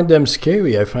 I find them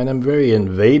scary. I find them very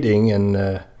invading. And,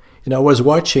 I was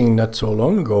watching not so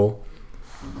long ago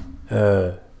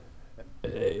a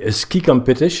ski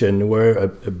competition where a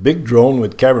big drone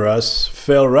with cameras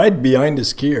fell right behind the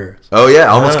skier. Oh yeah,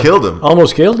 almost killed him.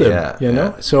 Almost killed him,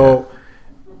 Yeah, So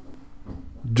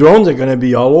drones are going to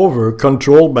be all over,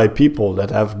 controlled by people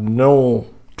that have no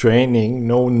training,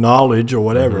 no knowledge or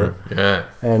whatever. Yeah.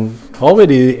 And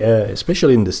already,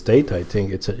 especially in the state, I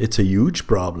think it's a huge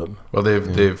problem. Well,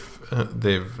 they've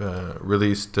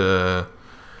released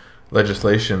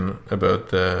legislation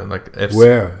about like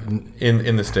Where?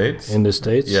 in the States. In the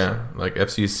States? Yeah, like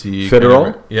FCC.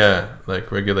 Federal?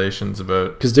 Like regulations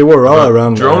about. Because they were all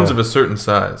around drones of a certain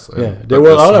size. Yeah, they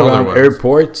were all around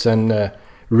airports and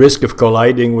risk of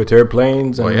colliding with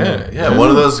airplanes. And, One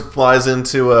of those flies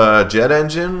into a jet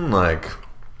engine, like.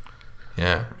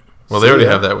 Yeah. Well, they already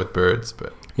have that with birds,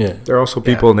 but. Yeah. There are also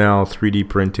people now 3D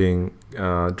printing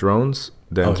drones,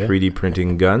 then 3D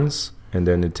printing guns, and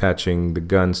then attaching the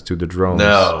guns to the drones.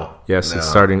 No. Yes, it's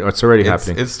starting. It's already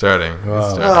happening. It's starting. Wow.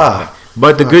 It's starting.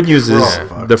 But the good news is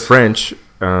the French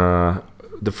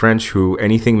who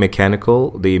anything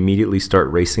mechanical, they immediately start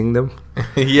racing them.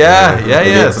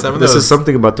 Yeah. Some of This those. is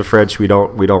something about the French we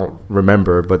don't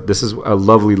remember, but this is a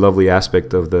lovely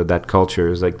aspect of that culture.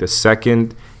 Is like the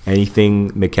second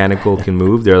anything mechanical can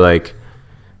move, they're like,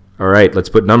 all right, let's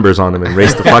put numbers on them and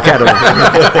race the fuck out of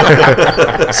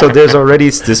them. So there's already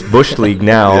this Bush League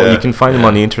now. Yeah. You can find them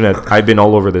on the internet. I've been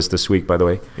all over this week, by the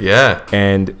way. Yeah.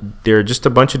 And they're just a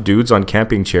bunch of dudes on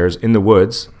camping chairs in the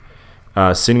woods,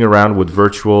 sitting around with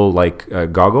virtual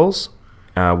goggles,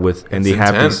 and they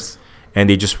have these, and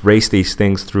they just race these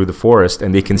things through the forest,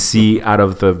 and they can see out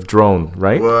of the drone,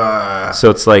 right? Wow. So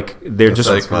it's like they're just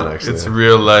Like, fun, actually. it's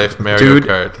real life Mario Dude,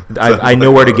 Kart. I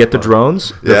know where to get the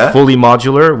drones. They're Yeah? fully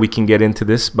modular. We can get into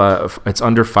this, but it's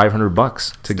under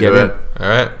 $500 to get in. All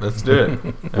right, let's do it.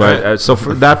 All Right. right. So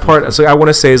for that part, so I want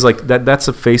to say is like that's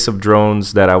a face of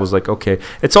drones that I was like, okay.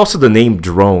 It's also the name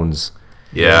drones,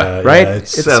 Yeah. right? Yeah,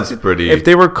 It's- Sounds pretty. If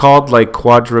they were called like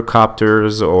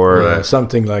quadricopters or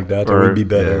something like that, it or would be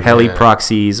better. heli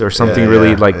proxies or something Yeah,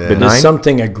 really yeah, like yeah. benign. There's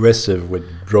something aggressive with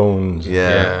drones.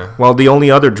 Yeah. Well, the only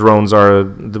other drones are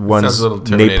the ones a little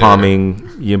Terminator.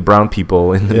 napalming brown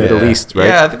people in the Yeah. Middle East, right?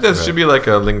 Yeah, I think that should be like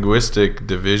a linguistic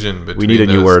division between need a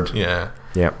new those- word. Yeah.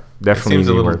 Yeah, It definitely seems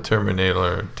a new little word.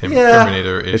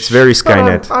 Terminator-ish. It's very But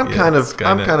Skynet. I'm kind of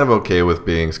Skynet. okay with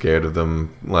being scared of them.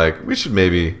 Like we should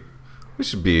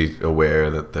be aware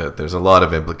that there's a lot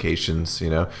of implications. You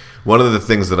know, one of the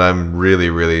things that I'm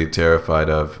really terrified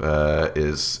of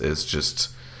is just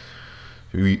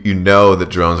you know that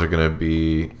drones are going to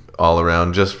be all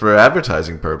around just for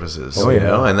advertising purposes. Oh, you yeah.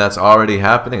 know, and that's already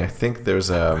happening. I think there's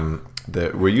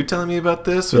were you telling me about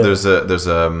this? Or Yeah. there's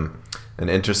an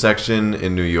intersection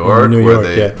in New York New where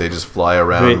York, they just fly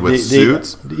around with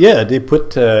suits. They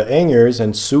put hangers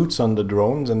and suits on the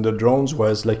drones, and the drones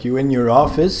was like you in your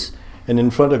office, and in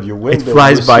front of your window,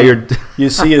 flies you by see- your- you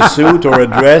see a suit or a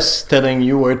dress telling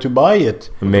you where to buy it.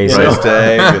 Amazing. You know? Price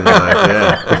tag and like,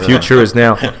 yeah. The future is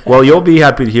now. Well, you'll be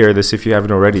happy to hear this if you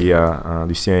haven't already,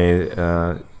 Lucien.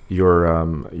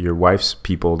 Your wife's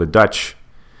people, the Dutch,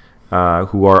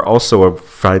 who are also a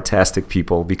fantastic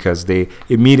people because they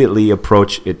immediately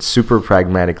approach it super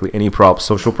pragmatically. Any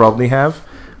social problem they have,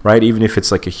 right? Even if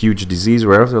it's like a huge disease or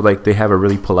whatever, they have a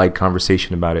really polite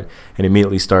conversation about it and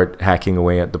immediately start hacking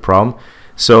away at the problem.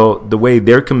 So the way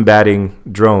they're combating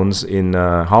drones in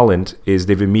Holland is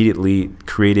they've immediately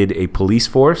created a police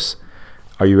force.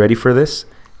 Are you ready for this?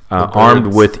 Armed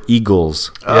birds. with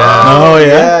eagles. Oh,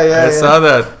 yeah. I saw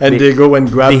that. And they go and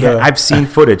grab I've seen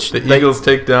footage. The Eagles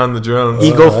take down the drones.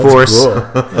 Eagle that's Force,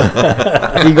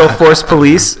 cool. Eagle Force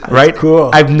Police, right?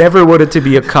 cool. I've never wanted to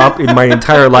be a cop in my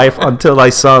entire life until I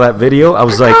saw that video. I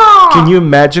was like, can you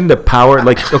imagine the power?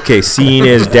 Like, okay, scene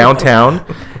is downtown.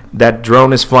 That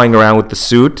drone is flying around with the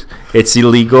suit. It's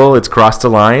illegal. It's crossed the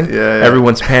line. Yeah.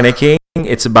 Everyone's panicking.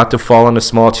 It's about to fall on a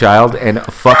small child, and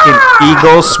a fucking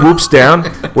eagle swoops down.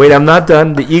 Wait, I'm not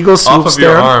done. The eagle swoops Off of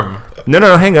your down. arm.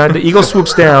 No, hang on. The eagle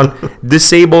swoops down,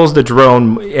 disables the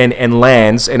drone, and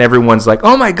lands, and everyone's like,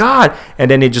 "Oh my god!"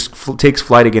 And then it just takes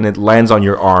flight again. It lands on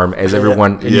your arm as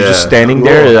everyone, and you're just Yeah. standing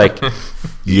there, like,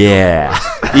 "Yeah,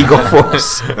 Eagle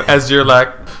Force." As you're like,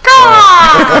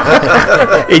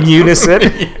 in unison.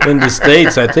 In the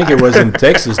States, I think it was in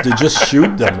Texas, they just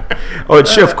shoot them. Oh,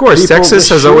 of course. People Texas just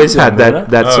has shoot always them, had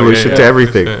that Oh, solution yeah, to yeah,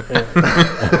 everything. yeah.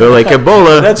 They're like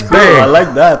Ebola. That's cool. bang. I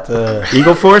like that.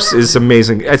 Eagle Force is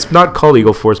amazing. It's not called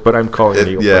Eagle Force, but I'm calling it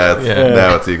Eagle Force.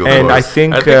 Now it's Eagle And I Force.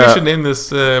 think, I think we should name this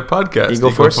podcast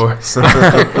Eagle Force? Force.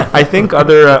 I think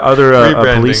other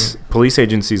Rebranding. police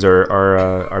agencies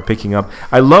are picking up.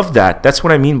 I love that. That's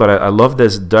what I mean. But I love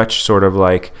this Dutch sort of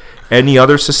like any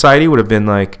other society would have been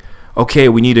like, okay,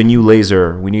 we need a new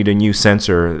laser, we need a new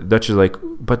sensor. Dutch is like,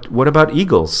 but what about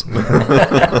eagles?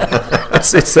 it's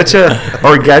such a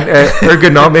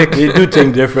ergonomic. They do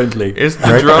things differently. It's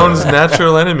the drone's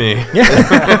natural enemy.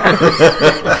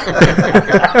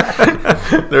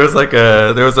 There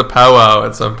was a powwow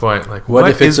at some point. Like, What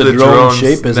if it's is a the drone drone's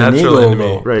shape as an natural eagle, enemy?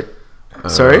 though? Right.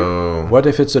 Sorry? What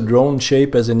if it's a drone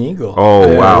shape as an eagle?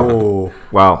 Oh, wow. Oh.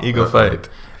 Wow. Eagle fight.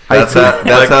 That's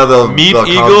how they'll Meat they'll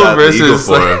Eagle combat the versus,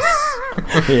 Eagle like- Force.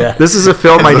 Yeah. This is a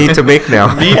film I need to make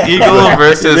now. Meat Eagle There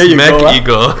versus you Mech go, huh?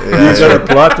 Eagle. You got a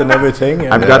plot and everything.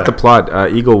 I've got the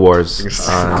plot. Eagle Wars.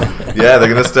 Yeah, they're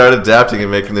gonna start adapting and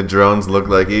making the drones look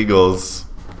like eagles.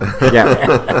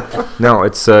 Yeah. No,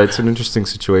 it's an interesting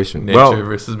situation. Nature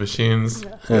versus machines.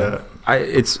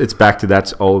 It's back to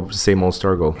that same old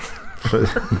struggle.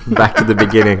 Back to the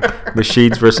beginning.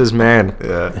 Machines versus man.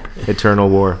 Yeah. Eternal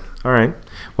war. All right.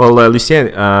 Well,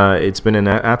 Lucien, it's been an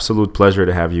absolute pleasure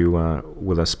to have you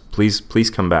with us. Please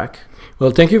come back. Well,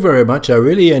 thank you very much. I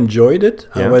really enjoyed it.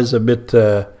 Yeah. I was a bit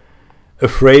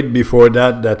afraid before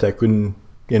that I couldn't,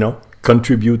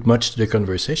 contribute much to the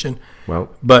conversation. Well,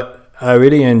 But I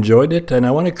really enjoyed it, and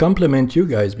I want to compliment you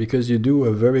guys because you do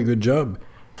a very good job.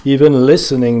 Even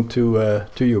listening to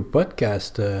your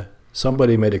podcast,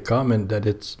 somebody made a comment that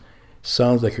it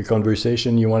sounds like a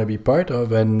conversation you want to be part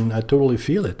of, and I totally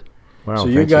feel it. wow. So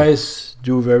you thank guys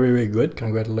do very, very good.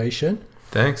 Congratulations.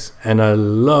 Thanks. And I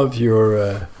love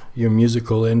your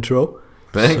musical intro.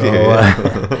 Thank So,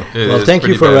 you. Well, thank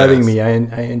you for having me. I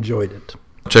enjoyed it.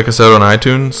 Check us out on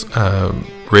iTunes.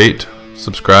 Rate,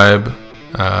 subscribe,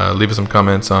 leave us some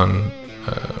comments on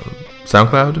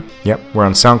SoundCloud. Yep, we're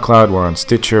on SoundCloud, we're on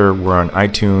Stitcher, we're on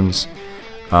iTunes.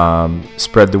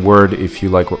 Spread the word if you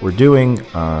like what we're doing.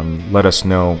 Let us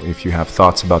know if you have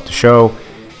thoughts about the show.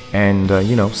 And,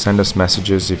 send us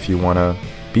messages if you want to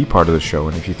be part of the show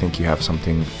and if you think you have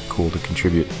something cool to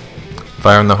contribute.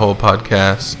 Fire in the Hole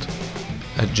Podcast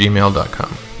at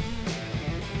gmail.com.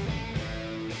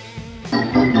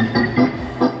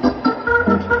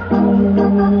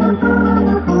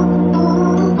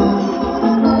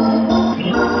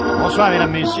 Bonsoir,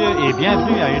 mesdames, messieurs, et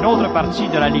bienvenue à une autre partie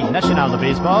de la Ligue nationale de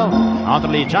baseball entre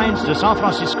les Giants de San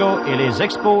Francisco et les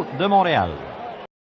Expos de Montréal.